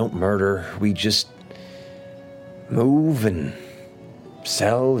kill, we don't murder, we just move and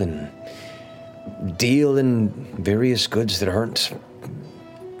sell and deal in various goods that aren't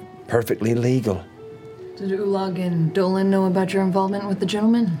perfectly legal. Did Ulag and Dolan know about your involvement with the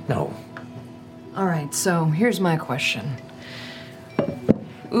gentleman? No. All right, so here's my question.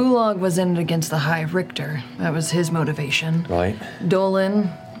 Ulag was in it against the High Richter. That was his motivation. Right.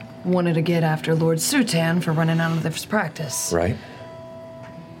 Dolan wanted to get after Lord Sutan for running out of this practice. Right.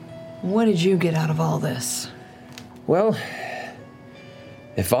 What did you get out of all this? Well,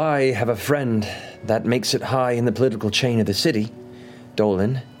 if I have a friend that makes it high in the political chain of the city,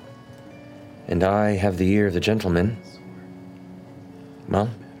 Dolan, and I have the ear of the gentleman, well,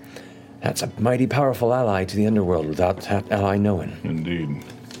 that's a mighty powerful ally to the underworld without that ally knowing. Indeed.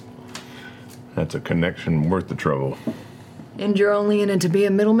 That's a connection worth the trouble. And you're only in it to be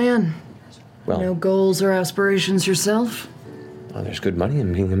a middleman? Well, no goals or aspirations yourself? Well, there's good money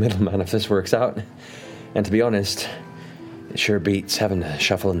in being a middleman if this works out. And to be honest, it sure beats having to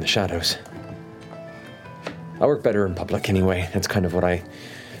shuffle in the shadows. I work better in public anyway. That's kind of what I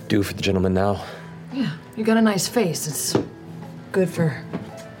do for the gentleman now. Yeah, you got a nice face. It's good for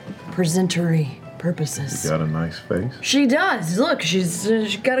presentory purposes. You got a nice face? She does. Look, she's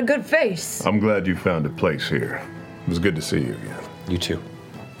got a good face. I'm glad you found a place here. It was good to see you again. You too.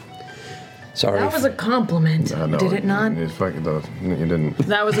 Sorry. That was a compliment, I know, did it not? It's fucking, you didn't.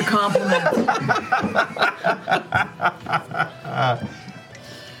 That was a compliment.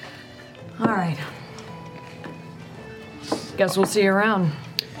 All right. Guess we'll see you around.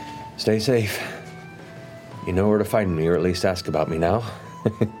 Stay safe. You know where to find me, or at least ask about me now.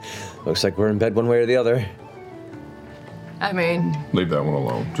 Looks like we're in bed one way or the other. I mean... Leave that one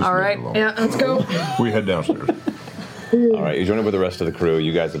alone. Just all right, yeah, let's go. We head downstairs. All right, you join up with the rest of the crew.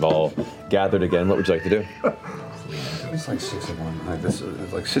 You guys have all gathered again. What would you like to do? It's like 6 of 1. Like this,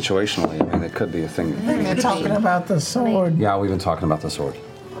 like situationally, I mean, it could be a thing. They're talking about the sword. Yeah, we've been talking about the sword.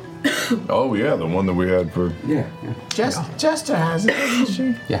 Oh yeah, the one that we had for. Yeah. Jester has it, doesn't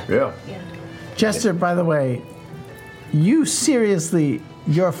she? Yeah. Jester, by the way, you seriously,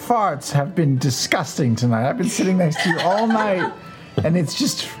 your farts have been disgusting tonight. I've been sitting next to you all night, and it's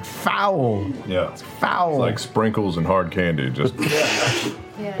just foul. Yeah. It's foul. It's like sprinkles and hard candy. Just.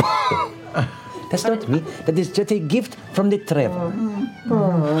 That's not me. That is just a gift from the Trevor.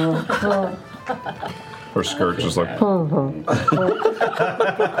 Her skirt's just like.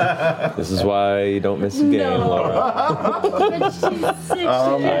 This is why you don't miss a game, Laura.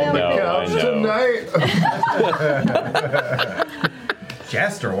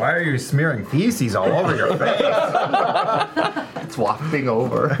 Jester, why are you smearing feces all over your face? It's wafting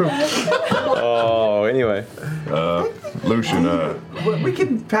over. Oh, anyway. Lucian, We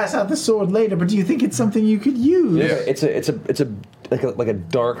can pass out the sword later, but do you think it's something you could use? Yeah, it's a like a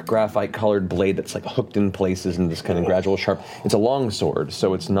dark graphite colored blade that's like hooked in places and this kind of gradual sharp. It's a long sword,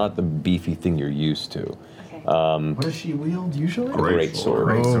 so it's not the beefy thing you're used to. What does she wield usually? A great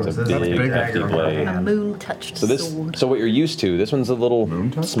sword. It's a big, hefty blade. A moon-touched So this, sword. so what you're used to. This one's a little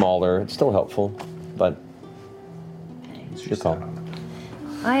smaller. It's still helpful, but it's your call.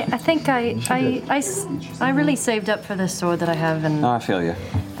 I think I really saved up for this sword that I have, and I feel you.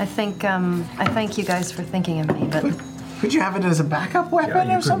 I think I thank you guys for thinking of me. But Could you have it as a backup weapon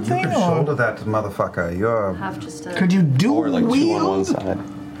or something? You could shoulder that motherfucker. You're. have just a. Could you dual Or like two on one wield? side.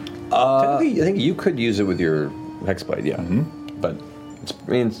 Technically, I think you could use it with your hexblade, yeah. But I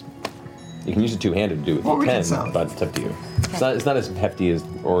mean, you can use it two-handed to do it Well, with we your can 10, sell it. but it's up to you. It's not as hefty as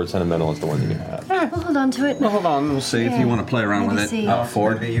or sentimental as the one that you have. We'll hold on to it. Well, hold on. We'll see if you want to play around with Maybe it. see.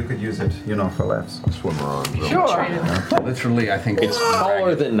 Ford. Maybe you could use it, for laughs. Swim around. Sure. Literally, I think It's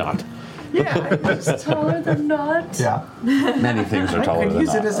taller than not. Yeah. It's taller than not. Yeah. many things are I taller could than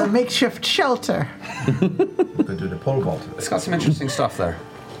use it that. as a makeshift shelter. You could do the pole vault. It's got some interesting stuff there.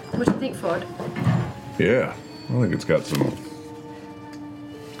 What do you think, Ford? Yeah, I think it's got some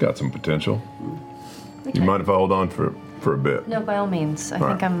potential. You mind if I hold on for a bit? No, by all means. I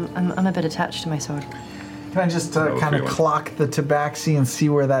think I'm a bit attached to my sword. Can I just No kind of feeling. clock the tabaxi and see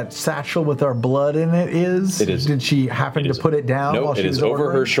where that satchel with our blood in it is? It is. Did she happen to put it down while Nope, she it was is over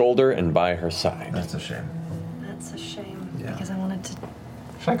ordering? her shoulder and by her side. That's a shame. That's a shame because I wanted to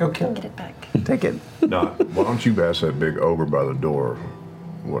Should I go kill get it back. Take it. Nah, why don't you ask that big ogre by the door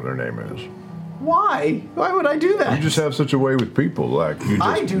what her name is? Why? Why would I do that? You just have such a way with people, like you just.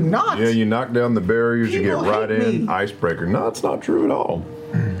 I do not. Yeah, you knock down the barriers, you get People right hate in. me. Icebreaker. No, it's not true at all.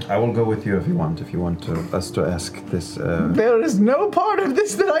 I will go with you if you want. If you want us to ask this. There is no part of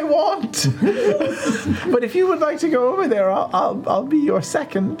this that I want. But if you would like to go over there, I'll be your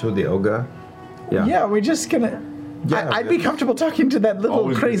second. To the ogre. Yeah, we're just gonna. Yeah, I'd be comfortable talking to that little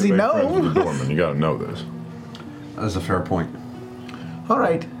Always crazy be the best friends with gnome. the doorman. You gotta know this. That is a fair point. All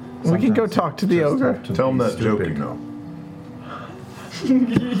right, we can go talk to the ogre. Tell him that joke you know.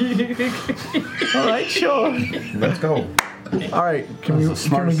 All right, sure. Let's go. All right, can we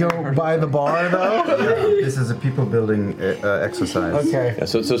go by the bar though? This is a people building exercise. Okay. Yeah,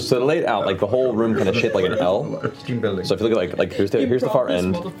 so to lay it out, like the whole room kind of shaped like an L. Team building. So if you look at like here's the far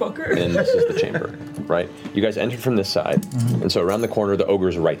end, and this is the chamber, right? You guys entered from this side, and so around the corner the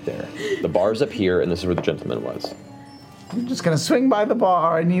ogre's right there. The bar's up here, and this is where the gentleman was. I'm just gonna swing by the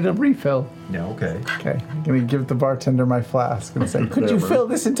bar. I need a refill. Yeah, okay. Okay, I'm gonna give the bartender my flask and say, "Could you fill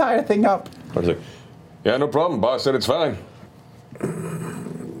this entire thing up?" I was like, yeah, no problem. Boss said it's fine.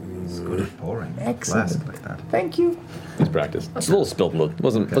 It's good at pouring. Excellent. Flask like that. Thank you. He's practiced. It's a little spilled.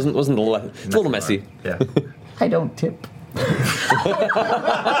 Wasn't it's a little messy. Yeah. I don't tip.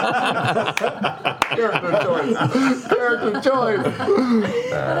 Character choice.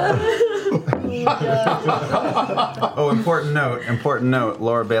 Oh, important note.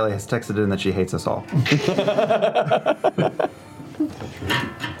 Laura Bailey has texted in that she hates us all.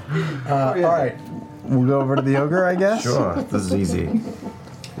 All right, we'll go over to the ogre, I guess. Sure, this is easy.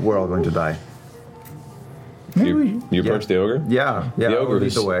 We're all going to die. You approach the ogre? Yeah. The ogre lead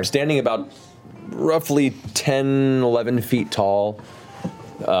is the way. standing about roughly 10, 11 feet tall.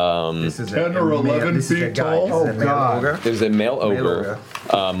 This is 10 or 11 this is a feet guy. tall? This is a male ogre. There's a male Male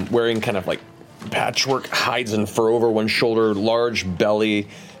ogre, wearing kind of like patchwork hides and fur over one shoulder, large belly,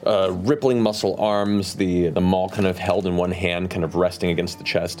 rippling muscle arms, the maul kind of held in one hand, kind of resting against the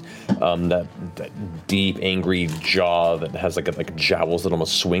chest. That deep, angry jaw that has like jowls that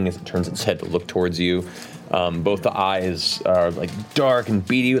almost swing as it turns its head to look towards you. Both the eyes are like dark and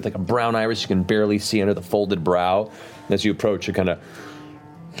beady with like a brown iris you can barely see under the folded brow. And as you approach, you kind of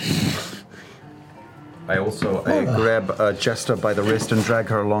I grab Jester by the wrist and drag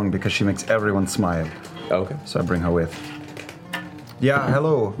her along because she makes everyone smile. Okay. So I bring her with. Yeah,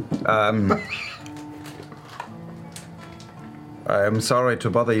 hello. I'm sorry to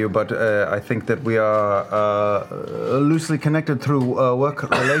bother you, but I think that we are loosely connected through work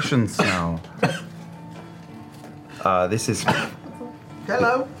relations now. This is...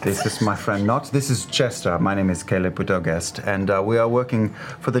 Hello. This is my friend This is Chester. My name is Caleb Widogast, and we are working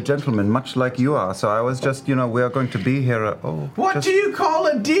for the gentleman, much like you are. So I was just, we are going to be here. What do you call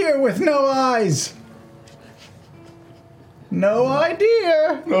a deer with no eyes? No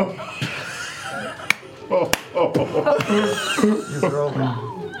idea. Come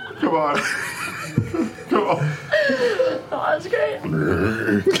on. Come on. Oh, that's great.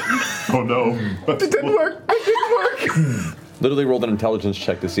 Oh no. It didn't work. It didn't work. Literally rolled an intelligence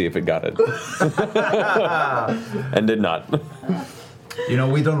check to see if it got it. And did not. You know,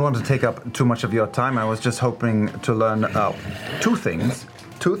 we don't want to take up too much of your time. I was just hoping to learn two things.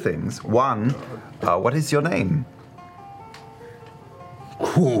 Two things. One, what is your name?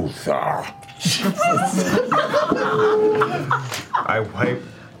 Kutha. I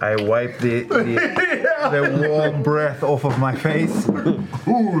wipe the warm breath off of my face.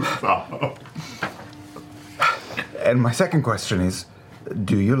 Kutha. And my second question is,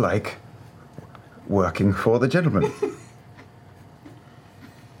 do you like working for the gentleman?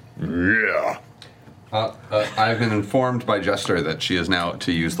 Yeah. I've been informed by Jester that she is now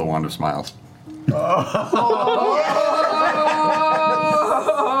to use the Wand of Smiles.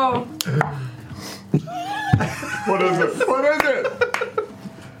 What is it? What is it?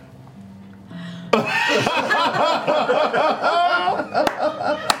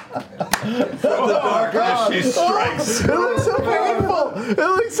 From the darkness she strikes. It looks so painful. It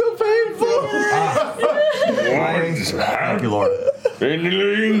looks so painful. Thank you, Lord.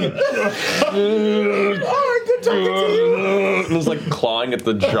 It was like clawing at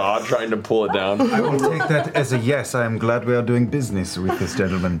the jaw, trying to pull it down. I will take that as a yes. I am glad we are doing business with this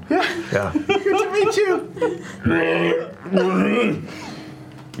gentleman. Yeah. Good to meet you.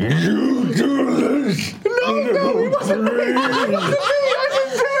 You do this. No, it wasn't me. It wasn't me. I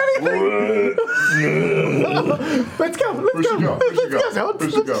didn't do anything. Let's go. Let's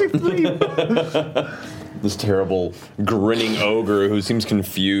go. This terrible, grinning ogre who seems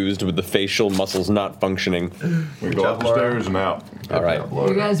confused with the facial muscles not functioning. We go up the stairs and out. All right.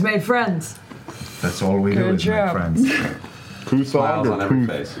 You guys made friends. That's all we do Good is job. make friends. Kuthad or on every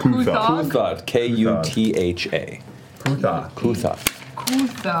face. Kuthad. K-U-T-H-A. Kuthad.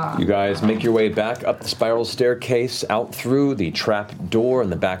 You guys make your way back up the spiral staircase, out through the trap door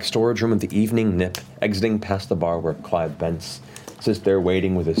in the back storage room of the Evening Nip, exiting past the bar where Clive Bentz sits there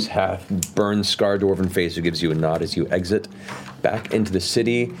waiting with his half-burned, scarred dwarven face who gives you a nod as you exit back into the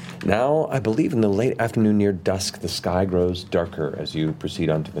city. Now, I believe in the late afternoon near dusk, the sky grows darker as you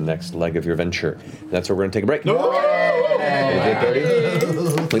proceed on to the next leg of your venture. And that's where we're going to take a break.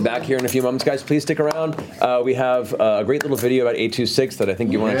 We'll be back here in a few moments, guys. Please stick around. We have a great little video about 826 that I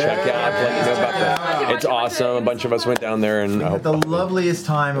think you want to check out. Let you know about that. It's awesome. A bunch of us went down there and We had the loveliest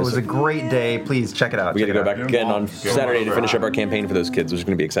time. It was a great day. Please check it out. we got to go back again on Saturday to finish up our campaign for those kids, which is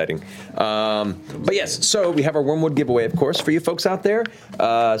going to be exciting. But yes, so we have our Wormwood giveaway, of course, for you folks out there.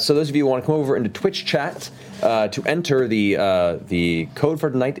 So those of you who want to come over into Twitch chat to enter the code for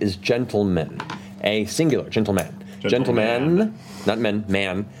tonight is gentleman, a singular gentleman. Gentleman, not men,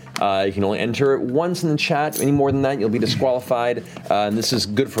 man. You can only enter it once in the chat. Any more than that, you'll be disqualified. And this is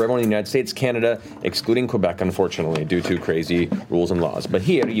good for everyone in the United States, Canada, excluding Quebec, unfortunately, due to crazy rules and laws. But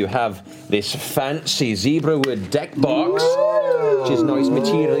here you have this fancy zebra wood deck box, which is nice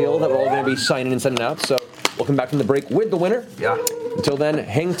material that we're all going to be signing and sending out. So we'll come back from the break with the winner. Yeah. Until then,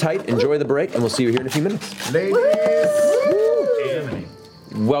 hang tight, enjoy the break, and we'll see you here in a few minutes. Ladies.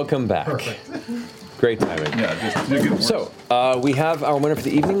 Welcome back. Perfect. Great timing. Yeah, So, we have our winner for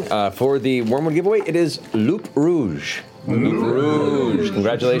the evening. For the Wormwood giveaway, it is Loup Rouge. Loup Rouge.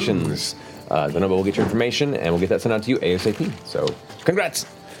 Congratulations. Then we'll get your information, and we'll get that sent out to you ASAP. So, congrats.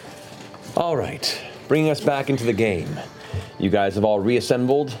 All right. Bringing us back into the game. You guys have all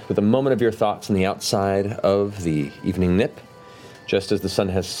reassembled with a moment of your thoughts on the outside of the Evening Nip. Just as the sun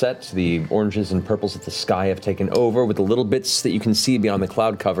has set, the oranges and purples of the sky have taken over with the little bits that you can see beyond the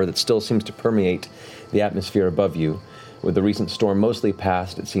cloud cover that still seems to permeate the atmosphere above you. With the recent storm mostly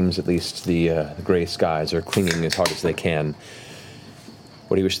past, it seems at least the gray skies are clinging as hard as they can.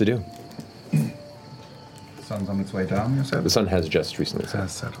 What do you wish to do? The sun's on its way down, you said? The sun has just recently set.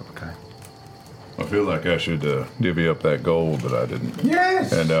 Has set, okay. I feel like I should divvy up that gold that I didn't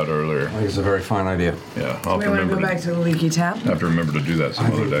hand out earlier. I think it's a very fine idea. Yeah, I'll We want to go back to the leaky tap. have to remember to do that some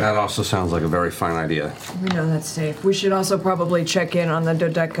other day. That also sounds like a very fine idea. We know that's safe. We should also probably check in on the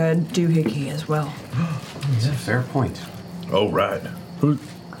Dodeca doohickey as well. It's a fair point. Oh, right. Who?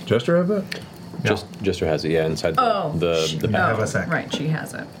 Jester have that? Jester has it, inside the bag. Right, she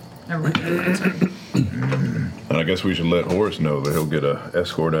has it. Never mind. And I guess we should let Horace know that he'll get a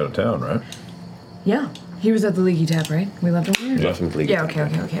escort out of town, right? Yeah, he was at the leaky tap, right? We left him here? Left him at the leaky Yeah,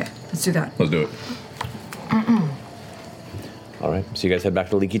 tap. okay. Let's do that. Let's do it. All right, so you guys head back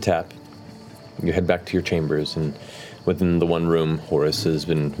to the leaky tap. You head back to your chambers, and within the one room. Horace has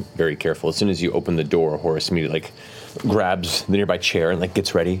been very careful. As soon as you open the door, Horace immediately grabs the nearby chair and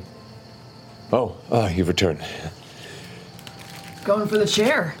gets ready. Oh, you've returned. Going for the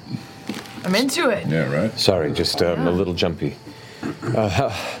chair. I'm into it. Yeah, right. Sorry, just a little jumpy.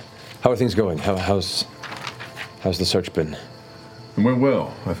 How are things going? How's the search been? It went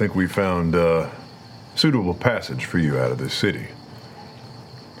well. I think we found suitable passage for you out of this city.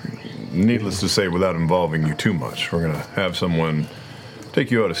 Needless to say, without involving you too much, we're going to have someone take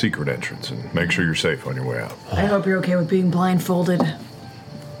you out a secret entrance and make sure you're safe on your way out. I hope you're okay with being blindfolded.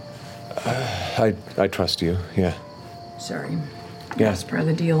 I trust you, yeah. Sorry. Yeah. That's part of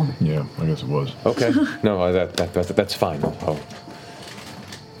the deal. Yeah, I guess it was. Okay. No, that's fine. Oh.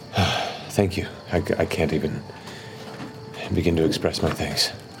 Thank you. I can't even begin to express my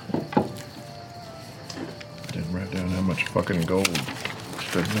thanks. Didn't write down how much fucking gold,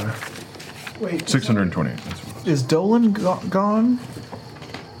 didn't I? Wait. 628. That's what it was. Is Dolan gone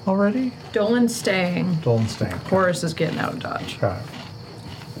already? Dolan's staying. Dolan's staying. Horace is getting out of Dodge. Got it.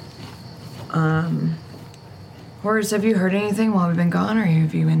 Horace, have you heard anything while we've been gone, or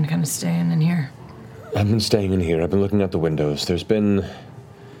have you been kind of staying in here? I've been staying in here. I've been looking out the windows. There's been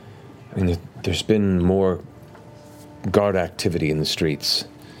more guard activity in the streets.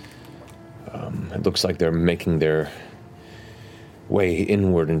 It looks like they're making their way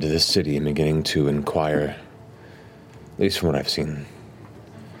inward into the city and beginning to inquire, at least from what I've seen.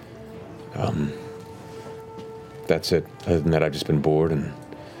 That's it. Other than that, I've just been bored and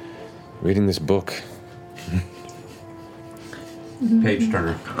reading this book. Page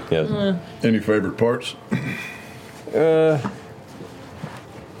turner. Yeah. Any favorite parts?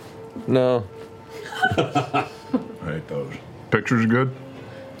 No. I hate those. Pictures good?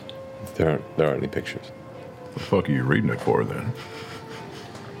 There aren't any pictures. What the fuck are you reading it for, then?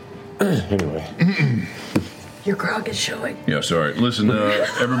 Anyway. Your grog is showing. Yeah, sorry. Listen,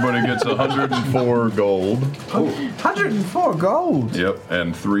 everybody gets 104 gold. Oh, 104 gold? Yep,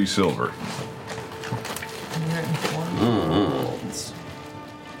 and 3 silver.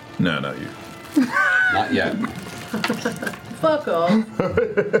 No, not you. Not yet. Fuck off.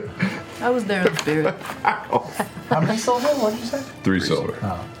 I was there in spirit. How many silver? What did you say? 3 silver.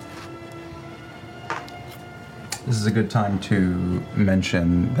 Oh. This is a good time to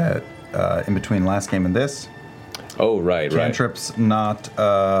mention that in between last game and this, right. cantrips not You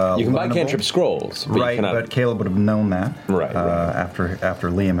can buy learnable. cantrip scrolls, but right, you cannot. but Caleb would have known that. Right. After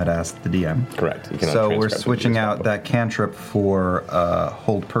Liam had asked the DM. Correct. You cannot So we're transcribe switching the out that cantrip for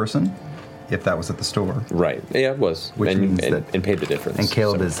hold person, if that was at the store. Right. Yeah, it was. Which means that and paid the difference. And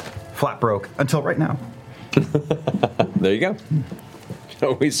Caleb is flat broke until right now. There you go.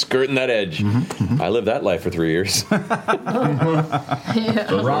 Always skirting that edge. I lived that life for 3 years. Yeah.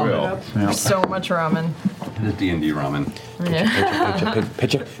 Ramen. Yeah. So much ramen. The D&D ramen. Yeah.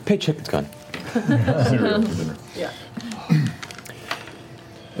 Paycheck, it's gone. Cereal for dinner. Yeah.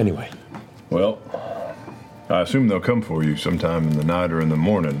 Anyway. Well, I assume they'll come for you sometime in the night or in the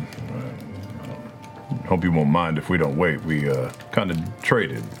morning. Hope you won't mind if we don't wait. We kind of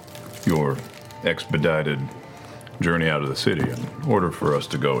traded your expedited journey out of the city in order for us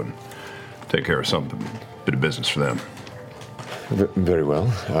to go and take care of something, bit of business for them. Very well.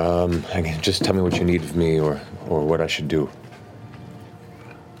 Just tell me what you need of me or what I should do.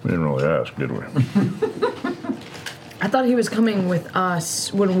 We didn't really ask, did we? I thought he was coming with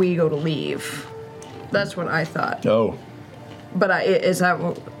us when we go to leave. That's what I thought. Oh. But is that,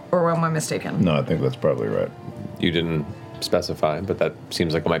 or am I mistaken? No, I think that's probably right. You didn't specify, but that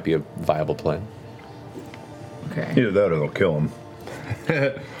seems like it might be a viable plan. Okay. Either that or they'll kill him.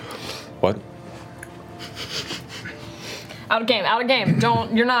 What? Out of game.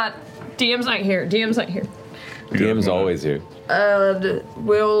 You're not, DM's not here. DM's always here.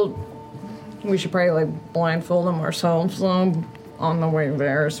 We should probably blindfold him ourselves on the way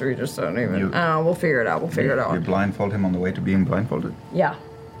there, so we just don't even, we'll figure it out. You blindfold him on the way to being blindfolded? Yeah.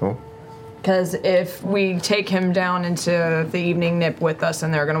 Oh. Because if we take him down into the evening nip with us,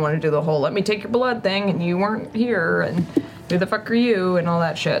 and they're going to want to do the whole let me take your blood thing, and you weren't here, and who the fuck are you, and all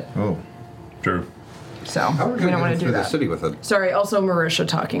that shit. Oh. True. So, How are we don't want to do through that. the city with it? Sorry, also Marisha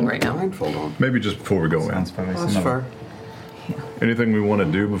talking right now. Blindfold on. Maybe just before we go in. Sounds fairly That's similar. fair. Anything we want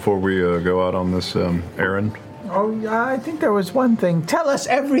to do before we go out on this errand? Oh, yeah, I think there was one thing. Tell us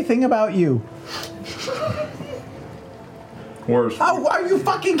everything about you. Horace. Oh, are you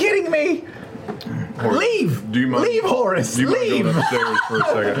fucking kidding me? Horace, Leave! Do you mind? Leave, Horace! Do you mind Leave! going upstairs for a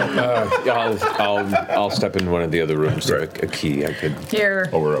second? I'll step in one of the other rooms to a key I could. Here,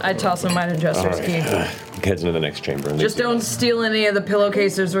 I toss him my adjuster's key. Heads into the next chamber. And Just don't steal any of the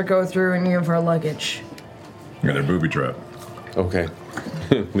pillowcases or go through any of our luggage. Yeah, they're booby trap. Okay.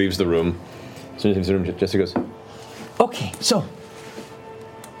 Leaves the room. As soon as he leaves the room, Jessica goes, Okay, so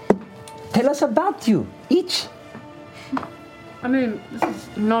tell us about you, each. I mean, this is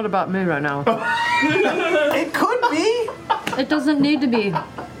not about me right now. It could be. It doesn't need to be.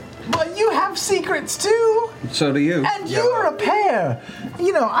 But you have secrets too. So do you. And you're a pair.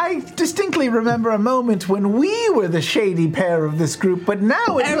 You know, I distinctly remember a moment when we were the shady pair of this group, but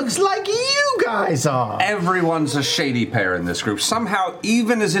now it looks like you guys are. Everyone's a shady pair in this group. Somehow,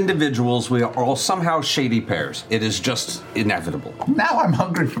 even as individuals, we are all somehow shady pairs. It is just inevitable. Now I'm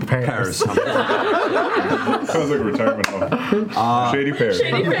hungry for pears. Sounds like a retirement home. Shady pears.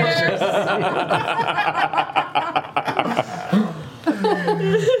 Shady pears.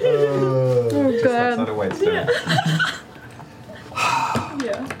 Oh, God.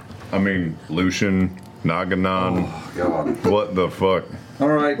 Yeah. I mean, Lucian, Naganon. Oh, God. What the fuck? All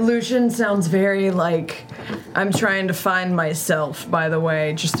right. Lucian sounds very like I'm trying to find myself, by the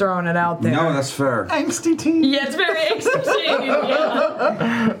way. Just throwing it out there. No, that's fair. Angsty teen. Yeah, it's very angsty teen.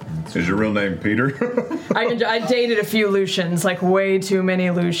 Yeah. Is your real name Peter? I dated a few Lucians, like way too many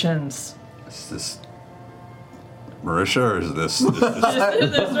Lucians. Is this Marisha or is this?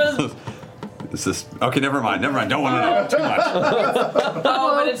 Is this? Okay, never mind. Don't want to know too much.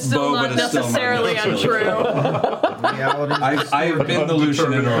 Oh, but it's still not necessarily untrue. I've been the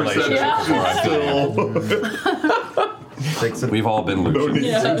Lucian in a relationship before. We've all been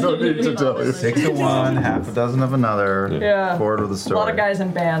Lucians. No need to tell you. 6 of one, half a dozen of another. Yeah. Forward with the story. A lot of guys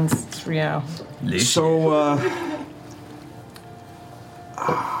in bands. It's, yeah. So,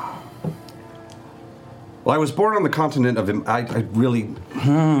 well, I was born on the continent of. I really.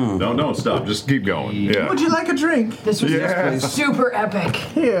 No, stop. Just keep going. Yeah. Would you like a drink? This was super epic.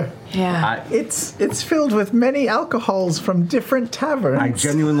 Here. Yeah. It's filled with many alcohols from different taverns. I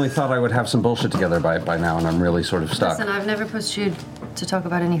genuinely thought I would have some bullshit together by now, and I'm really sort of stuck. Listen, I've never pushed you to talk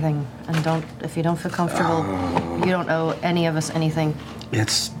about anything, and if you don't feel comfortable, you don't owe any of us anything.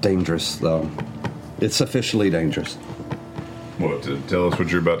 It's dangerous, though. It's officially dangerous. What, to tell us what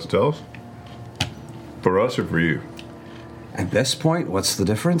you're about to tell us? For us or for you? At this point, what's the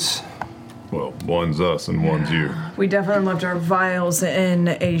difference? Well, one's us and one's you. We definitely left our vials in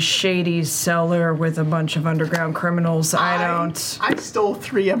a shady cellar with a bunch of underground criminals. I stole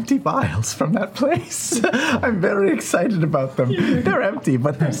 3 empty vials from that place. I'm very excited about them. They're empty,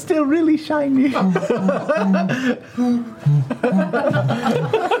 but they're still really shiny. They're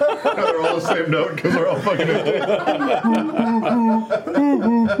all the same note because they're all fucking empty.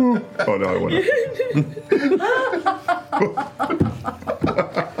 Oh no, I went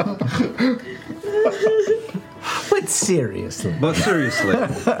But seriously.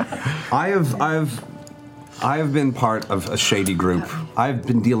 I have been part of a shady group. I've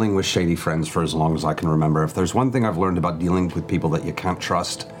been dealing with shady friends for as long as I can remember. If there's one thing I've learned about dealing with people that you can't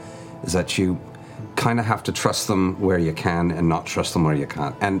trust, is that you kind of have to trust them where you can and not trust them where you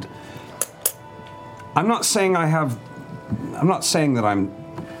can't. And I'm not saying that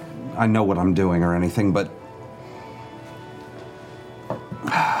I know what I'm doing or anything, but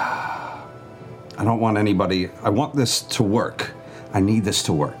I don't want anybody. I want this to work. I need this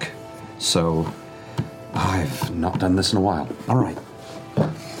to work. So I've not done this in a while. All right.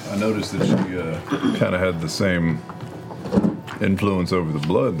 I noticed that she kind of had the same influence over the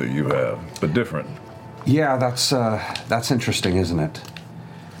blood that you have, but different. Yeah, that's interesting, isn't it?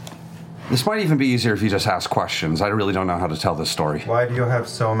 This might even be easier if you just ask questions. I really don't know how to tell this story. Why do you have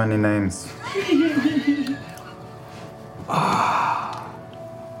so many names?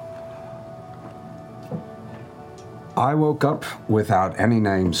 I woke up without any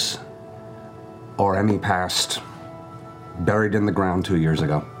names or any past, buried in the ground 2 years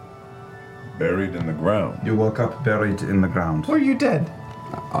ago. Buried in the ground? You woke up buried in the ground. Were you dead?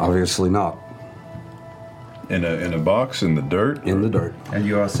 Obviously not. In a box in the dirt? In the dirt. And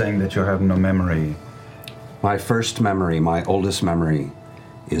you are saying that you have no memory? My first memory, my oldest memory,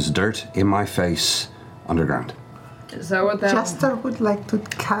 is dirt in my face underground. Is that what that... Jester would like to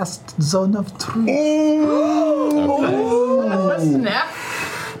cast Zone of Truth. Oh, snap.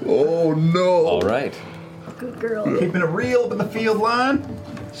 Oh, no. All right. Good girl. Keeping it real in the field line.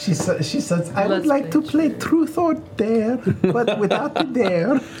 She says, I would like to play Truth or Dare, but without the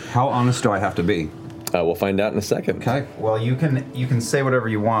dare. How honest do I have to be? We'll find out in a second. Okay. Well, you can say whatever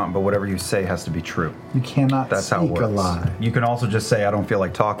you want, but whatever you say has to be true. You cannot That's how it speak works. a lie. You can also just say, I don't feel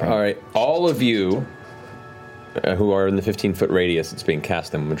like talking. All right. All of you who are in the 15-foot radius it's being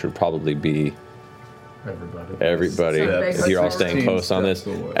cast in, which would probably be everybody. So You're all staying close on this.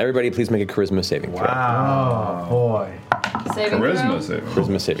 Everybody, please make a charisma saving throw. Oh, boy. Saving Charisma throw? saving.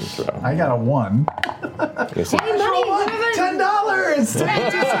 Charisma saving throw. I got a 1. Guess Hey, money! $10! It's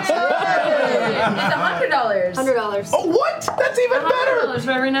 $100. $100. Oh, what? That's even better! $100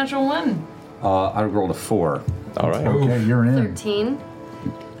 for every natural one. I rolled a 4. All right. Okay, you're in. 13.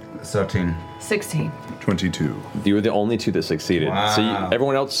 13. 16. 22. You were the only two that succeeded. Wow. So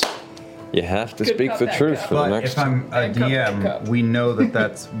everyone else, you have to Good speak cup, the bad truth cup. for the But next. if I'm a DM, we know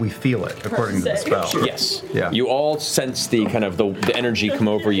we feel it according to the spell. Yes. Yeah. You all sense the kind of the energy come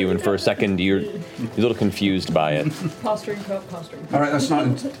over you, and for a second you're a little confused by it. Posturing cup, posturing cup. All right, that's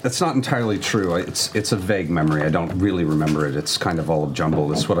not entirely true. It's a vague memory. I don't really remember it. It's kind of all a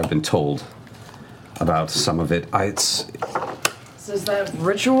jumble. It's what I've been told about some of it. So is that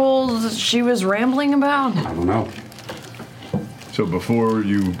ritual that she was rambling about? I don't know. So before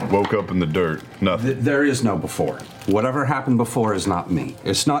you woke up in the dirt, nothing. There is no before. Whatever happened before is not me.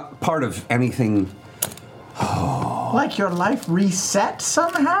 It's not part of anything. Like your life reset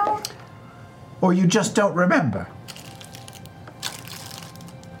somehow? Or you just don't remember?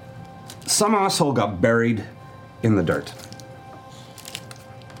 Some asshole got buried in the dirt.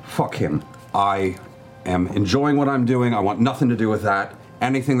 Fuck him. I am enjoying what I'm doing. I want nothing to do with that.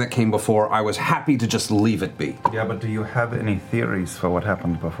 Anything that came before, I was happy to just leave it be. Yeah, but do you have any theories for what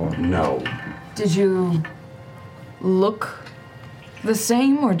happened before? No. Did you look the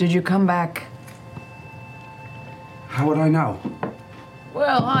same, or did you come back? How would I know?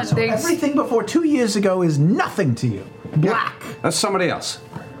 Well, So everything before 2 years ago is nothing to you. Black. That's somebody else.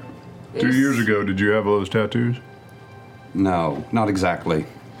 2 years ago, did you have those tattoos? No, not exactly.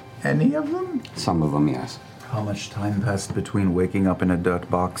 Any of them? Some of them, yes. How much time passed between waking up in a dirt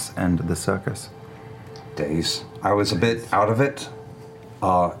box and the circus? Days. I was a bit out of it.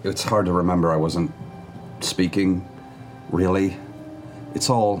 It's hard to remember. I wasn't speaking, really. It's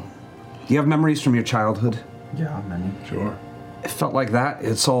all... Do you have memories from your childhood? Yeah, many. Sure. It felt like that.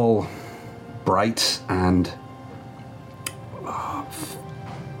 It's all bright and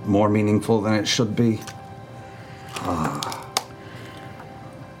more meaningful than it should be.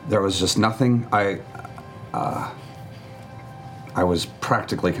 There was just nothing. I was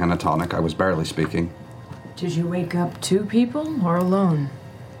practically catatonic. I was barely speaking. Did you wake up two people or alone?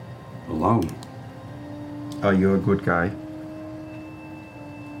 Alone. Are you a good guy?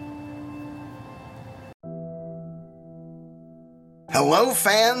 Hello,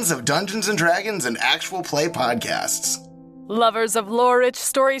 fans of Dungeons & Dragons and actual play podcasts. Lovers of lore-rich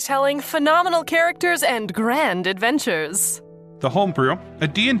storytelling, phenomenal characters, and grand adventures. The Homebrew, a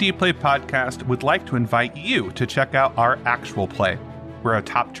D&D play podcast, would like to invite you to check out our actual play. We're a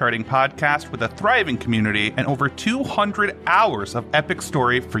top-charting podcast with a thriving community and over 200 hours of epic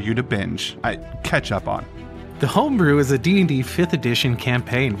story for you to binge. Catch up on. The Homebrew is a D&D 5th edition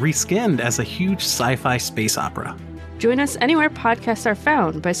campaign reskinned as a huge sci-fi space opera. Join us anywhere podcasts are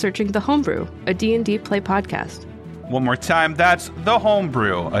found by searching The Homebrew, a D&D play podcast. One more time, that's The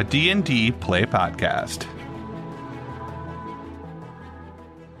Homebrew, a D&D play podcast.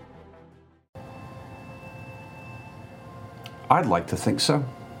 I'd like to think so.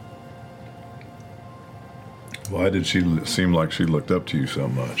 Why did she seem like she looked up to you so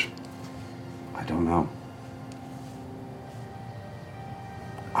much? I don't know.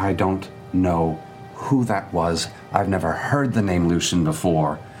 I don't know who that was. I've never heard the name Lucian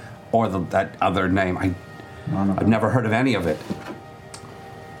before, or that other name. I've never heard of any of it.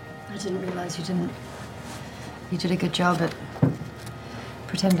 I didn't realize you didn't. You did a good job at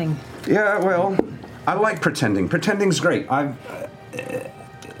pretending. Yeah, well, I like pretending. Pretending's great.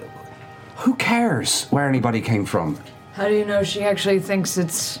 Who cares where anybody came from? How do you know she actually thinks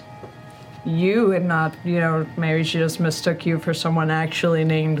it's you and not, maybe she just mistook you for someone actually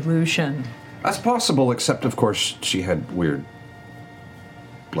named Lucian? That's possible, except, of course, she had weird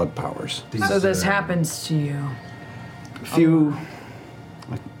blood powers. So this happens to you? A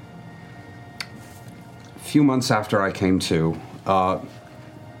few months after I came to, I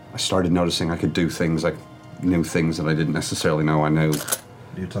started noticing I could do things, like new things that I didn't necessarily know I knew.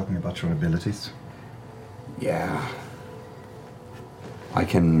 You're talking about your abilities? Yeah. I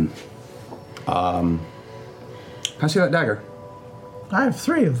can, can I see that dagger? I have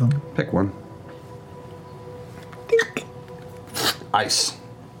 3 of them. Pick one. Ice.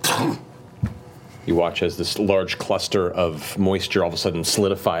 You watch as this large cluster of moisture all of a sudden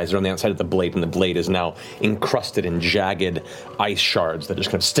solidifies around the outside of the blade, and the blade is now encrusted in jagged ice shards that just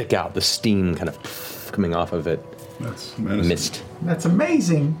kind of stick out, the steam kind of coming off of it. That's mist. That's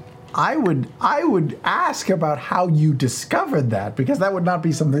amazing. I would ask about how you discovered that, because that would not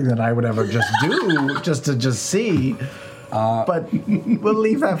be something that I would ever just do just to see. But we'll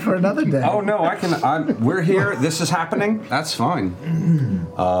leave that for another day. Oh no, we're here. This is happening. That's fine.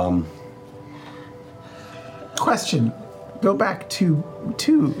 Question. Go back two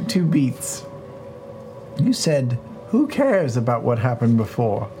beats. You said, who cares about what happened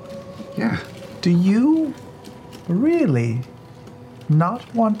before? Yeah. Do you really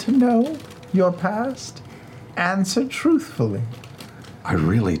not want to know your past? Answer truthfully. I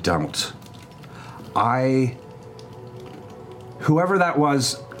really don't. Whoever that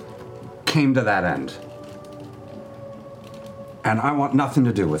was came to that end. And I want nothing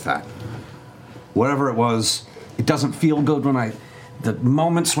to do with that. Whatever it was, it doesn't feel good when the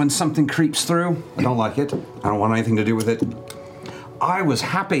moments when something creeps through, I don't like it. I don't want anything to do with it. I was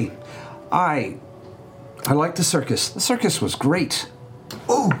happy. I liked the circus. The circus was great.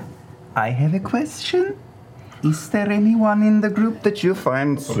 Oh, I have a question. Is there anyone in the group that you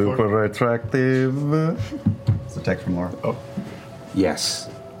find super attractive? It's a text from Laura. Oh. Yes.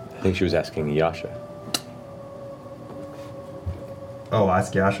 I think she was asking Yasha. Oh,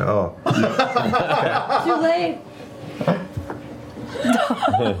 ask Yasha. Oh. Too late.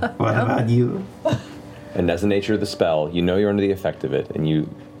 What about you? And as the nature of the spell, you know you're under the effect of it, and you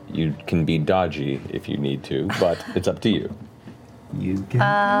can be dodgy if you need to, but it's up to you. You can.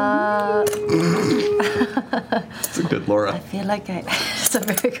 It's a good Laura. I feel like it's a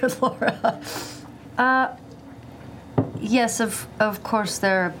very good Laura. Yes, of course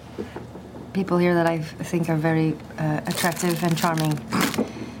there are people here that I think are very attractive and charming,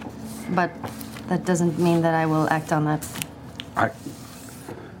 but that doesn't mean that I will act on that.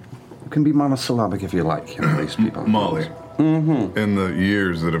 You can be monosyllabic if you like, these people. Molly, in the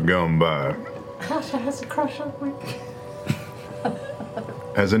years that have gone by, Yasha has a crush on me.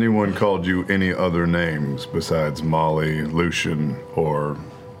 has anyone called you any other names besides Molly, Lucian, or...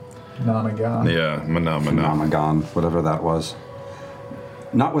 Nanagon. Yeah, Manamagon. Nanagon, whatever that was.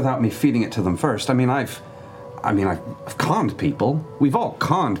 Not without me feeding it to them first. I've conned people. We've all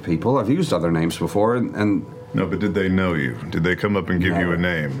conned people. I've used other names before, and... No, but did they know you? Did they come up and give you a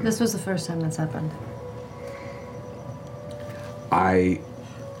name? This was the first time that's happened. A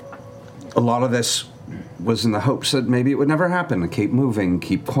lot of this was in the hopes that maybe it would never happen. Keep moving,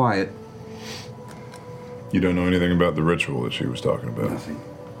 keep quiet. You don't know anything about the ritual that she was talking about? Nothing.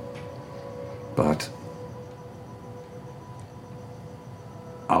 But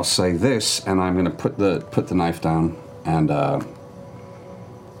I'll say this, and I'm going to put the knife down, and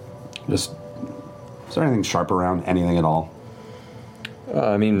just... Is there anything sharp around? Anything at all?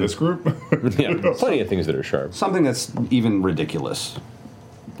 I mean... This group? Yeah, plenty of things that are sharp. Something that's even ridiculous.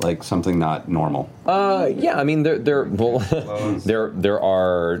 Like something not normal. Yeah, I mean, there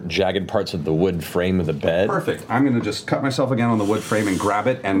are jagged parts of the wood frame of the bed. Perfect. I'm going to just cut myself again on the wood frame and grab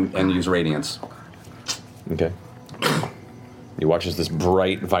it and use radiance. Okay. You watch as this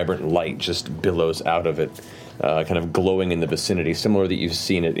bright, vibrant light just billows out of it, kind of glowing in the vicinity, similar that you've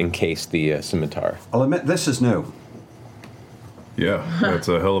seen it encase the scimitar. I'll admit, this is new. Yeah, that's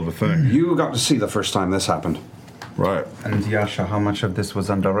a hell of a thing. You got to see the first time this happened. Right. And Yasha, how much of this was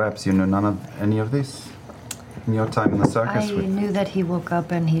under wraps? You know any of this? In your time in the circus? I knew that he woke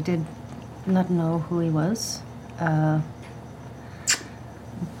up and he did not know who he was.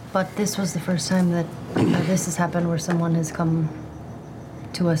 But this was the first time that this has happened where someone has come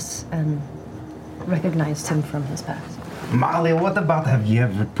to us and recognized him from his past. Molly, what about have you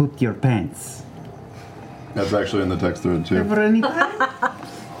ever pooped your pants? That's actually in the text thread, too. Ever any time?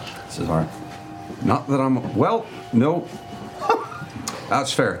 This is hard. Not that I'm... Well, no.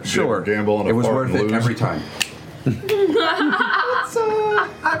 That's fair. Sure. Gamble on a it was fart worth and it lose. every time.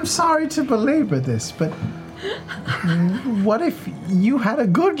 I'm sorry to belabor this, but what if you had a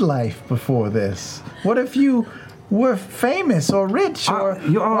good life before this? What if you were famous or rich or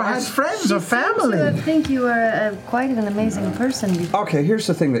had friends or family? I think you are quite an amazing person. Okay, here's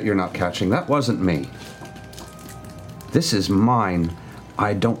the thing that you're not catching. That wasn't me. This is mine.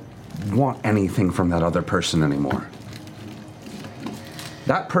 I don't want anything from that other person anymore.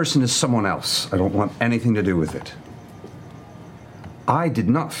 That person is someone else. I don't want anything to do with it. I did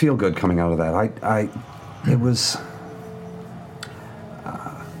not feel good coming out of that. It was...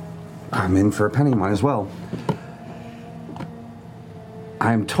 I'm in for a penny, might as well.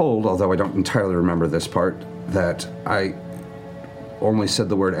 I'm told, although I don't entirely remember this part, that I only said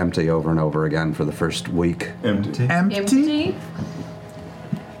the word empty over and over again for the first week. Empty? Empty?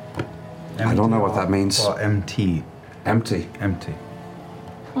 I don't know what that means. Or empty. Empty. Empty.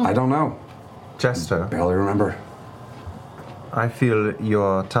 I don't know. Jester. Barely remember. I feel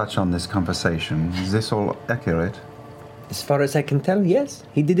your touch on this conversation. Is this all accurate? As far as I can tell, yes.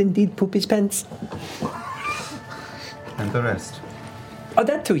 He did indeed poop his pants. And the rest? Oh,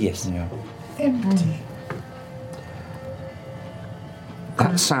 that too, yes. Yeah. Empty.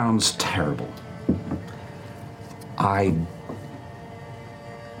 That sounds terrible. I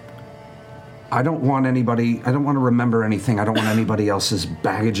don't want anybody, I don't want to remember anything. I don't want anybody else's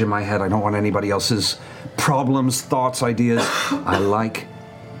baggage in my head. I don't want anybody else's problems, thoughts, ideas. I like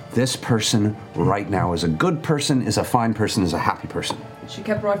this person right now is a good person, is a fine person, is a happy person. She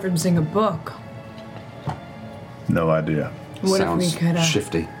kept referencing a book. No idea. What Sounds if we could,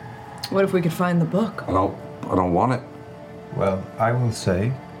 shifty. What if we could find the book? I don't want it. Well, I will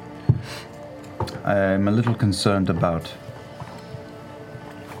say I'm a little concerned about,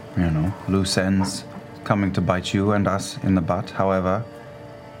 loose ends coming to bite you and us in the butt. However,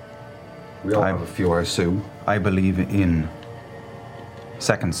 we all have a few, I assume. I believe in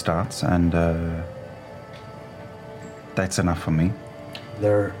second starts, and that's enough for me.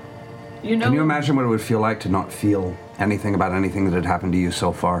 Can you imagine what it would feel like to not feel anything about anything that had happened to you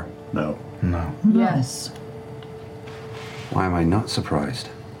so far? No. No. Yes. Why am I not surprised?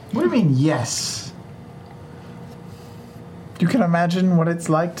 What do you mean, yes? You can imagine what it's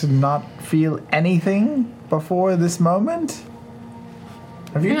like to not feel anything before this moment?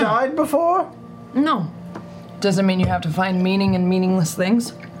 Have you died before? No. Doesn't mean you have to find meaning in meaningless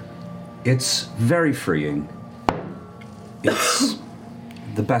things. It's very freeing. It's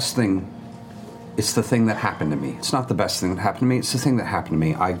the best thing. It's the thing that happened to me. It's not the best thing that happened to me. It's the thing that happened to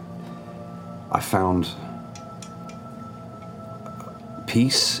me. I found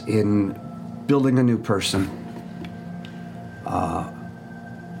peace in building a new person.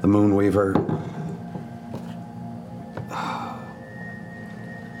 The Moonweaver.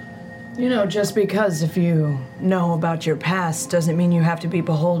 Just because if you know about your past doesn't mean you have to be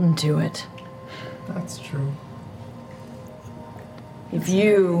beholden to it. That's true. If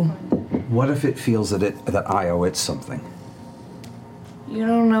you... What if it feels that I owe it something? You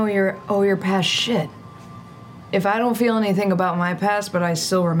don't know your past shit. If I don't feel anything about my past, but I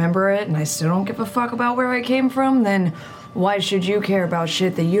still remember it, and I still don't give a fuck about where I came from, then why should you care about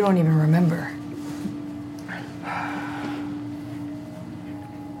shit that you don't even remember?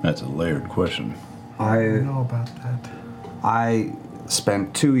 That's a layered question. I don't know about that. I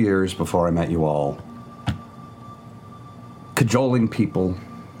spent 2 years before I met you all cajoling people,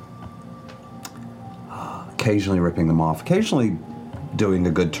 occasionally ripping them off, occasionally doing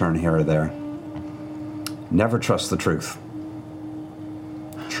a good turn here or there. Never trust the truth.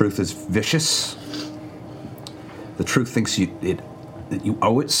 Truth is vicious. The truth thinks that you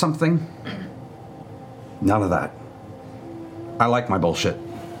owe it something. None of that. I like my bullshit.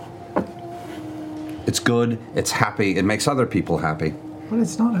 It's good, it's happy, it makes other people happy. But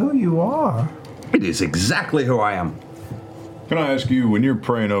it's not who you are. It is exactly who I am. Can I ask you, when you're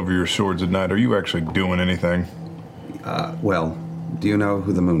praying over your swords at night, are you actually doing anything? Well, do you know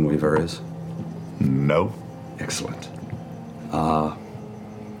who the Moonweaver is? No. Excellent. The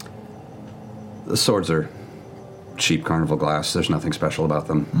swords are cheap carnival glass. There's nothing special about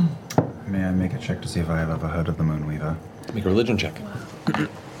them. May I make a check to see if I have ever heard of the Moonweaver? Make a religion check.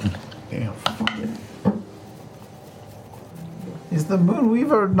 Damn. Is the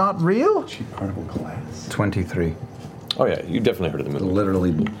Moonweaver not real? Cheap carnival glass. 23. Oh yeah, you definitely heard of the Moonweaver.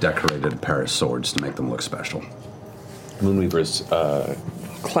 Literally decorated a pair of swords to make them look special. Moonweaver is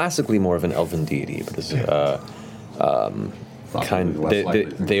classically more of an elven deity, but is they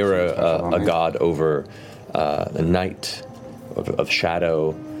are a god over the night of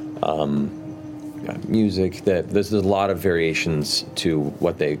shadow, music. There's a lot of variations to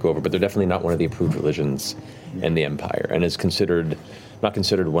what they go over, but they're definitely not one of the approved religions in the Empire, and is not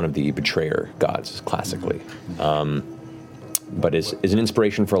considered one of the betrayer gods classically. But is an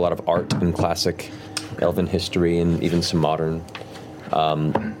inspiration for a lot of art and classic elven history and even some modern.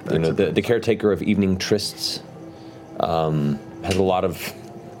 The caretaker of evening trysts has a lot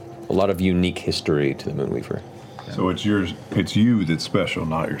of unique history to the Moonweaver. So it's you that's special,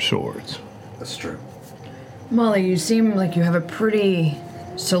 not your swords. That's true. Molly, you seem like you have a pretty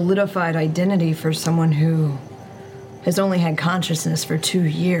solidified identity for someone who has only had consciousness for 2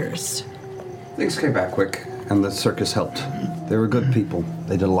 years. Things came back quick, and the circus helped. They were good people.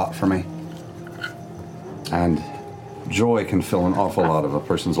 They did a lot for me. And joy can fill an awful lot of a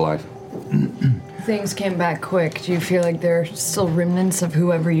person's life. Things came back quick. Do you feel like there are still remnants of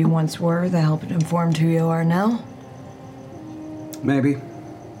whoever you once were that helped inform who you are now? Maybe.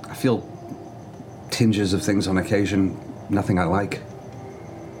 I feel tinges of things on occasion. Nothing I like.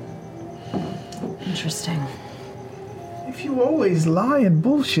 Interesting. If you always lie and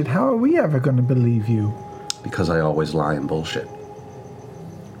bullshit, how are we ever going to believe you? Because I always lie and bullshit.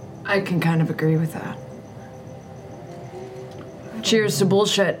 I can kind of agree with that. Cheers to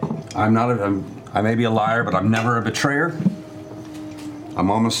bullshit. I may be a liar, but I'm never a betrayer. I'm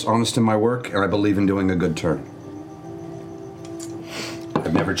honest in my work, and I believe in doing a good turn.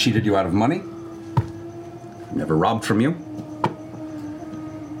 never cheated you out of money. Never robbed from you.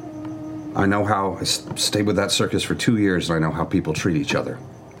 I know how, I stayed with that circus for 2 years, and I know how people treat each other.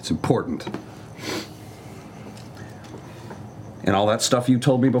 It's important. And all that stuff you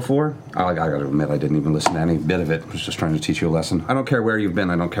told me before, I gotta admit, I didn't even listen to any bit of it. I was just trying to teach you a lesson. I don't care where you've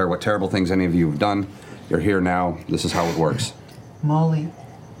been. I don't care what terrible things any of you have done. You're here now. This is how it works. Molly,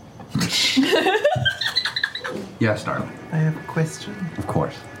 Yes, darling. I have a question. Of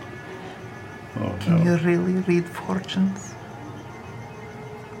course. Oh, Can you really read fortunes?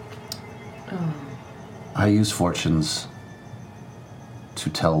 I use fortunes to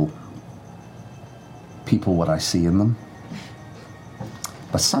tell people what I see in them.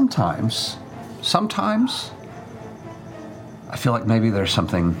 But sometimes, I feel like maybe there's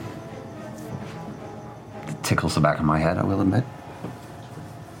something that tickles the back of my head, I will admit.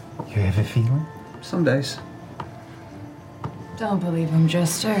 You have a feeling? Some days. Don't believe him,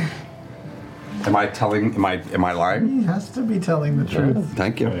 Jester. Am I lying? He has to be telling the truth.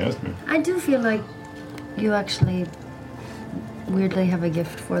 Thank you. I do feel like you actually weirdly have a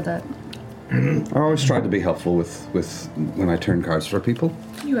gift for that. I always tried to be helpful with when I turn cards for people.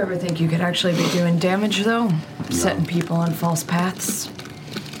 You ever think you could actually be doing damage, though? Setting people on false paths?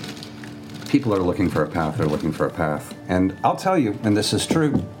 People are looking for a path, they're looking for a path. And I'll tell you, and this is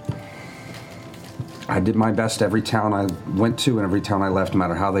true, I did my best every town I went to and every town I left, no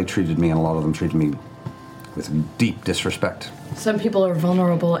matter how they treated me, and a lot of them treated me with deep disrespect. Some people are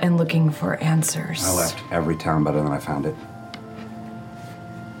vulnerable and looking for answers. I left every town better than I found it.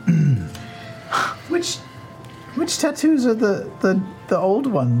 Which tattoos are the old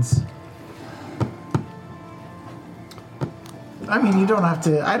ones? I mean, you don't have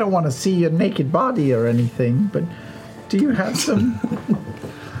to. I don't want to see your naked body or anything, but do you have some?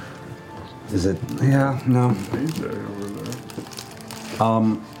 Is it? Yeah, no.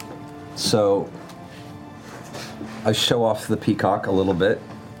 So I show off the peacock a little bit,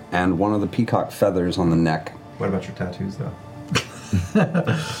 and one of the peacock feathers on the neck. What about your tattoos, though?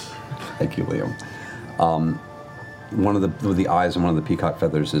 Thank you, Liam. One of the eyes on one of the peacock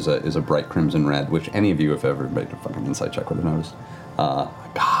feathers is a bright crimson red, which any of you have ever made a fucking insight check would have noticed. God,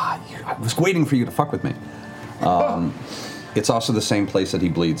 I was waiting for you to fuck with me. It's also the same place that he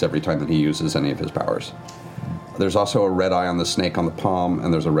bleeds every time that he uses any of his powers. There's also a red eye on the snake on the palm,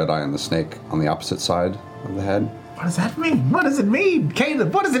 and there's a red eye on the snake on the opposite side of the head. What does that mean? What does it mean?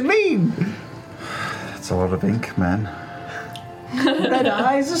 Caleb, what does it mean? It's a lot of ink, man. Red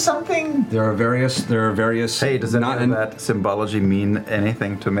eyes or something? There are various. Hey, does any of that symbology mean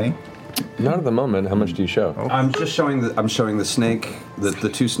anything to me? Not at the moment. How much do you show? Oh. I'm just showing I'm showing the snake, the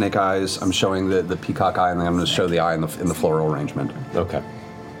two snake eyes. I'm showing the peacock eye, and then I'm going to show the eye in the floral arrangement. Okay.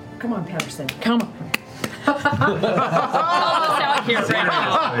 Come on, Patterson. Come on. Help us out here right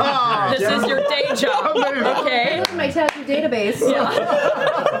now. This is your day job, okay? My tattoo database. Yeah.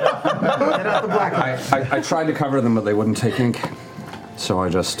 Get out the black eye. I tried to cover them, but they wouldn't take ink, so I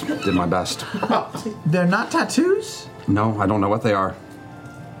just did my best. They're not tattoos? No, I don't know what they are.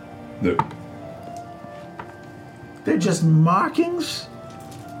 They're just markings?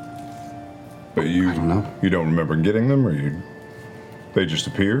 But you I don't know. You don't remember getting them, or they just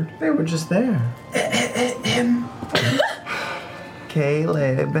appeared? They were just there.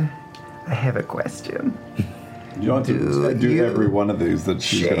 Caleb, I have a question. You want to do every one of these that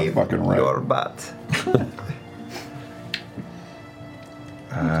she's gonna fucking write. Your butt.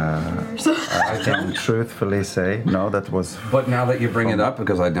 I can truthfully say, no, that was... But now that you bring it up,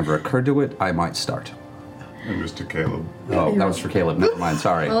 because I'd never occurred to it, I might start. It was to Caleb. Oh, that was for Caleb. Never mind,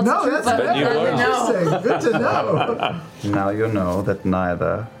 sorry. Well, no, that's interesting. Good to know. Now you know that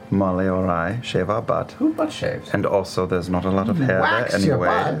neither Molly or I shave our butt. Who butt shaves? And also there's not a lot of hair Wax there your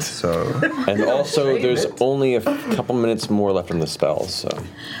anyway, butt. so... And also, there's only a couple minutes more left in the spell, so...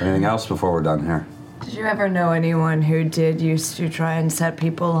 Anything else before we're done here? Did you ever know anyone who did used to try and set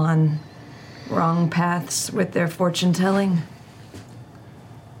people on wrong paths with their fortune telling?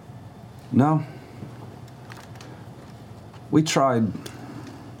 No. We tried.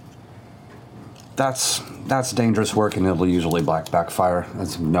 That's dangerous work, and it'll usually backfire.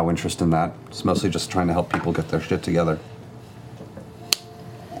 There's no interest in that. It's mostly just trying to help people get their shit together.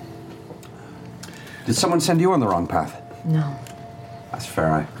 Did someone send you on the wrong path? No. That's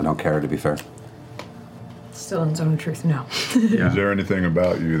fair. I don't care, to be fair. Still in zone of truth, no. Is there anything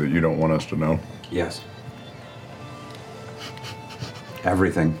about you that you don't want us to know? Yes.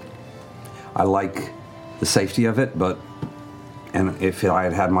 Everything. I like the safety of it, and if I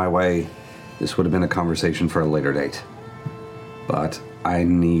had had my way, this would have been a conversation for a later date. But I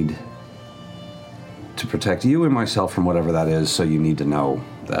need to protect you and myself from whatever that is, so you need to know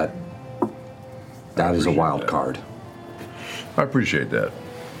That is a wild card. I appreciate that.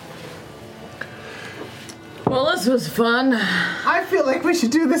 Well, this was fun. I feel like we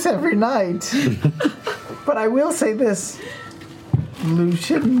should do this every night. But I will say this.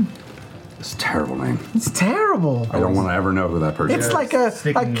 Lucian. It's a terrible name. It's terrible. I don't want to ever know who that person is. It's like a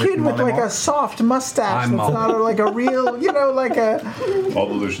kid with like a soft mustache that's not like a real, like a...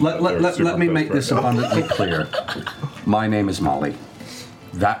 Let me make this abundantly clear. My name is Molly.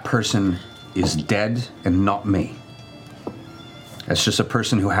 That person is dead and not me. It's just a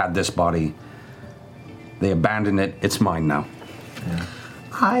person who had this body. They abandoned it. It's mine now. Yeah.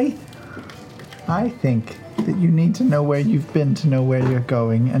 I think that you need to know where you've been to know where you're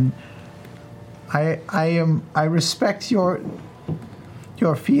going, and I respect your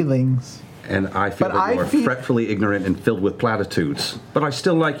feelings. And I feel that you are fretfully ignorant and filled with platitudes. But I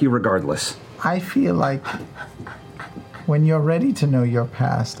still like you regardless. I feel like when you're ready to know your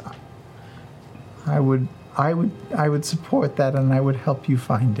past, I would support that, and I would help you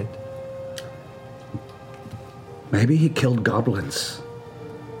find it. Maybe he killed goblins.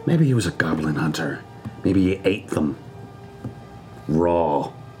 Maybe he was a goblin hunter. Maybe he ate them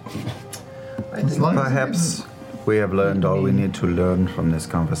raw. I think perhaps we have learned all we need to learn from this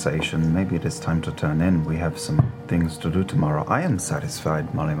conversation. Maybe it is time to turn in. We have some things to do tomorrow. I am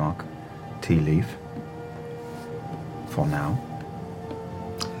satisfied, Mollymock. Tea leaf. For now.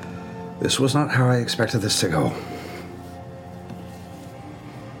 This was not how I expected this to go.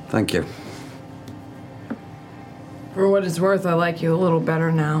 Thank you. For what it's worth, I like you a little better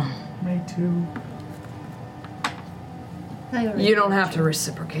now. Me too. You don't have to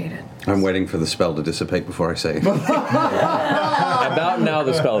reciprocate it. I'm waiting for the spell to dissipate before I say. About now,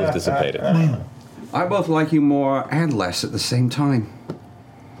 the spell is dissipated. I both like you more and less at the same time.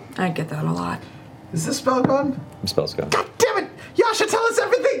 I get that a lot. Is the spell gone? The spell's gone. God damn it! Yasha, tell us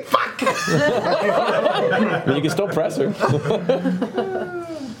everything! Fuck! You can still press her.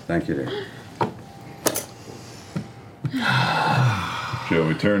 Thank you, dear. Shall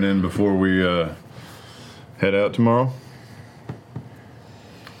we turn in before we head out tomorrow?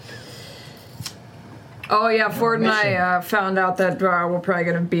 Oh yeah, Ford and I found out that we're probably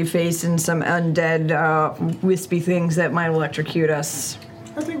going to be facing some undead, wispy things that might electrocute us.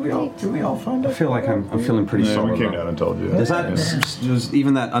 I think we all find out. I feel like I'm feeling pretty solid. We came down and told you. Does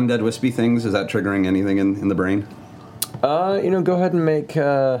even that undead wispy things, is that triggering anything in the brain? Go ahead and make.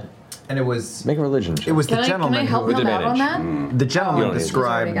 And it was make a religion check. It was the Can I gentleman help who him out on that? The gentleman Oh.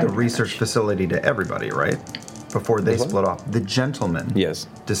 described the research facility to everybody, right? Before they split off. The gentleman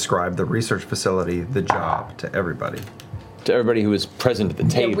described the research facility, the job, to everybody. To everybody who was present at the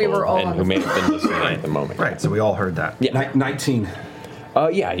table we were all and on who the may have been listening at the moment. Right, so we all heard that. Yeah. 19.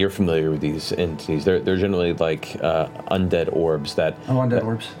 Yeah, you're familiar with these entities. They're generally like undead orbs that. Oh, undead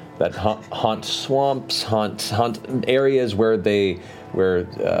orbs. That haunt swamps, haunt areas where they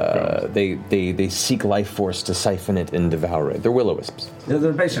seek life force to siphon it and devour it. They're will-o-wisps. Yeah,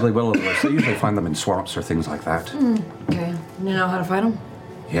 they're basically will-o-wisps. They usually find them in swamps or things like that. Okay. You know how to fight them?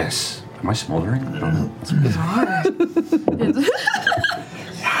 Yes. Am I smoldering? I don't know. It's hard.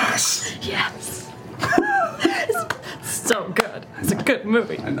 Yes. Yes. It's so good. It's a good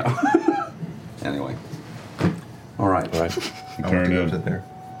movie. I know. Anyway. All right. Turn in.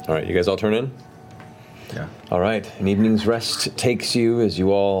 All right, you guys all turn in? Yeah. All right, an evening's rest takes you as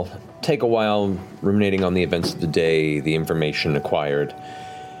you all take a while ruminating on the events of the day, the information acquired,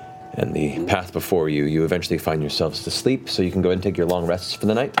 and the path before you. You eventually find yourselves to sleep, so you can go ahead and take your long rests for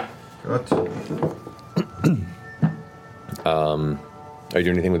the night. Good. Are you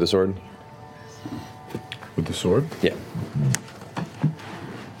doing anything with the sword? With the sword? Yeah.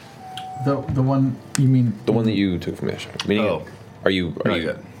 The one you mean? The one that you took from Yasha. Meaning, Are you? Not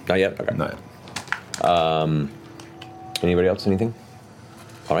yet. Not yet? Okay. Not yet. Anybody else? Anything?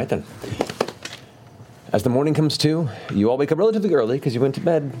 All right then. As the morning comes to, you all wake up relatively early because you went to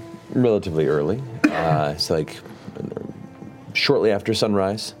bed relatively early. It's like shortly after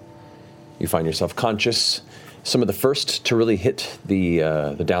sunrise. You find yourself conscious. Some of the first to really hit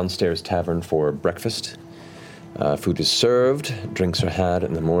the downstairs tavern for breakfast. Food is served, drinks are had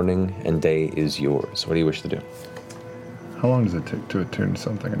in the morning, and day is yours. What do you wish to do? How long does it take to attune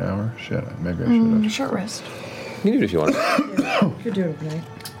something? An hour? Shit, maybe I should have. Short rest. You can do it if you want. You could do it overnight.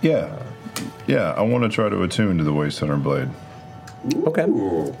 Yeah, I want to try to attune to the Waste Hunter Blade. Okay.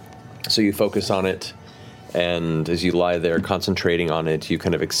 So you focus on it, and as you lie there concentrating on it, you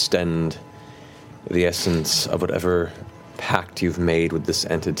kind of extend the essence of whatever pact you've made with this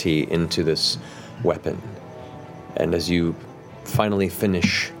entity into this weapon. And as you finally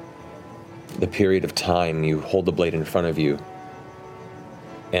finish the period of time, you hold the blade in front of you,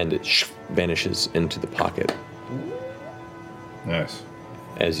 and it vanishes into the pocket. Nice.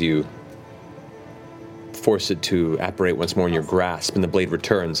 As you force it to apparate once more in your grasp, and the blade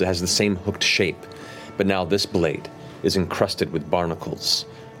returns. It has the same hooked shape, but now this blade is encrusted with barnacles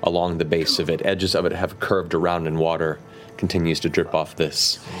along the base of it. Edges of it have curved around, and water continues to drip off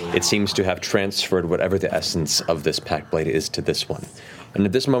this. It seems to have transferred whatever the essence of this pack blade is to this one. And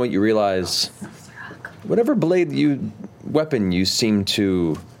at this moment you realize whatever weapon you seem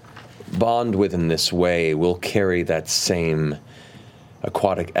to bond with in this way will carry that same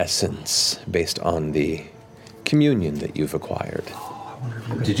aquatic essence based on the communion that you've acquired.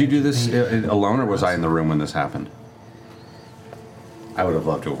 Did you do this alone, or was I in the room when this happened? I would have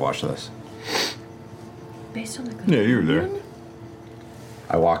loved to have watched this. Based on the Yeah, you were there.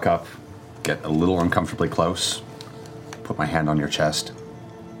 I walk up, get a little uncomfortably close, put my hand on your chest.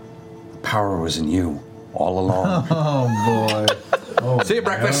 The power was in you all along. Oh, boy. See you at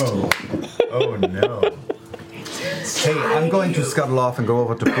breakfast. Oh, no. Hey, I'm going to scuttle off and go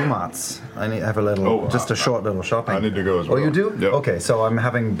over to Pumat's. I need to have a short little shopping. I need to go as well. Oh, you do? Yep. Okay, so I'm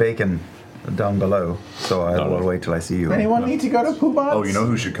having bacon down below, so I will wait till I see you. Anyone need to go to Pumat's? Oh, you know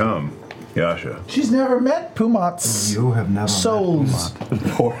who should come? Yasha. She's never met Pumat's. You have never Souls. met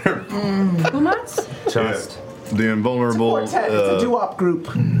Pumat. Pumat's? Just the invulnerable. It's a doo-wop group.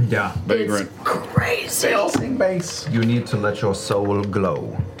 Yeah. Vagrant. Crazy. They all sing bass. You need to let your soul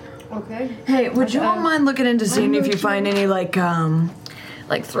glow. Okay. Hey, would you all mind looking into seeing if you find any like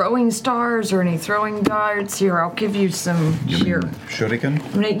throwing stars or any throwing darts? Here, I'll give you some here. Shuriken?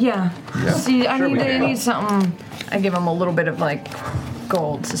 Yeah. See, I Sure need something. I give him a little bit of like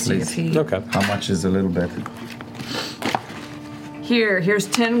gold to see if he. Okay. How much is a little bit? Here's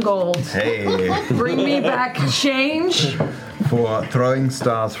 10 gold. Hey. Bring me back change. For throwing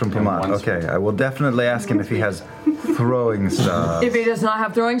stars from Pumat. Okay, I will definitely ask him if he has throwing stars. If he does not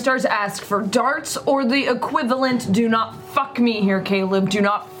have throwing stars, ask for darts or the equivalent. Do not fuck me here, Caleb. Do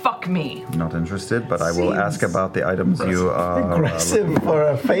not fuck me. Not interested, but I will ask about the items you are. Aggressive for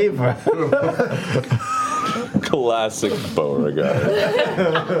a favor. Classic Beauregard.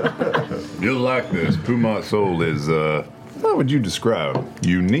 You'll like this. Pumat soul is, how would you describe?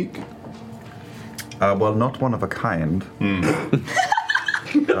 Unique? Well, not one of a kind.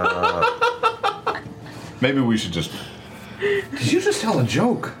 Maybe we should just... Did you just tell a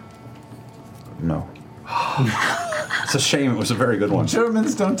joke? No. It's a shame. It was a very good one.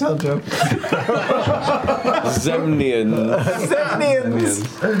 Germans don't tell jokes. Zemnians.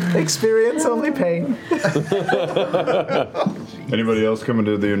 Zemnians. Experience only pain. Anybody else coming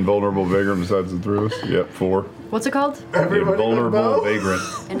to the invulnerable vagrant besides the three of us? Yep, 4. What's it called? Invulnerable vagrant.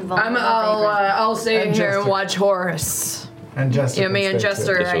 I'll stay And here and Jester. watch Horace. And Jester. Yeah, me and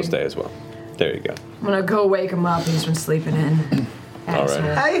Jester. This will stay as well. There you go. I'm gonna go wake him up. He's been sleeping in. All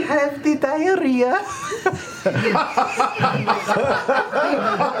right. I have the diarrhea.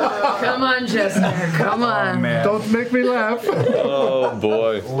 Come on, Jester. Come on. Man. Don't make me laugh. Oh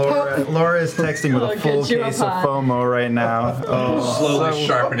boy. Laura is texting with I'll a full get you a case of pie. FOMO right now. Oh, Slowly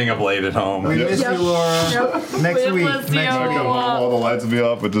sharpening a blade at home. we miss you, Laura. Yep. Next We'll week. miss you. Next week. All the lights will be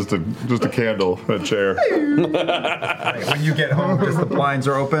off, but just a candle, a chair. When you get home, just the blinds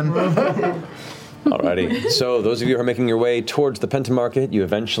are open. Alrighty. So those of you who are making your way towards the Pentamarket, you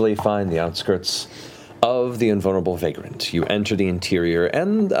eventually find the outskirts of the invulnerable vagrant. You enter the interior,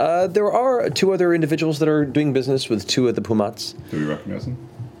 and there are 2 other individuals that are doing business with 2 of the Pumats. Do we recognize them?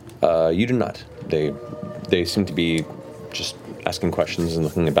 You do not. They seem to be just asking questions and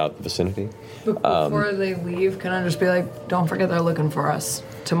looking about the vicinity. But before they leave, can I just be like, don't forget they're looking for us.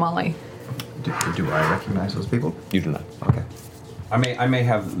 Tamale. Do I recognize those people? You do not. Okay. I may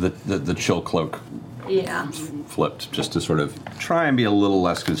have the chill cloak Yeah. flipped just to sort of try and be a little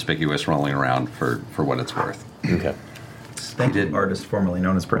less conspicuous rolling around for what it's worth. Okay. Thank you, artist formerly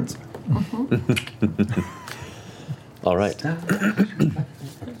known as Prince. All right.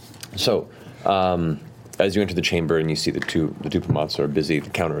 So, as you enter the chamber and you see the two Pumats are busy, the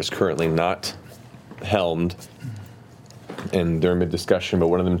counter is currently not helmed, and they're mid-discussion, but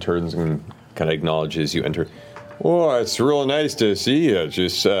one of them turns and kind of acknowledges you enter. Oh, it's real nice to see you.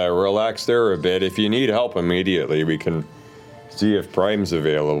 Just relax there a bit. If you need help immediately, we can see if Prime's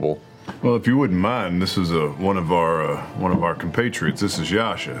available. Well, if you wouldn't mind, this is one of our compatriots. This is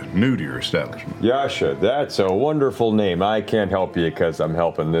Yasha, new to your establishment. Yasha, that's a wonderful name. I can't help you because I'm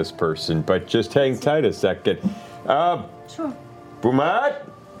helping this person, but just hang tight a second. Sure. Pumat?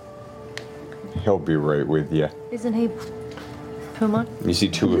 He'll be right with you. Isn't he Puma? You see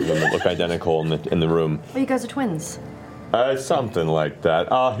 2 of them that look identical in the room. Oh, you guys are twins. Something like that.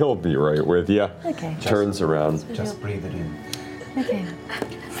 He'll be right with you. Okay. Turns around. Just breathe it in. Okay.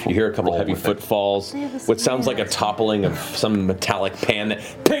 You hear a couple heavy footfalls. What sounds like a toppling of some metallic pan that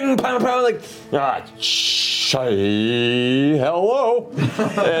ping, pow, pow, like, hello.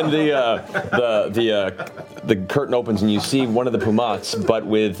 And the curtain opens and you see one of the Pumats, but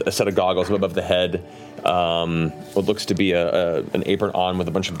with a set of goggles above the head. What looks to be an apron on with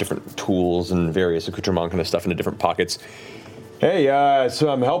a bunch of different tools and various accoutrement kind of stuff into different pockets. Hey, so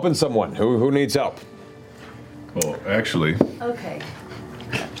I'm helping someone. Who needs help? Well, actually, Okay.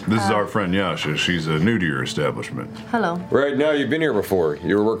 this is our friend Yasha. She's new to your establishment. Hello. Right now, you've been here before.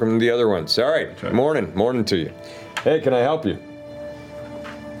 You were working with the other ones. All right. Morning to you. Hey, can I help you?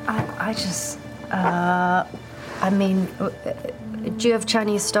 I just, I mean, do you have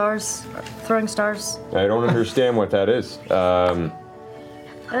Chinese stars? Throwing stars? I don't understand what that is.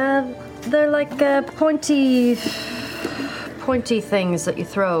 They're like pointy things that you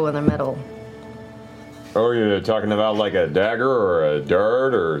throw in the middle. Oh, you're talking about like a dagger or a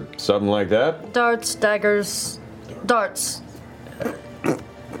dart or something like that? Darts, daggers, darts.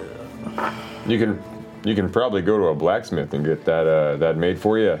 You can probably go to a blacksmith and get that made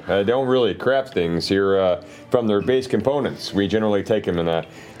for you. I don't really craft things here from their base components. We generally take them and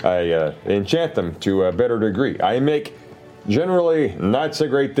I enchant them to a better degree. I make generally not so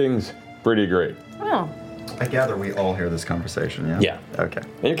great things pretty great. Oh. I gather we all hear this conversation, yeah? Yeah. Okay.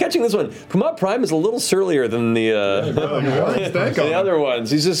 And you're catching this one. Pumat Prime is a little surlier than the other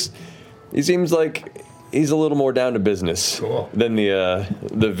ones. He seems like he's a little more down to business than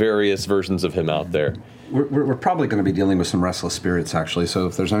the various versions of him out there. We're probably going to be dealing with some restless spirits, actually. So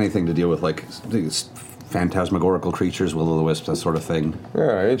if there's anything to deal with, like these phantasmagorical creatures, will-o'-the-wisps, that sort of thing.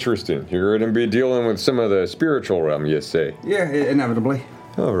 Yeah, interesting. You're going to be dealing with some of the spiritual realm, you say? Yeah, inevitably.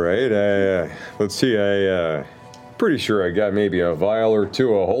 All right. Let's see. Pretty sure I got maybe a vial or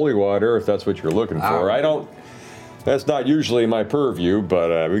two of holy water, if that's what you're looking for. That's not usually my purview,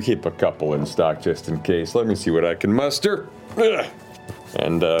 but we keep a couple in stock just in case. Let me see what I can muster. Ugh.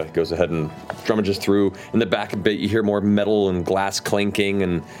 And goes ahead and rummages through. In the back a bit, you hear more metal and glass clinking,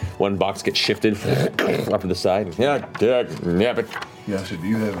 and one box gets shifted up to the side. Yeah, but... Yasha, do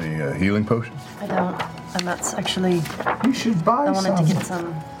you have any healing potions? I don't. And that's actually... You should buy I wanted some. to get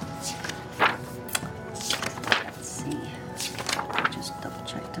some... Let's see. Just double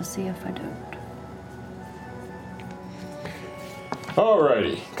check to see if I don't.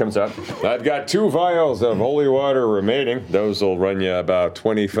 Alrighty, comes up. I've got 2 vials of holy water remaining. Those will run you about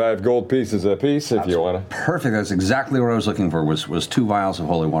 25 gold pieces a piece if you want to. Perfect. That's exactly what I was looking for. Was 2 vials of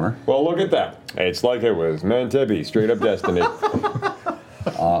holy water. Well, look at that. It's like it was meant to be. Straight up destiny.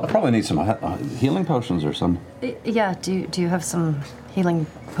 Probably need some healing potions or some. Yeah. Do you have some healing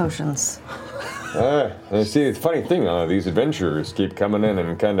potions? See, the funny thing, these adventurers keep coming in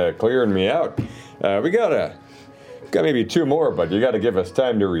and kind of clearing me out. We got maybe 2 more, but you got to give us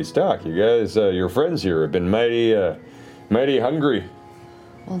time to restock. You guys, your friends here have been mighty hungry.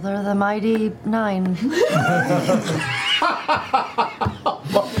 Well, they're the Mighty Nein.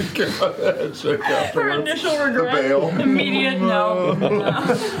 Her initial regret, immediate no.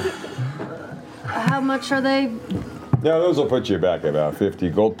 How much are they? Yeah, those will put you back about 50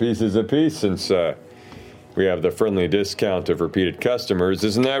 gold pieces a piece since we have the friendly discount of repeated customers.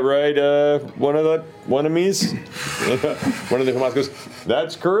 Isn't that right, one of me's? One of the Hamas goes,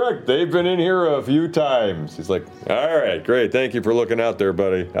 that's correct. They've been in here a few times. He's like, all right, great. Thank you for looking out there,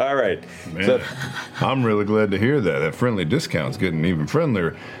 buddy. All right. Man, I'm really glad to hear that. That friendly discount's getting even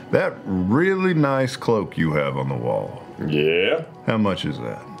friendlier. That really nice cloak you have on the wall. Yeah? How much is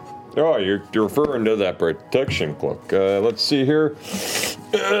that? Oh, you're referring to that protection cloak. Let's see here.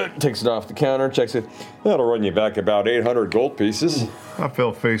 Takes it off the counter, checks it. That'll run you back about 800 gold pieces. I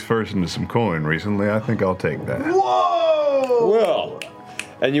fell face first into some coin recently. I think I'll take that. Whoa! Well,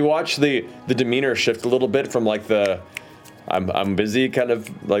 and you watch the demeanor shift a little bit from like the I'm busy kind of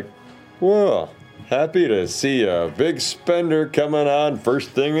like, whoa, happy to see a big spender coming on first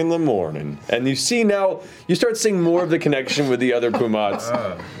thing in the morning. And you see now, you start seeing more of the connection with the other Pumats.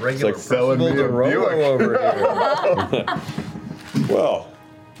 Regular it's like selling me a over here. Well,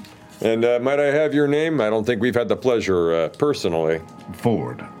 and might I have your name? I don't think we've had the pleasure personally.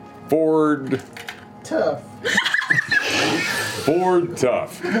 Ford. Tough. Ford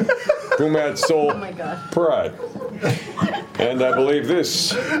Tough. Pumat Soul Pride. And I believe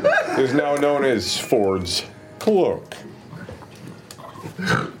this is now known as Ford's Cloak.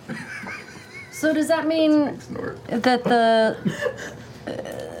 So does that mean that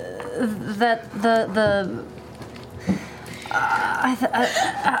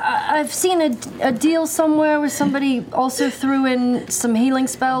I've seen a deal somewhere where somebody also threw in some healing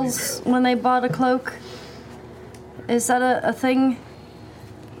spells when they bought a cloak? Is that a thing?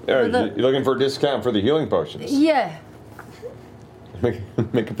 Yeah, you're looking for a discount for the healing potions. Yeah.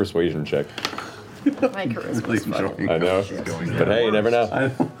 Make a persuasion check. My charisma's funny. I know. But hey, you never know.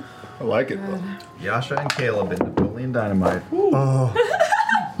 I like it. Yasha and Caleb in Napoleon Dynamite. Oh.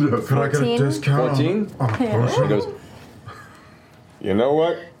 Could I get a discount? 14? Oh, He goes, you know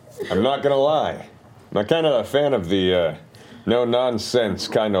what? I'm not going to lie. I'm kind of a fan of the no-nonsense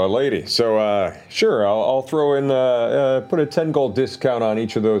kind of lady. So, sure, I'll throw in, put a 10 gold discount on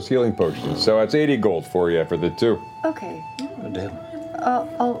each of those healing potions. So that's 80 gold for you for the 2. Okay. Good deal.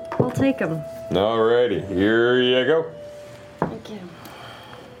 I'll take them. Alrighty, here you go. Thank you.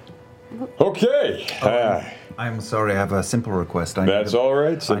 Okay. I'm sorry, I have a simple request. That's all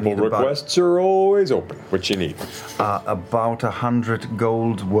right. Simple requests are always open. What you need? About 100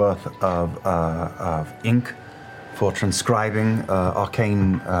 gold worth of ink for transcribing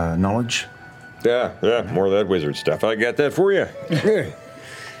arcane knowledge. Yeah, more of that wizard stuff. I got that for you.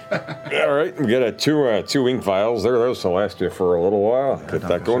 All right, we got two ink vials there. Those will last you for a little while. Get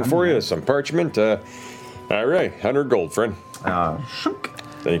that going for you. Some parchment. All right, 100 gold, friend.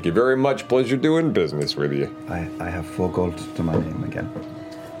 Thank you very much. Pleasure doing business with you. I have 4 gold to my name again.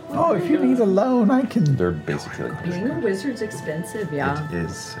 Oh, if you need a loan, I can. They're basically. Being a wizard's expensive, yeah. It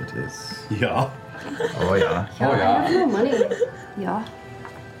is. Yeah. Oh, yeah. I have no money. Yeah.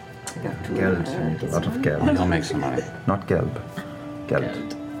 Geld. A lot of geld. I'll make some money. Not gelb.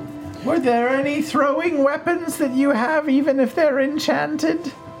 Geld. Were there any throwing weapons that you have, even if they're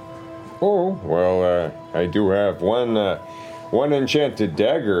enchanted? Oh, well, I do have one enchanted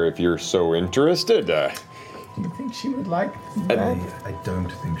dagger if you're so interested. Do you think she would like that? I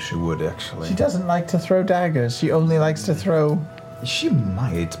don't think she would, actually. She doesn't like to throw daggers. She only likes to throw... She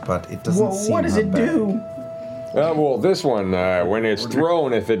might, but it doesn't seem what does it do? Well, this one, when it's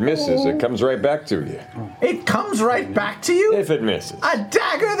thrown, if it misses, it comes right back to you. It comes right back to you? If it misses. A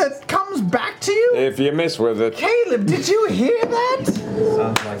dagger that comes back to you? If you miss with it. Caleb, did you hear that?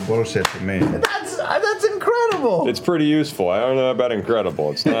 Sounds like bullshit to me. That's incredible. It's pretty useful. I don't know about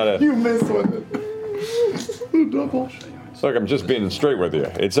incredible. It's not a... You missed with it. Double. Look, I'm just being straight with you.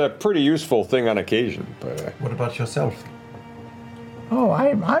 It's a pretty useful thing on occasion, but... What about yourself? Oh,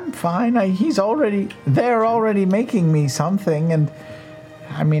 I'm fine. They're already making me something, and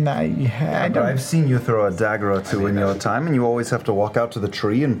I mean, I don't. I've seen you throw a dagger or two in your time, and you always have to walk out to the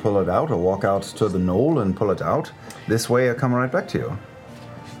tree and pull it out, or walk out to the knoll and pull it out. This way, I come right back to you.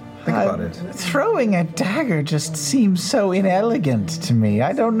 Think about it. Throwing a dagger just seems so inelegant to me.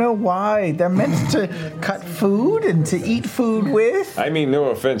 I don't know why. They're meant to cut food and to eat food with. I mean,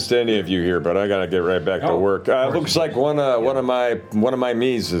 no offense to any of you here, but I gotta get right back to work. Looks like one of my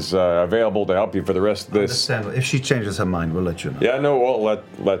Mies is available to help you for the rest of this. If she changes her mind, we'll let you know. Yeah, no, we'll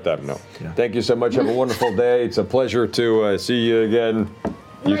let them know. Yeah. Thank you so much. Have a wonderful day. It's a pleasure to see you again.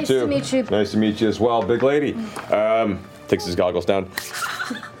 You Nice too. to meet you. Nice to meet you as well, big lady. Takes his goggles down.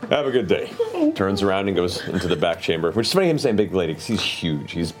 Have a good day. Turns around and goes into the back chamber, which is funny him saying big lady, because he's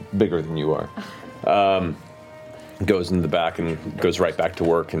huge. He's bigger than you are. Goes in the back and goes right back to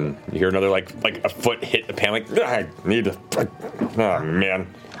work, and you hear another, like a foot hit the pan, I need to... Oh, man.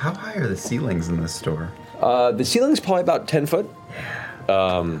 How high are the ceilings in this store? The ceiling's probably about 10 foot.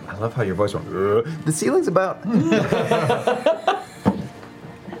 I love how your voice went, the ceiling's about...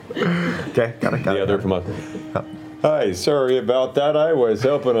 Okay, got it. The other come on. Hi, sorry about that. I was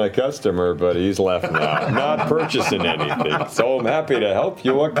helping a customer, but he's left now. Not purchasing anything. So I'm happy to help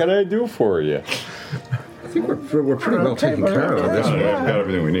you. What can I do for you? I think we're pretty well taken care of. We've got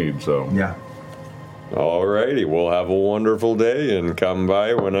everything we need, so. Yeah. Alrighty, we'll have a wonderful day and come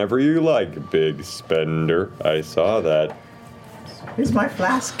by whenever you like, big spender. I saw that. Is my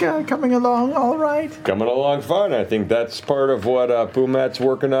flask coming along all right? Coming along fine. I think that's part of what Pumat's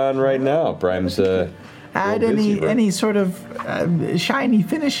working on right now. Prime's Add any sort of shiny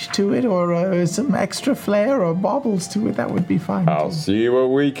finish to it, or some extra flair or baubles to it. That would be fine. I'll see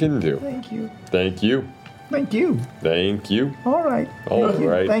what we can do. Thank you. Thank you. Thank you. Thank you. All right. All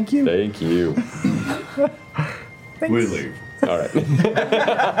right. Thank you. Thank you. We leave. All right.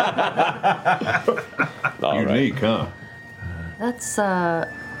 Unique, huh? That's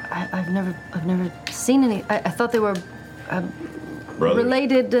I've never seen any. I thought they were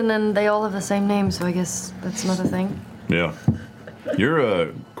related, and then they all have the same name. So I guess that's not a thing. Yeah.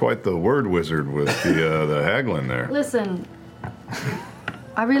 You're quite the word wizard with the haggling there. Listen,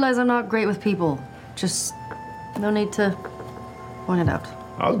 I realize I'm not great with people. Just no need to point it out.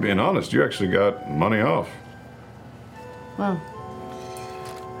 I was being honest. You actually got money off. Well,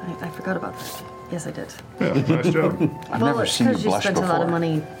 I forgot about that. Yes, I did. Yeah, nice job. I've never seen you because you blush spent a lot of before.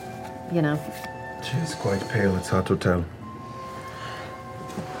 money, you know, She's quite pale, it's hard to tell.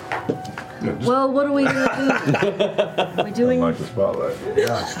 Well, what are we gonna do? Are we doing? Like the spotlight.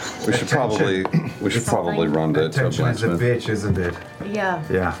 Yeah. We should probably run to a Attention is a blacksmith. bitch, isn't it? Yeah.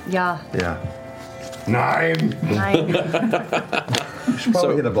 Yeah. Yeah. Yeah. 9. We should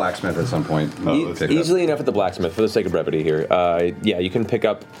probably hit a blacksmith at some point. Easily enough at the blacksmith, for the sake of brevity here. Yeah, you can pick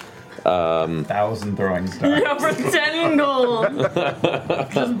up... 1,000 throwing stars. Yeah, for 10 gold.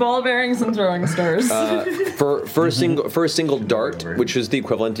 Just ball bearings and throwing stars. For a single dart, which is the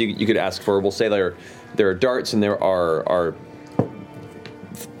equivalent you could ask for, we'll say there are darts and there are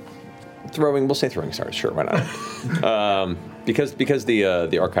throwing. We'll say throwing stars. Sure, why not? Because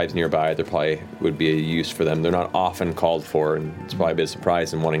the archive's nearby, there probably would be a use for them. They're not often called for, and it's probably a bit of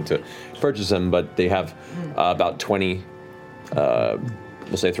surprise in wanting to purchase them. But they have about 20.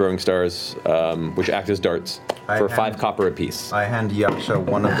 We'll say throwing stars, which act as darts, for 5 copper apiece. I hand Yaksha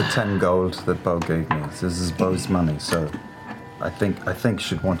one of the 10 gold that Bo gave me. This is Bo's money, so I think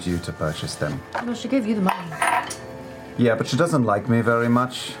she'd want you to purchase them. No, she gave you the money. Yeah, but she doesn't like me very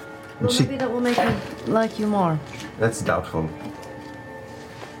much. And Well, maybe that will make me like you more. That's doubtful.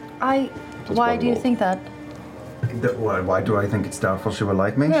 Why do you think that? Why do I think it's doubtful she will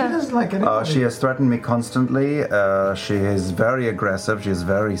like me? Yeah. She doesn't like anybody. She has threatened me constantly. She is very aggressive. She is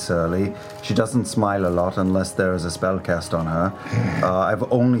very surly. She doesn't smile a lot unless there is a spell cast on her.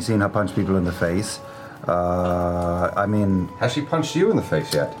 I've only seen her punch people in the face. I mean... Has she punched you in the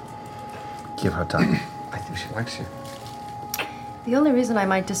face yet? Give her time. I think she likes you. The only reason I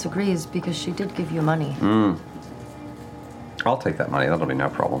might disagree is because she did give you money. I'll take that money. That'll be no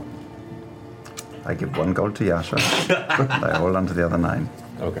problem. I give 1 gold to Yasha. I hold on to the other 9.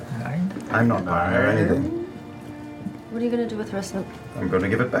 Okay. 9? I'm not buying her anything. What are you gonna do with the rest of it? I'm going to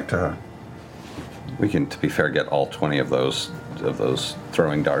give it back to her. We can, to be fair, get all 20 of those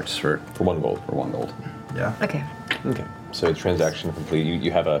throwing darts for 1 gold. For 1 gold. Yeah. Okay. Okay. So transaction complete.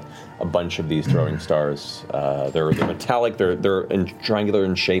 You have a bunch of these throwing stars. They're metallic. They're triangular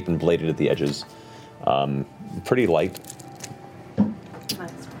in shape and bladed at the edges. Pretty light.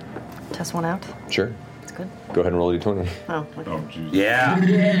 Test one out. Sure. It's good. Go ahead and roll a d20. Oh, okay. Jesus. Yeah.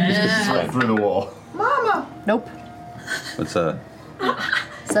 It's right through the wall. Mama! Nope. What's a...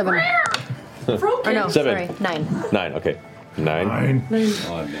 7. Or no, 7. sorry, 9. 9. Okay. 9.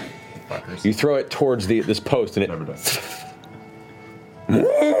 You throw it towards this post, and it.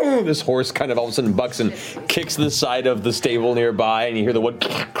 This horse kind of all of a sudden bucks and kicks the side of the stable nearby, and you hear the wood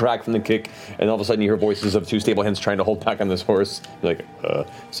crack from the kick, and all of a sudden you hear voices of 2 stable hands trying to hold back on this horse. You're like,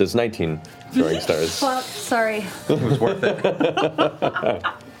 so it's 19 throwing stars. Well, sorry. It was worth it.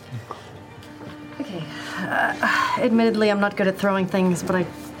 Okay. Admittedly, I'm not good at throwing things, but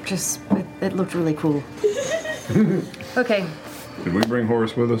it looked really cool. Okay. Did we bring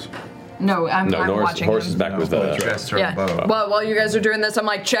Horace with us? No, I'm watching Horace him. is back with the... Yeah. Well, while you guys are doing this, I'm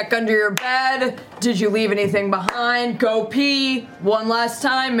like, check under your bed. Did you leave anything behind? Go pee. One last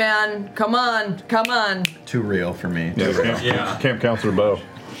time, man. Come on. Come on. Too real for me. Yeah, Camp Counselor Bo.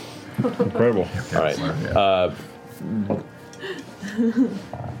 Incredible. All right.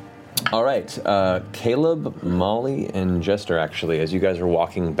 All right. Caleb, Molly, and Jester, actually, as you guys are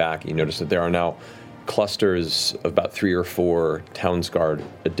walking back, you notice that there are now clusters of about 3 or 4 Townsguard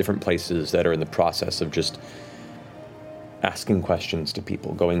at different places that are in the process of just asking questions to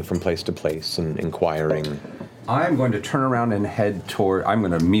people, going from place to place and inquiring. I'm going to turn around and head toward. I'm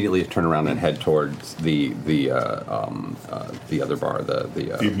going to immediately turn around and head towards the other bar,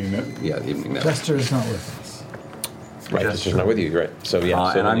 the Evening Net. Yeah, the Evening Net. Jester is not with us. Right, Jester's not with you, right? So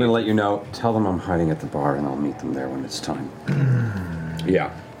yeah. And I'm going to let you know. Tell them I'm hiding at the bar, and I'll meet them there when it's time.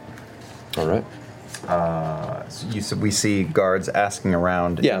 Yeah. All right. So we see guards asking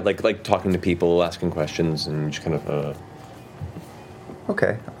around. Yeah, like talking to people, asking questions, and just kind of.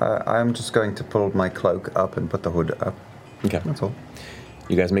 Okay, I'm just going to pull my cloak up and put the hood up. Okay, that's all.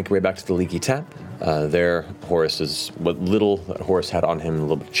 You guys make your way back to the Leaky Tap. There, what little Horace had on him, a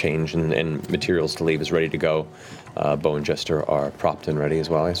little bit of change and materials to leave, is ready to go. Bo and Jester are propped and ready as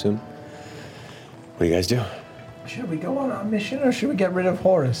well, I assume. What do you guys do? Should we go on our mission or should we get rid of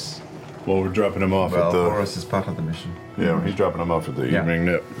Horace? Well, we're dropping him off at the... Horace is part of the mission. Yeah, he's dropping him off at the Evening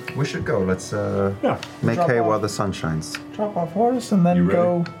Nip. We should go. Let's make Drop hay off. while the sun shines. Drop off Horace and then You ready?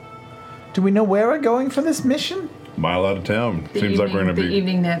 go. Do we know where we're going for this mission? Mile out of town. Seems like we're going to The be...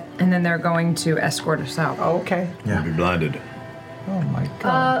 evening nip, and then they're going to escort us out. Oh, okay. We'll be blinded. Oh my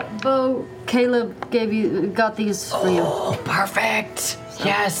god. Bo, Caleb got these for you. Oh, perfect.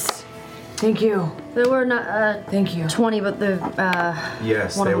 Yes. Thank you. They were not, Thank you. 20, but the,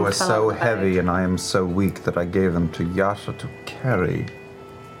 Yes, one they of them were fell out so the bag. heavy, and I am so weak that I gave them to Yasha to carry.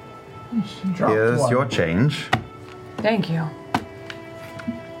 Here's your change. Thank you.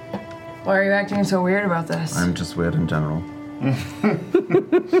 Why are you acting so weird about this? I'm just weird in general.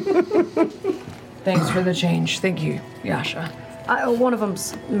 Thanks for the change. Thank you, Yasha. One of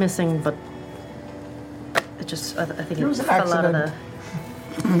them's missing, but it just, I think it was an fell out of the...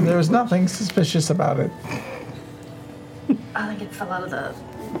 accident. There was nothing suspicious about it. I think it fell out of the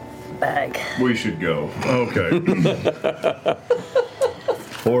bag. We should go. Okay.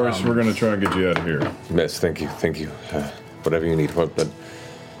 Horace, we're going to try and get you out of here. Yes, thank you. Whatever you need. But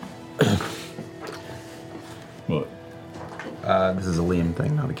what? This is a Liam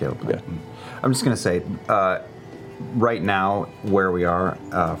thing, not a Caleb thing. Yeah. I'm just going to say, right now, where we are,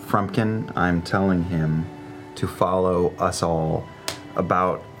 Frumpkin, I'm telling him to follow us all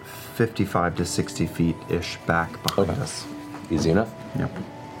about 55 to 60 feet-ish back behind us. Easy enough? Yep.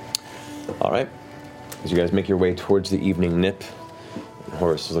 All right. As you guys make your way towards the evening nip,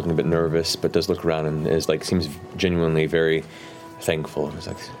 Horace is looking a bit nervous, but does look around and seems genuinely very thankful. He's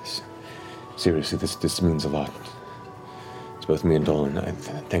like, seriously, this means a lot. It's both me and Dolan.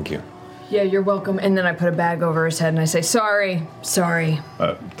 Thank you. Yeah, you're welcome. And then I put a bag over his head and I say, sorry.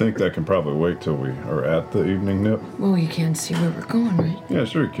 I think that can probably wait till we are at the evening nip. Well, you can't see where we're going, right? Yeah,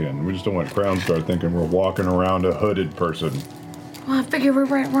 sure you can. We just don't want Crown to start thinking we're walking around a hooded person. Well, I figure we're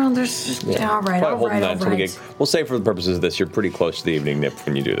right around. There's just, yeah, all right. We'll say for the purposes of this, you're pretty close to the evening nip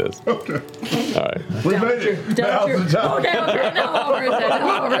when you do this. Okay. All right. We made it. Okay, now over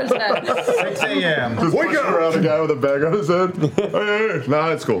his head. 6 a.m. We got around a guy with a bag on his head. Hey, nah,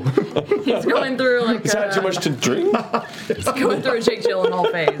 it's cool. He's going through like. He's had too much to drink. He's going through a Jake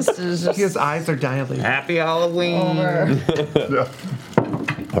Gyllenhaal phase. His eyes are dilated. Happy Halloween.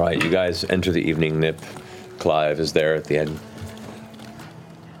 All right, you guys enter the evening nip. Clive is there at the end.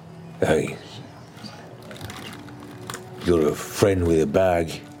 Hey, you're a friend with a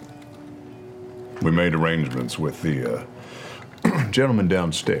bag. We made arrangements with the gentleman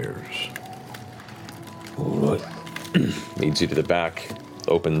downstairs. All right. Leads you to the back,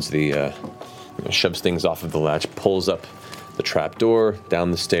 opens the, shoves things off of the latch, pulls up the trap door, down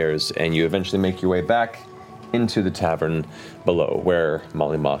the stairs, and you eventually make your way back into the tavern below, where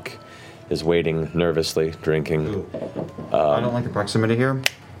Molly Mock is waiting nervously, drinking. I don't like the proximity here.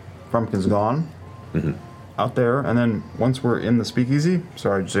 Frumpkin's gone. Mm-hmm. Out there, and then once we're in the speakeasy,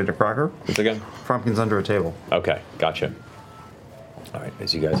 sorry, just ate a cracker. Once again? Frumpkin's under a table. Okay, gotcha. All right,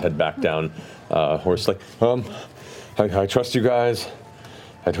 as you guys head back down, Horace like, I trust you guys.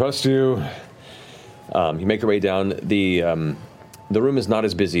 I trust you. You make your way down. The room is not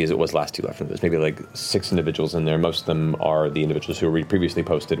as busy as it was last you left. There's maybe like 6 individuals in there. Most of them are the individuals who were previously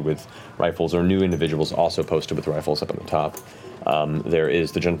posted with rifles, or new individuals also posted with rifles up on the top. There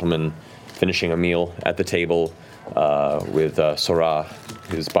is the gentleman finishing a meal at the table with Sora,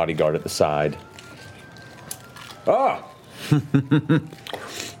 his bodyguard, at the side. Ah!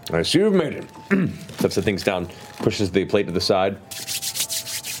 I see you've made it. Sets the things down, pushes the plate to the side.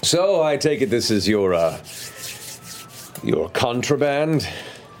 So I take it this is your contraband?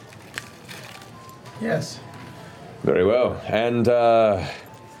 Yes. Very well. And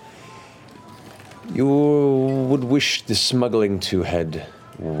you would wish the smuggling to head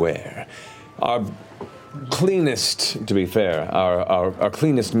where? Our cleanest, to be fair, our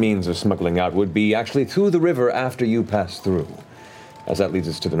cleanest means of smuggling out would be actually through the river after you pass through, as that leads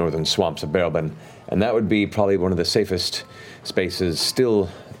us to the northern swamps of Berlin, and that would be probably one of the safest spaces, still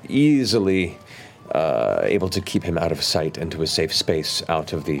easily able to keep him out of sight and to a safe space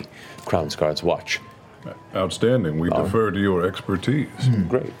out of the Crown's Guard's watch. Outstanding. We defer to your expertise.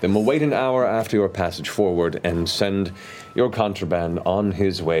 Great. Then we'll wait an hour after your passage forward and send your contraband on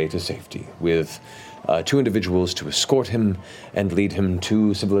his way to safety with 2 individuals to escort him and lead him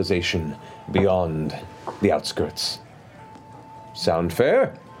to civilization beyond the outskirts. Sound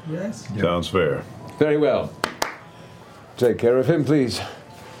fair? Yes. Sounds fair. Very well. Take care of him, please.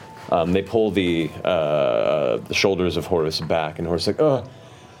 They pull the shoulders of Horace back, and Horace is like, oh,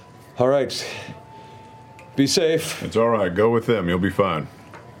 all right. Be safe. It's all right. Go with them. You'll be fine.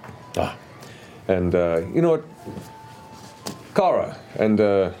 And you know what? Kara and,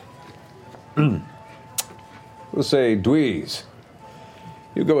 we'll say Dweez.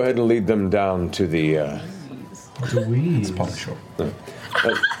 You go ahead and lead them down to the, Dweez. It's probably short.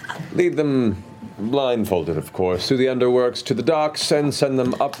 Lead them blindfolded, of course, to the underworks, to the docks, and send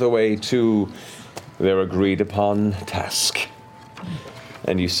them up the way to their agreed-upon task.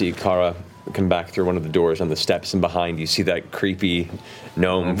 And you see Kara come back through one of the doors on the steps, and behind you see that creepy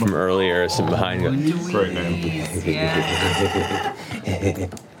gnome from earlier, sitting behind you. Great name.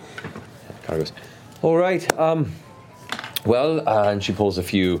 Kara goes, all right, and she pulls a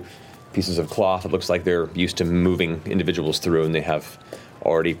few pieces of cloth. It looks like they're used to moving individuals through, and they have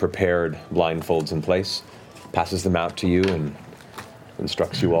already prepared blindfolds in place. Passes them out to you and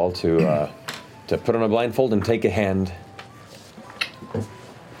instructs you all to put on a blindfold and take a hand.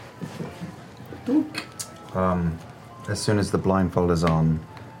 As soon as the blindfold is on,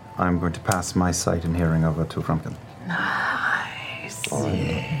 I'm going to pass my sight and hearing over to Frumpkin. Nice.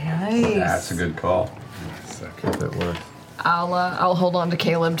 Nice. That's a good call. If it works. I'll hold on to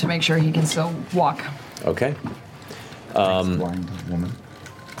Caleb to make sure he can still walk. Okay. Blind woman.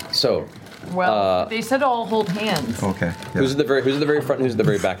 So. Well, they said I'll hold hands. Okay. Who's at the very front and who's at the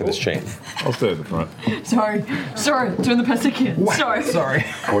very back of this chain? I'll stay at the front. Sorry, doing the best I can. Sorry.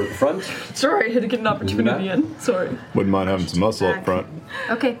 Or at the front? Sorry, I had to get an opportunity in. Sorry. Wouldn't mind having some muscle up front.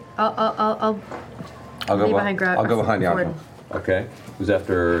 Okay, I'll go lay behind Grab. I'll go behind Yaakov. Okay. Who's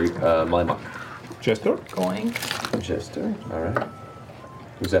after Mlymock? Jester? Going. Jester, all right.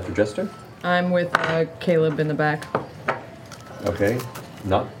 Who's after Jester? I'm with Caleb in the back. Okay.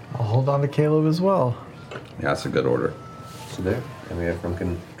 Not? I'll hold on to Caleb as well. Yeah, that's a good order. So there, and we have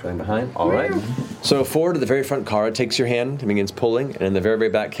Frumpkin trailing behind. All right. So forward to the very front, Kara takes your hand and begins pulling, and in the very, very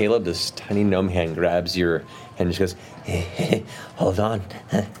back, Caleb, this tiny gnome hand, grabs your hand and just goes, hey, hold on.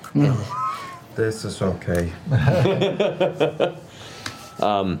 This is okay.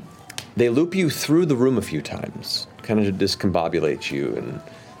 They loop you through the room a few times, kind of to discombobulate you and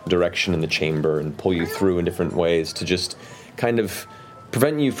direction in the chamber and pull you through in different ways to just kind of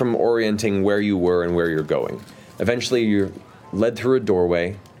prevent you from orienting where you were and where you're going. Eventually, you're led through a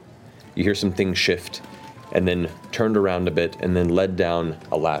doorway, you hear some things shift, and then turned around a bit, and then led down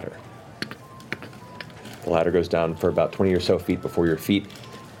a ladder. The ladder goes down for about 20 or so feet before your feet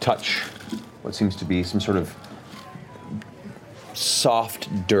touch what seems to be some sort of soft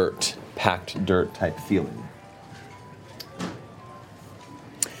dirt, packed dirt type feeling.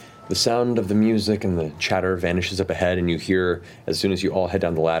 The sound of the music and the chatter vanishes up ahead, and you hear, as soon as you all head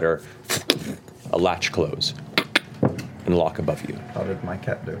down the ladder, a latch close and lock above you. How did my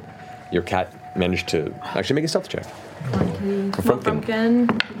cat do? Your cat managed to actually make a stealth check.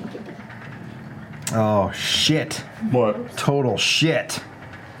 Frumpkin. Oh, shit. What? Total shit.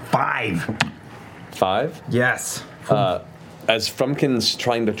 5. 5? Yes. As Frumpkin's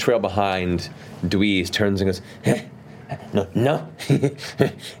trying to trail behind, Dweez turns and goes, no,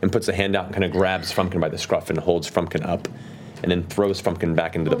 and puts a hand out and kind of grabs Frumpkin by the scruff and holds Frumpkin up, and then throws Frumpkin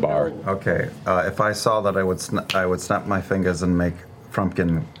back into the bar. Okay, if I saw that, I would snap my fingers and make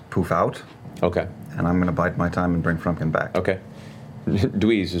Frumpkin poof out. Okay. And I'm going to bide my time and bring Frumpkin back. Okay.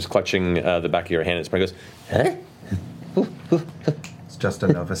 Dweez is clutching the back of your hand and goes, It's just a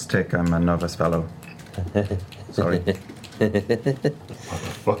nervous tick. I'm a nervous fellow. Sorry.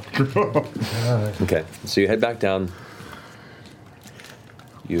 Okay, so you head back down.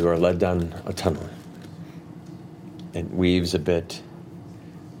 You are led down a tunnel. It weaves a bit.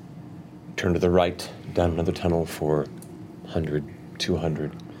 Turn to the right, down another tunnel for 100,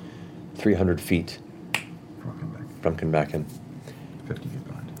 200, 300 feet. Frumpkin back in. 50 feet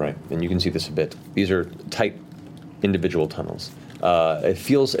behind. Right, and you can see this a bit. These are tight individual tunnels. It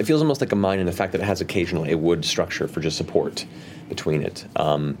feels almost like a mine in the fact that it has occasionally a wood structure for just support between it.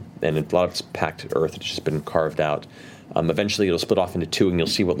 And a lot of it's packed earth. It's just been carved out. Eventually it'll split off into two, and you'll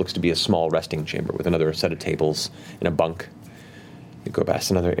see what looks to be a small resting chamber with another set of tables and a bunk. You go past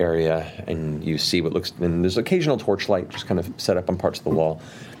another area, and you see what looks, and there's occasional torchlight just kind of set up on parts of the wall.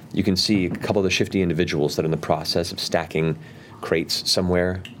 You can see a couple of the shifty individuals that are in the process of stacking crates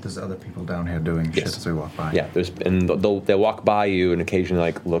somewhere. There's other people down here doing shit as we walk by. Yeah, they'll walk by you and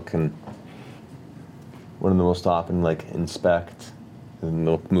occasionally look, and one of them will stop and inspect, and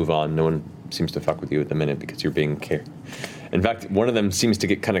they'll move on. No one seems to fuck with you at the minute because you're being cared. In fact, one of them seems to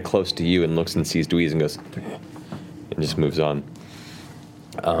get kind of close to you and looks and sees Dweez and goes, and just moves on.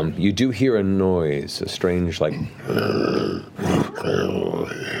 You do hear a noise, a strange and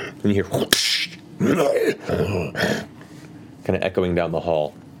you hear kind of echoing down the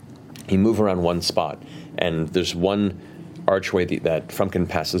hall. You move around one spot, and there's one archway that Frumpkin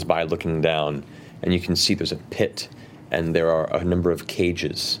passes by looking down, and you can see there's a pit, and there are a number of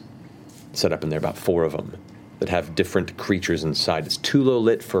cages set up in there, about 4 of them, that have different creatures inside. It's too low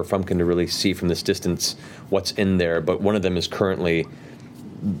lit for Frumpkin to really see from this distance what's in there, but one of them is currently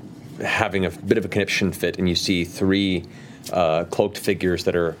having a bit of a conniption fit, and you see 3 cloaked figures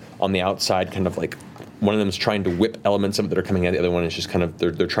that are on the outside, kind of one of them is trying to whip elements of it that are coming out. The other one is just kind of,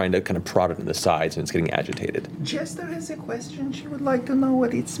 they're trying to kind of prod it in the sides, and it's getting agitated. Jester has a question. She would like to know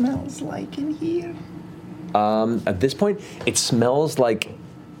what it smells like in here. At this point, it smells like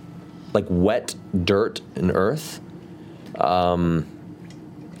wet dirt and earth.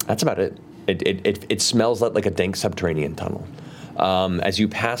 That's about it. It smells like a dank subterranean tunnel. As you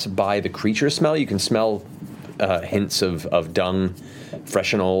pass by the creature smell, you can smell hints of dung,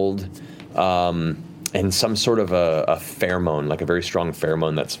 fresh and old, and some sort of a pheromone, like a very strong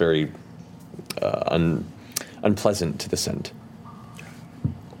pheromone that's very unpleasant to the scent.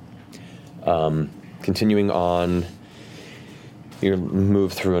 Continuing on, you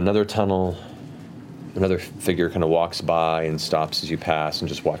move through another tunnel. Another figure kind of walks by and stops as you pass and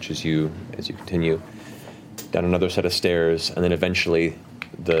just watches you as you continue. Down another set of stairs, and then eventually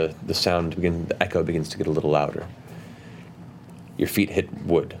the the echo begins to get a little louder. Your feet hit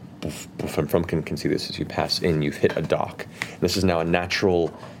wood. Frumpkin can see this as you pass in. You've hit a dock. This is now a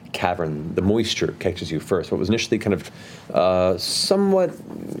natural cavern. The moisture catches you first. What was initially kind of somewhat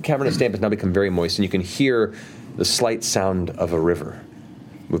cavernous damp has now become very moist, and you can hear the slight sound of a river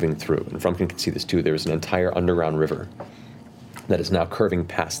moving through. And Frumpkin can see this too. There's an entire underground river that is now curving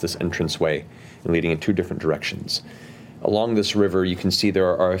past this entranceway and leading in two different directions. Along this river, you can see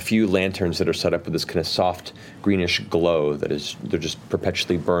there are a few lanterns that are set up with this kind of soft greenish glow that is, they're just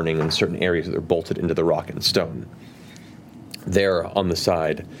perpetually burning in certain areas that are bolted into the rock and stone. There on the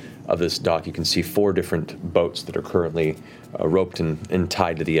side of this dock, you can see 4 different boats that are currently roped and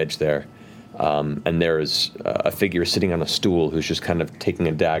tied to the edge there. And there is a figure sitting on a stool who's just kind of taking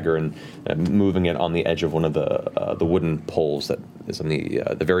a dagger and moving it on the edge of one of the wooden poles that is on the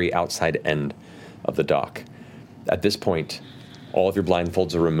very outside end of the dock. At this point, all of your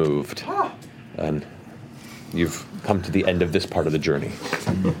blindfolds are removed, and you've come to the end of this part of the journey.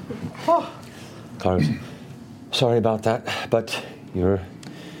 Carlos, sorry about that, but you're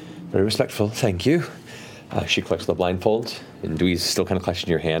very respectful. Thank you. She collects the blindfold, and Dewey's still kind of clutching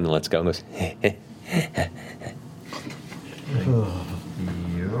your hand and lets go and goes,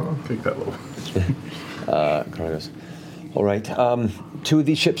 Take that low. Carl goes, all right, 2 of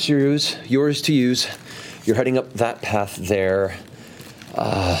these ships yours to use. You're heading up that path there,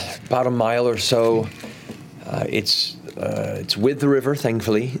 about a mile or so. It's with the river,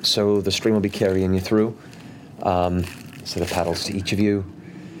 thankfully, so the stream will be carrying you through. Set of paddles to each of you.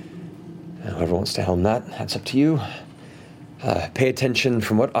 Whoever wants to helm that's up to you. Pay attention.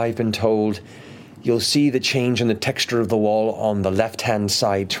 From what I've been told, you'll see the change in the texture of the wall on the left-hand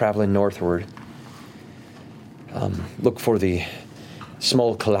side traveling northward. Look for the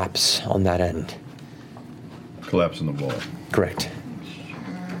small collapse on that end. Collapse in the wall. Correct.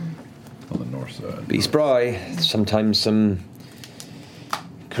 On the north side. Be spry. Sometimes some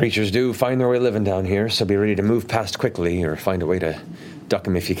creatures do find their way living down here, so be ready to move past quickly or find a way to duck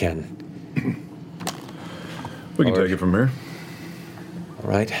them if you can. We can take it from here. All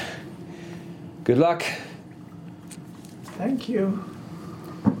right. Good luck. Thank you.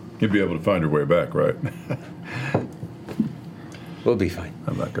 You'd be able to find your way back, right? We'll be fine.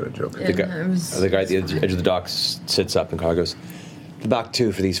 I'm not good at joking. The guy at the edge of the dock sits up and Carl goes, the back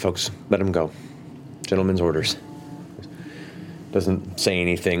 2 for these folks. Let them go. Gentleman's orders. Doesn't say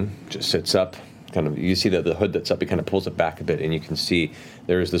anything, just sits up. Kind of, you see that the hood that's up, he kind of pulls it back a bit, and you can see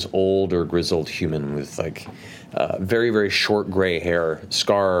there's this older, grizzled human with like very, very short gray hair,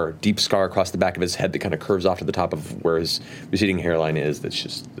 deep scar across the back of his head that kind of curves off to the top of where his receding hairline is. That's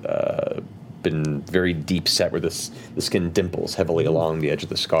just been very deep set, where the skin dimples heavily along the edge of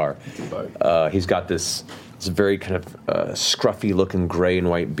the scar. He's got this very kind of scruffy-looking gray and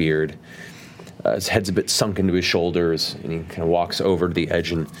white beard. His head's a bit sunk into his shoulders, and he kind of walks over to the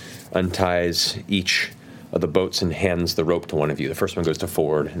edge and unties each of the boats and hands the rope to one of you. The first one goes to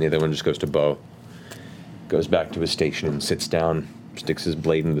Ford, and the other one just goes to Bo. Goes back to his station and sits down, sticks his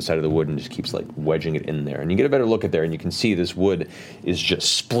blade into the side of the wood and just keeps like wedging it in there. And you get a better look at there, and you can see this wood is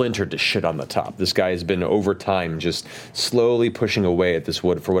just splintered to shit on the top. This guy has been, over time, just slowly pushing away at this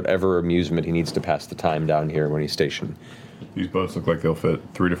wood for whatever amusement he needs to pass the time down here when he's stationed. These boats look like they'll fit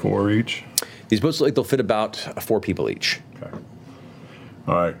 3 to 4 each? These boats look like they'll fit about 4 people each. Okay.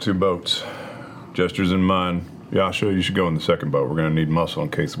 All right, 2 boats. Gestures in mind. Yasha, you should go in the second boat. We're going to need muscle in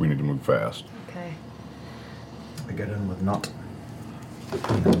case we need to move fast. Okay. I get in with Nott.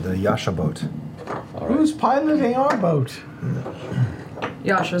 The Yasha boat. Who's piloting our boat?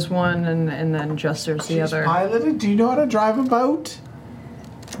 Yasha's one, and then Jester's the other. Piloted? Do you know how to drive a boat?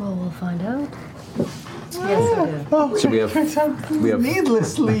 Well, we'll find out. Yes, I do. Oh, So we have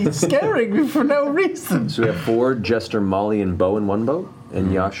needlessly scaring me for no reason. So we have Ford, Jester, Molly, and Bo in one boat,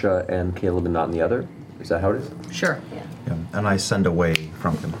 and Yasha and Caleb and Nott in the other. Is that how it is? Sure. Yeah, and I send away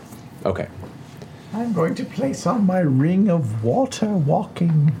Frumpkin. Okay. I'm going to place on my ring of water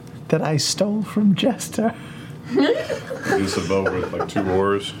walking that I stole from Jester. Is this a boat with like 2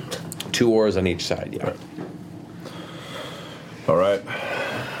 oars? 2 oars on each side, yeah. All right.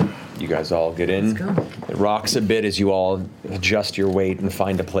 You guys all get in. It rocks a bit as you all adjust your weight and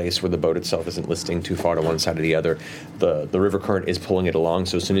find a place where the boat itself isn't listing too far to one side or the other. The river current is pulling it along,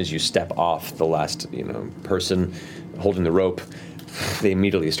 so as soon as you step off the last person holding the rope, they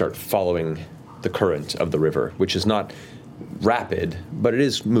immediately start following the current of the river, which is not rapid, but it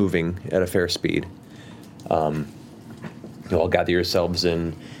is moving at a fair speed. You all gather yourselves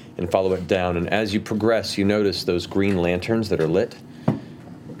in and follow it down, and as you progress, you notice those green lanterns that are lit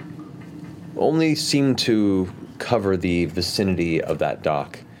only seem to cover the vicinity of that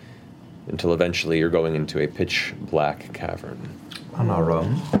dock until eventually you're going into a pitch black cavern. On our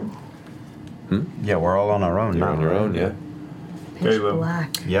own? Yeah, we're all on our own You're now. on your own, yeah. Caleb. Black.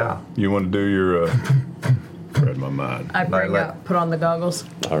 Yeah. You want to do your... read my mind. I bring up, put on the goggles.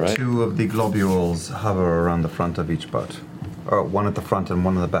 All right. 2 of the globules hover around the front of each boat. Or one at the front and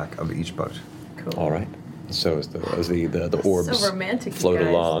one at the back of each boat. Cool. All right. So as the orbs So romantic, you float guys.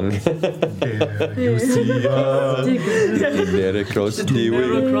 along. You see There across the way.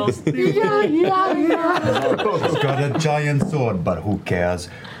 She's got a giant sword, but who cares?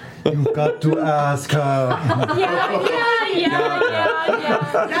 You've got to ask her.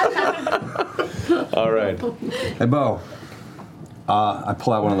 All right. Hey, Bo. I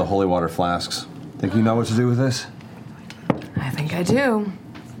pull out one of the holy water flasks. Think you know what to do with this? I think I do.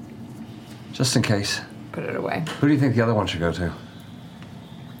 Just in case. Put it away. Who do you think the other one should go to?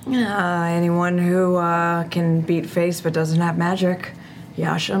 Anyone who can beat face but doesn't have magic.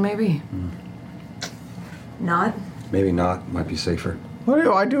 Yasha, maybe? Not? Maybe not. Might be safer. What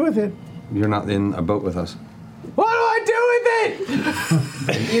do I do with it? You're not in a boat with us. What do I do with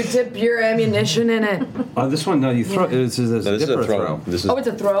it? You dip your ammunition in it. This one, no, you throw. Yeah. This is a throw. This is, Oh, it's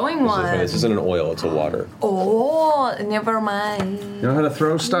a throwing one. This isn't an oil, it's a water. Oh, never mind. You know how to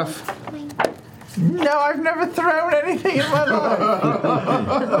throw stuff? No, I've never thrown anything in my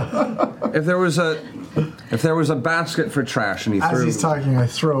life. If there was a basket for trash and he As threw. he's talking, I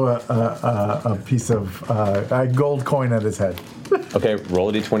throw a piece of a gold coin at his head. Okay, roll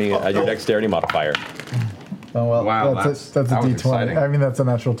a d20 at your dexterity modifier. Oh well, Wow, that's a that was D20. exciting. I mean, that's a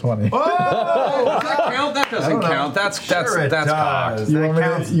natural 20. Oh, does that count? That doesn't count. That's cocked. You want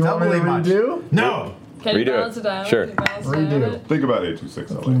me to redo? No. Can you Redo balance it out? Sure. Can you balance it out? Redo. Think about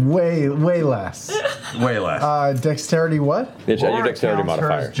 826 LA. Way less. Way less. Dexterity what? It's at your dexterity Counts hers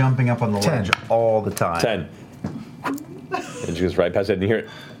modifier. jumping up on the 10. ledge all the time. 10. And she goes right past it, and you hear it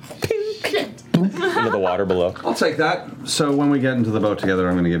into the water below. I'll take that. So when we get into the boat together,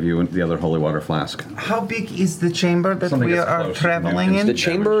 I'm going to give you the other holy water flask. How big is the chamber that Something we gets are close, traveling in? The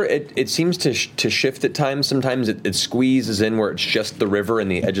chamber, it seems to shift at times. Sometimes it squeezes in where it's just the river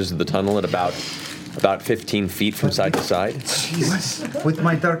and the edges of the tunnel at about 15 feet from side to side. Jesus. With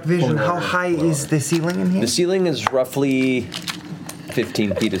my dark vision, how high is the ceiling in here? The ceiling is roughly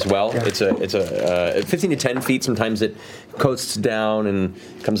 15 feet as well. It's a 15 to 10 feet. Sometimes it coasts down and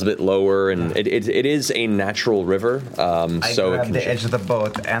comes a bit lower, and it is a natural river. I So it grab can the edge of the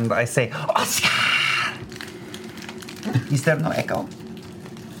boat and I say, Oscar! Is there no echo?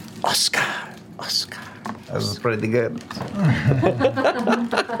 Oscar! Oscar. That was pretty good.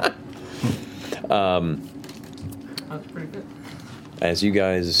 That's pretty good. As you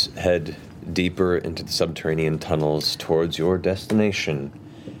guys head deeper into the subterranean tunnels towards your destination,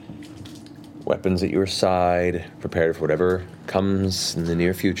 weapons at your side, prepared for whatever comes in the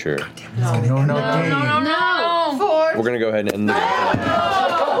near future. No. We're gonna go ahead and end the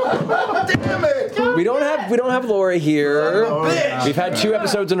Damn it! We don't have Laura here. We've had 2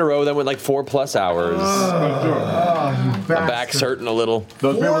 episodes in a row that went like 4+ hours. My back's hurting a little.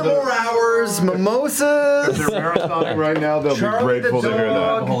 4 more hours, mimosas. If they're marathoning right now, they'll Charlie be grateful the to hear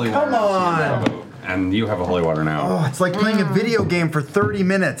dog. that. Come on. And you have a holy water now. Oh, it's like playing a video game for 30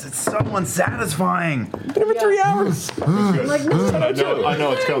 minutes. It's so unsatisfying. Been over 3 hours. I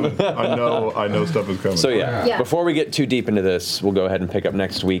know it's coming. I know stuff is coming. So yeah, before we get too deep into this, we'll go ahead and pick up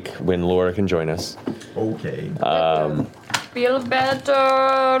next week when Laura can join us. Okay. Feel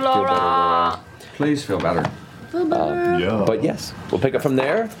better, Laura. Please feel better. Yeah. But yes, we'll pick up from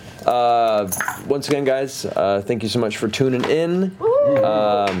there. Once again, guys, thank you so much for tuning in.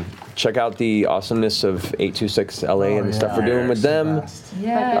 Check out the awesomeness of 826 LA and the stuff we're doing with them.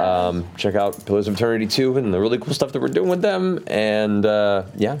 Check out Pillars of Eternity 2 and the really cool stuff that we're doing with them. And we'll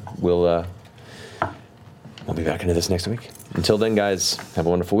be back into this next week. Until then, guys, have a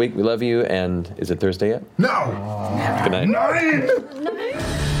wonderful week. We love you. And is it Thursday yet? No. Good night. 9.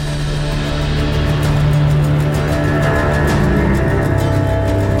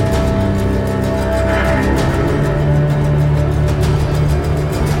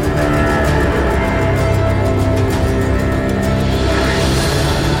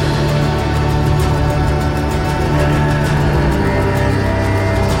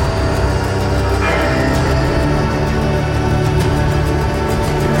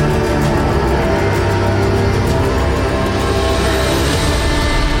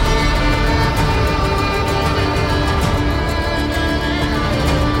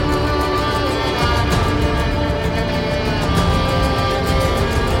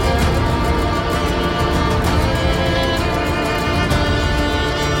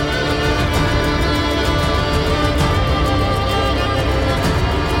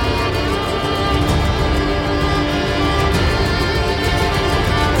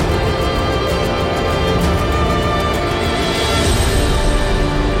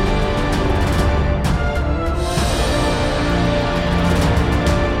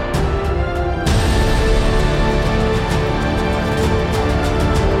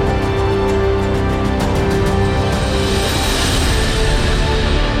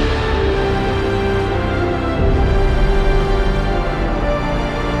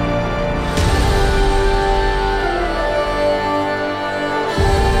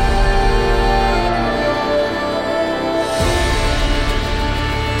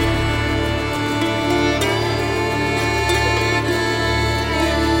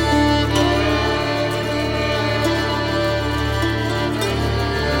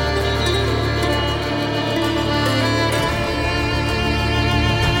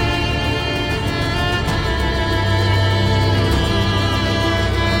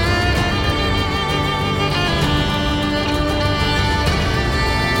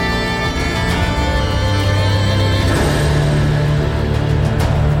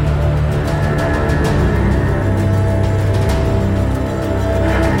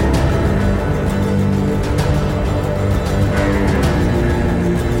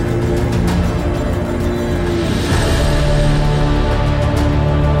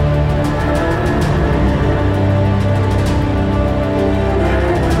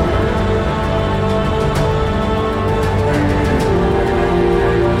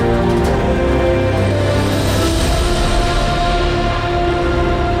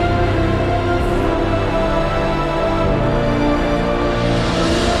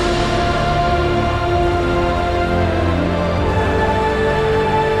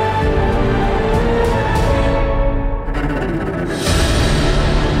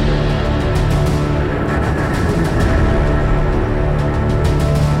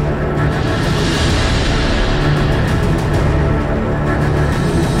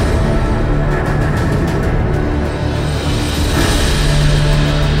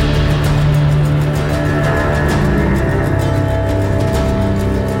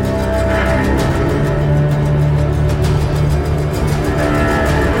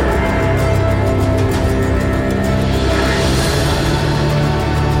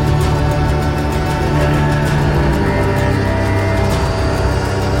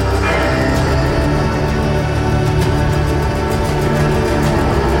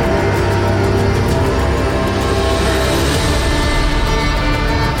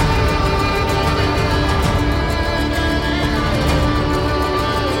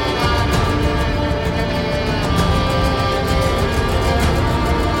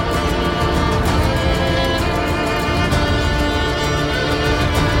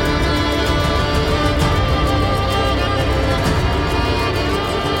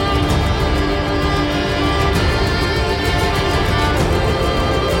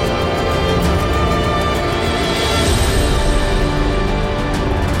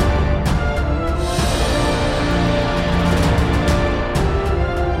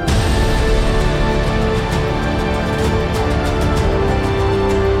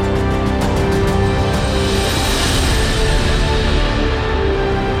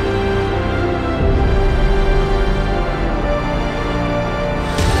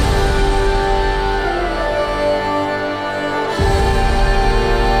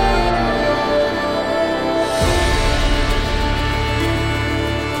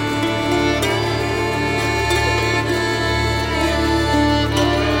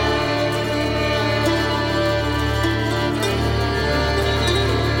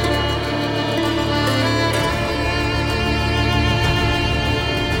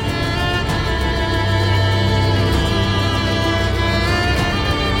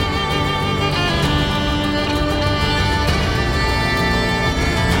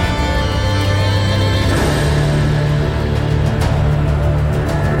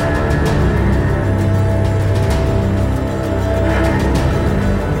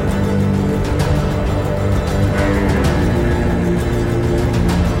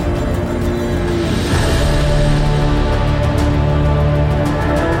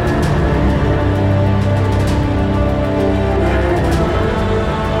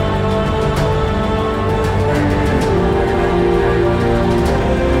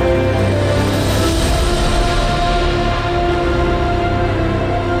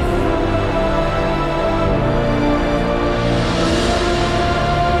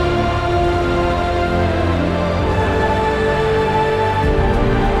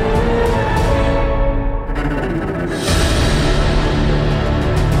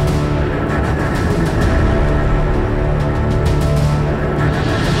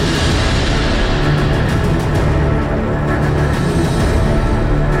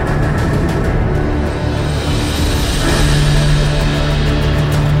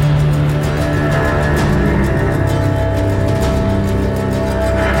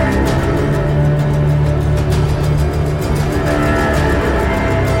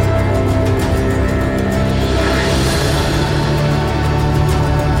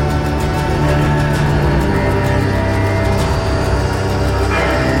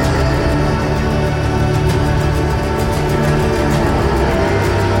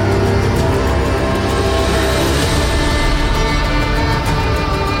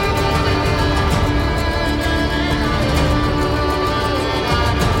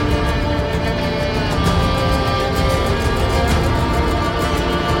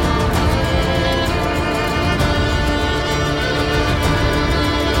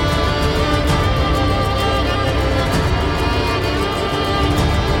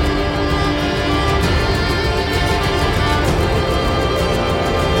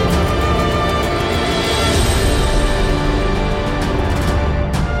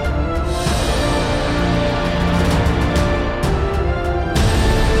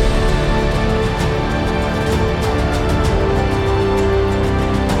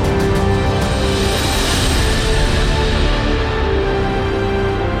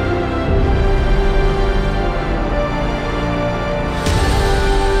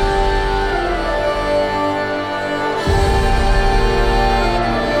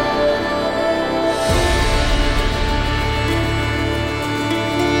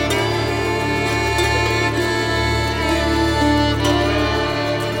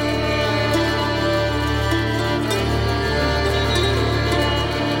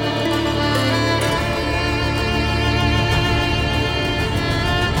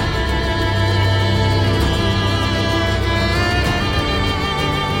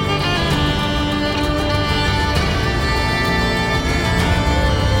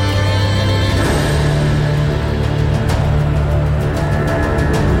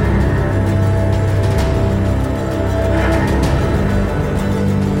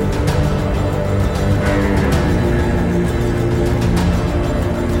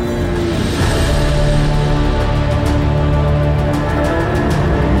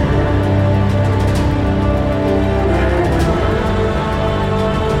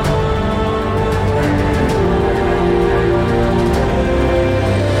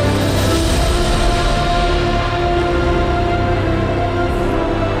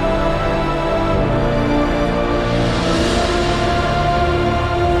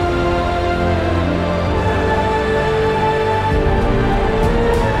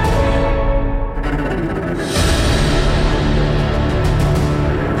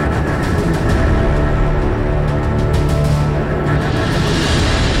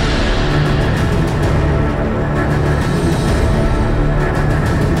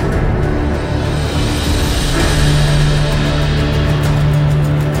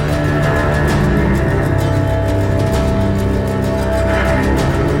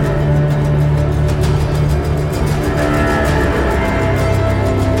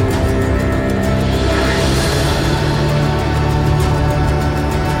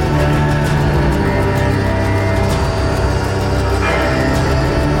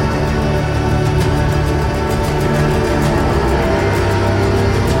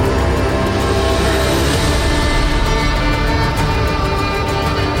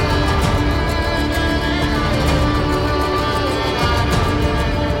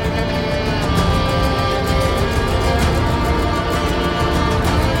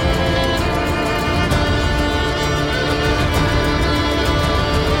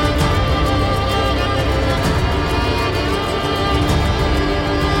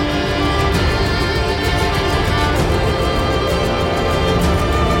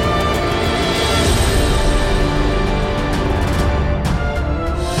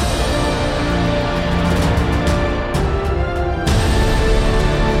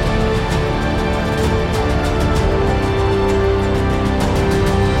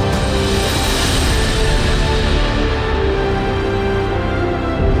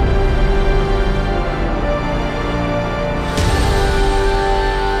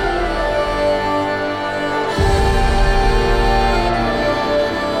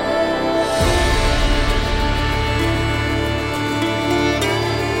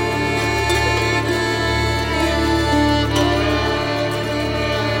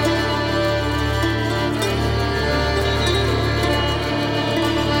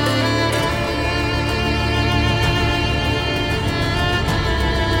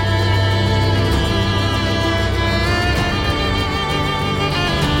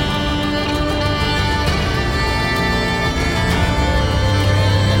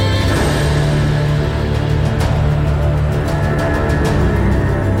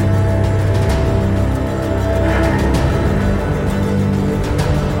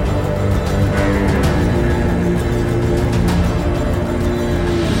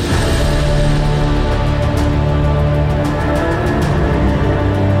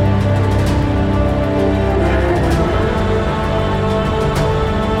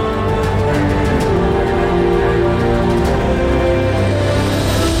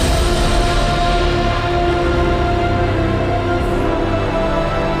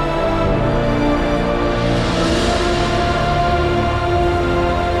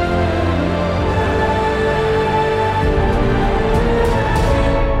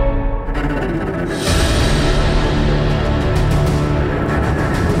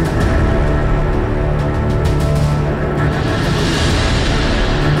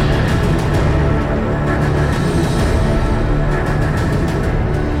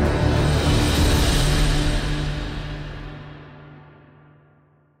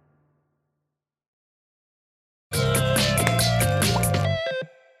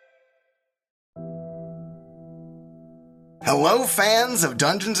 Hello, fans of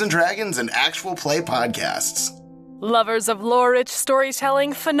Dungeons & Dragons and actual play podcasts. Lovers of lore-rich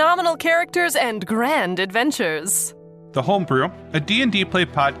storytelling, phenomenal characters, and grand adventures. The Homebrew, a D&D play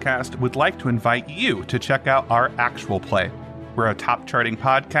podcast, would like to invite you to check out our actual play. We're a top-charting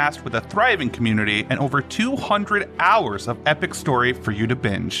podcast with a thriving community and over 200 hours of epic story for you to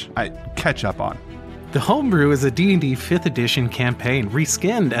binge. Catch up on. The Homebrew is a D&D 5th edition campaign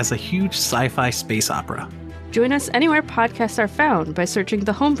reskinned as a huge sci-fi space opera. Join us anywhere podcasts are found by searching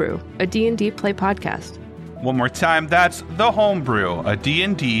The Homebrew, a D&D play podcast. One more time, that's The Homebrew, a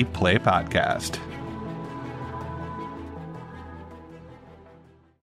D&D play podcast.